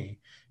for me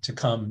to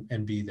come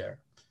and be there.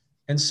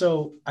 And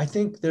so I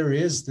think there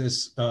is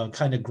this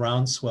kind of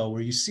groundswell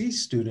where you see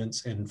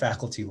students and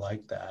faculty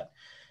like that.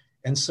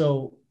 And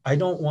so I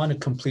don't want to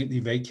completely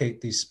vacate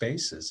these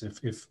spaces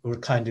if we're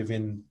kind of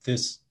in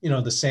this,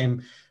 the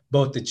same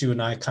boat that you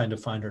and I kind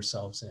of find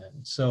ourselves in.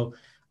 So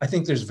I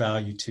think there's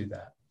value to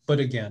that. But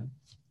again,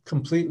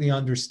 completely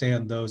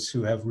understand those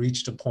who have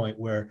reached a point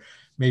where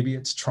maybe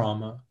it's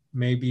trauma,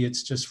 maybe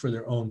it's just for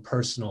their own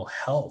personal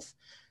health.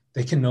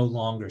 They can no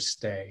longer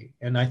stay.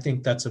 And I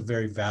think that's a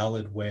very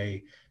valid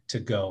way to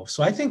go.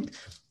 So I think,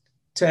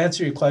 to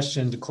answer your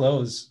question to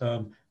close,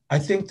 I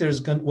think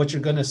what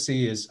you're going to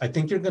see is, I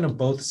think you're going to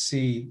both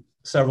see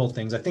several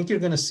things. I think you're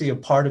going to see a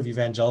part of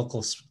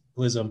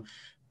evangelicalism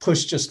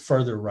push just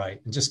further right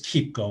and just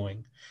keep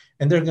going.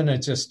 And they're going to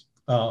just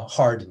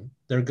harden.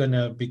 They're going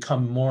to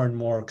become more and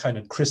more kind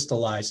of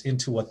crystallized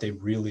into what they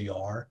really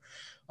are,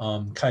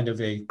 kind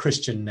of a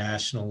Christian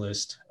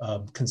nationalist,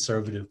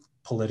 conservative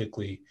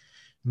politically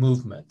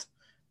movement.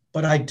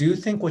 But I do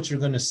think what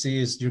you're going to see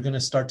is you're going to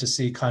start to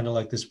see kind of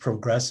like this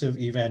progressive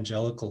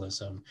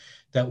evangelicalism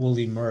that will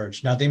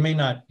emerge. Now, they may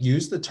not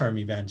use the term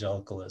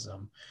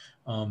evangelicalism,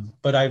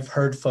 but I've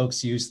heard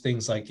folks use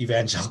things like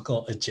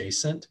evangelical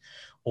adjacent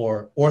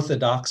or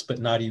orthodox, but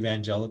not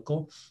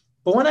evangelical.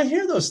 But when I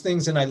hear those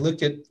things and I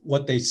look at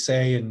what they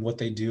say and what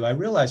they do, I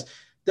realize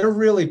they're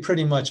really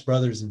pretty much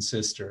brothers and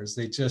sisters.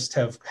 They just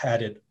have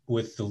had it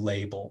with the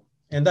label.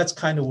 And that's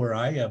kind of where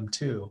I am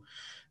too.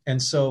 And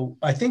so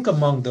I think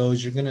among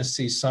those, you're going to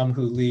see some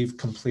who leave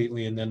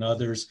completely and then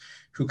others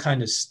who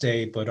kind of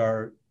stay, but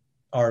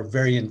are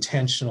very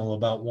intentional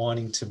about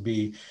wanting to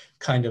be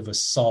kind of a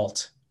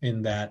salt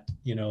in that,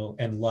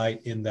 and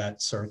light in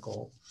that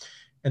circle.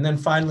 And then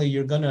finally,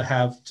 you're going to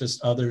have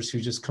just others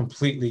who just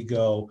completely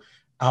go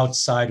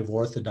outside of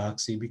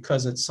orthodoxy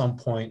because at some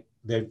point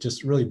they've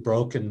just really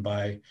broken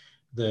by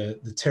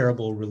the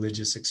terrible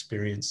religious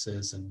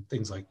experiences and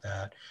things like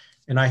that.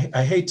 And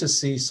I hate to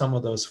see some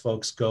of those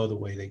folks go the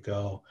way they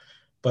go,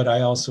 but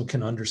I also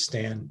can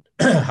understand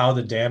how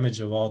the damage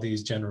of all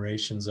these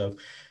generations of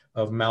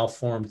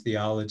malformed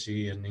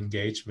theology and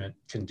engagement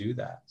can do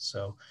that.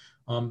 So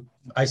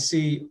I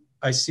see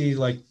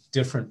like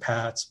different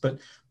paths, but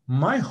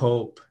my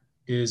hope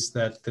is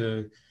that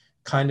the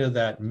kind of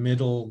that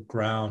middle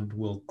ground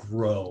will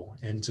grow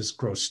and just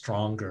grow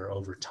stronger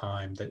over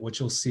time, that what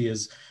you'll see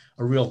is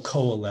a real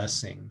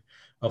coalescing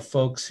of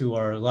folks who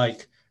are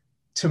like,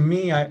 to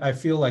me, I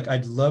feel like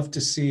I'd love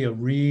to see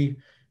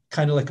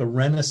kind of like a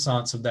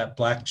renaissance of that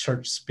Black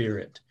church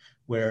spirit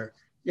where,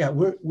 yeah,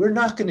 we're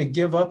not going to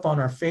give up on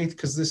our faith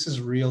because this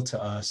is real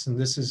to us. And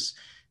this is,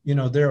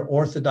 there are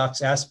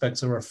orthodox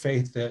aspects of our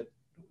faith that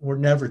were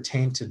never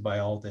tainted by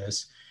all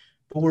this.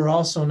 But we're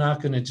also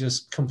not going to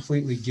just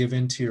completely give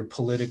into your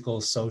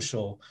political,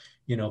 social,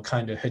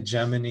 kind of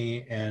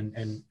hegemony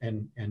and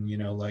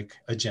like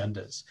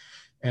agendas.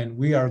 And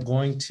we are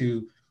going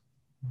to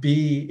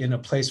be in a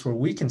place where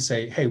we can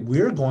say, hey,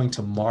 we're going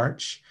to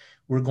march,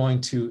 we're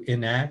going to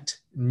enact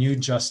new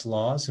just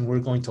laws, and we're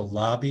going to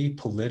lobby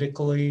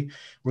politically,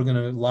 we're going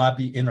to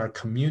lobby in our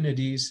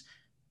communities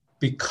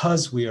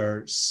because we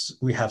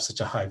have such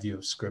a high view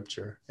of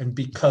Scripture and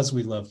because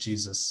we love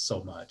Jesus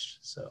so much.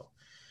 So,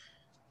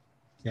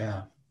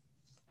 yeah.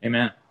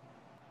 Amen.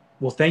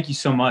 Well, thank you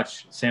so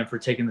much, Sam, for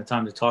taking the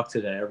time to talk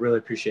today. I really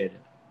appreciate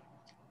it.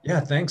 Yeah,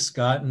 thanks,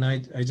 Scott. And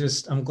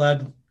I'm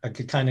glad I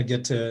could kind of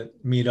get to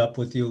meet up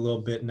with you a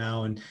little bit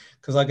now. And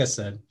because like I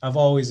said, I've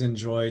always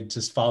enjoyed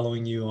just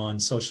following you on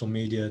social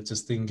media,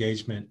 just the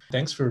engagement.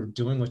 Thanks for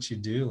doing what you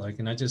do.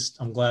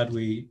 I'm glad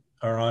we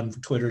are on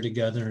Twitter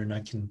together and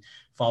I can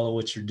follow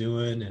what you're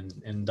doing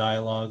and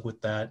dialogue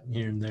with that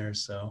here and there.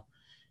 So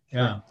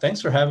yeah,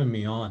 Thanks for having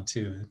me on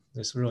too.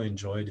 Just really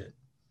enjoyed it.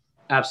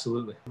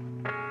 Absolutely.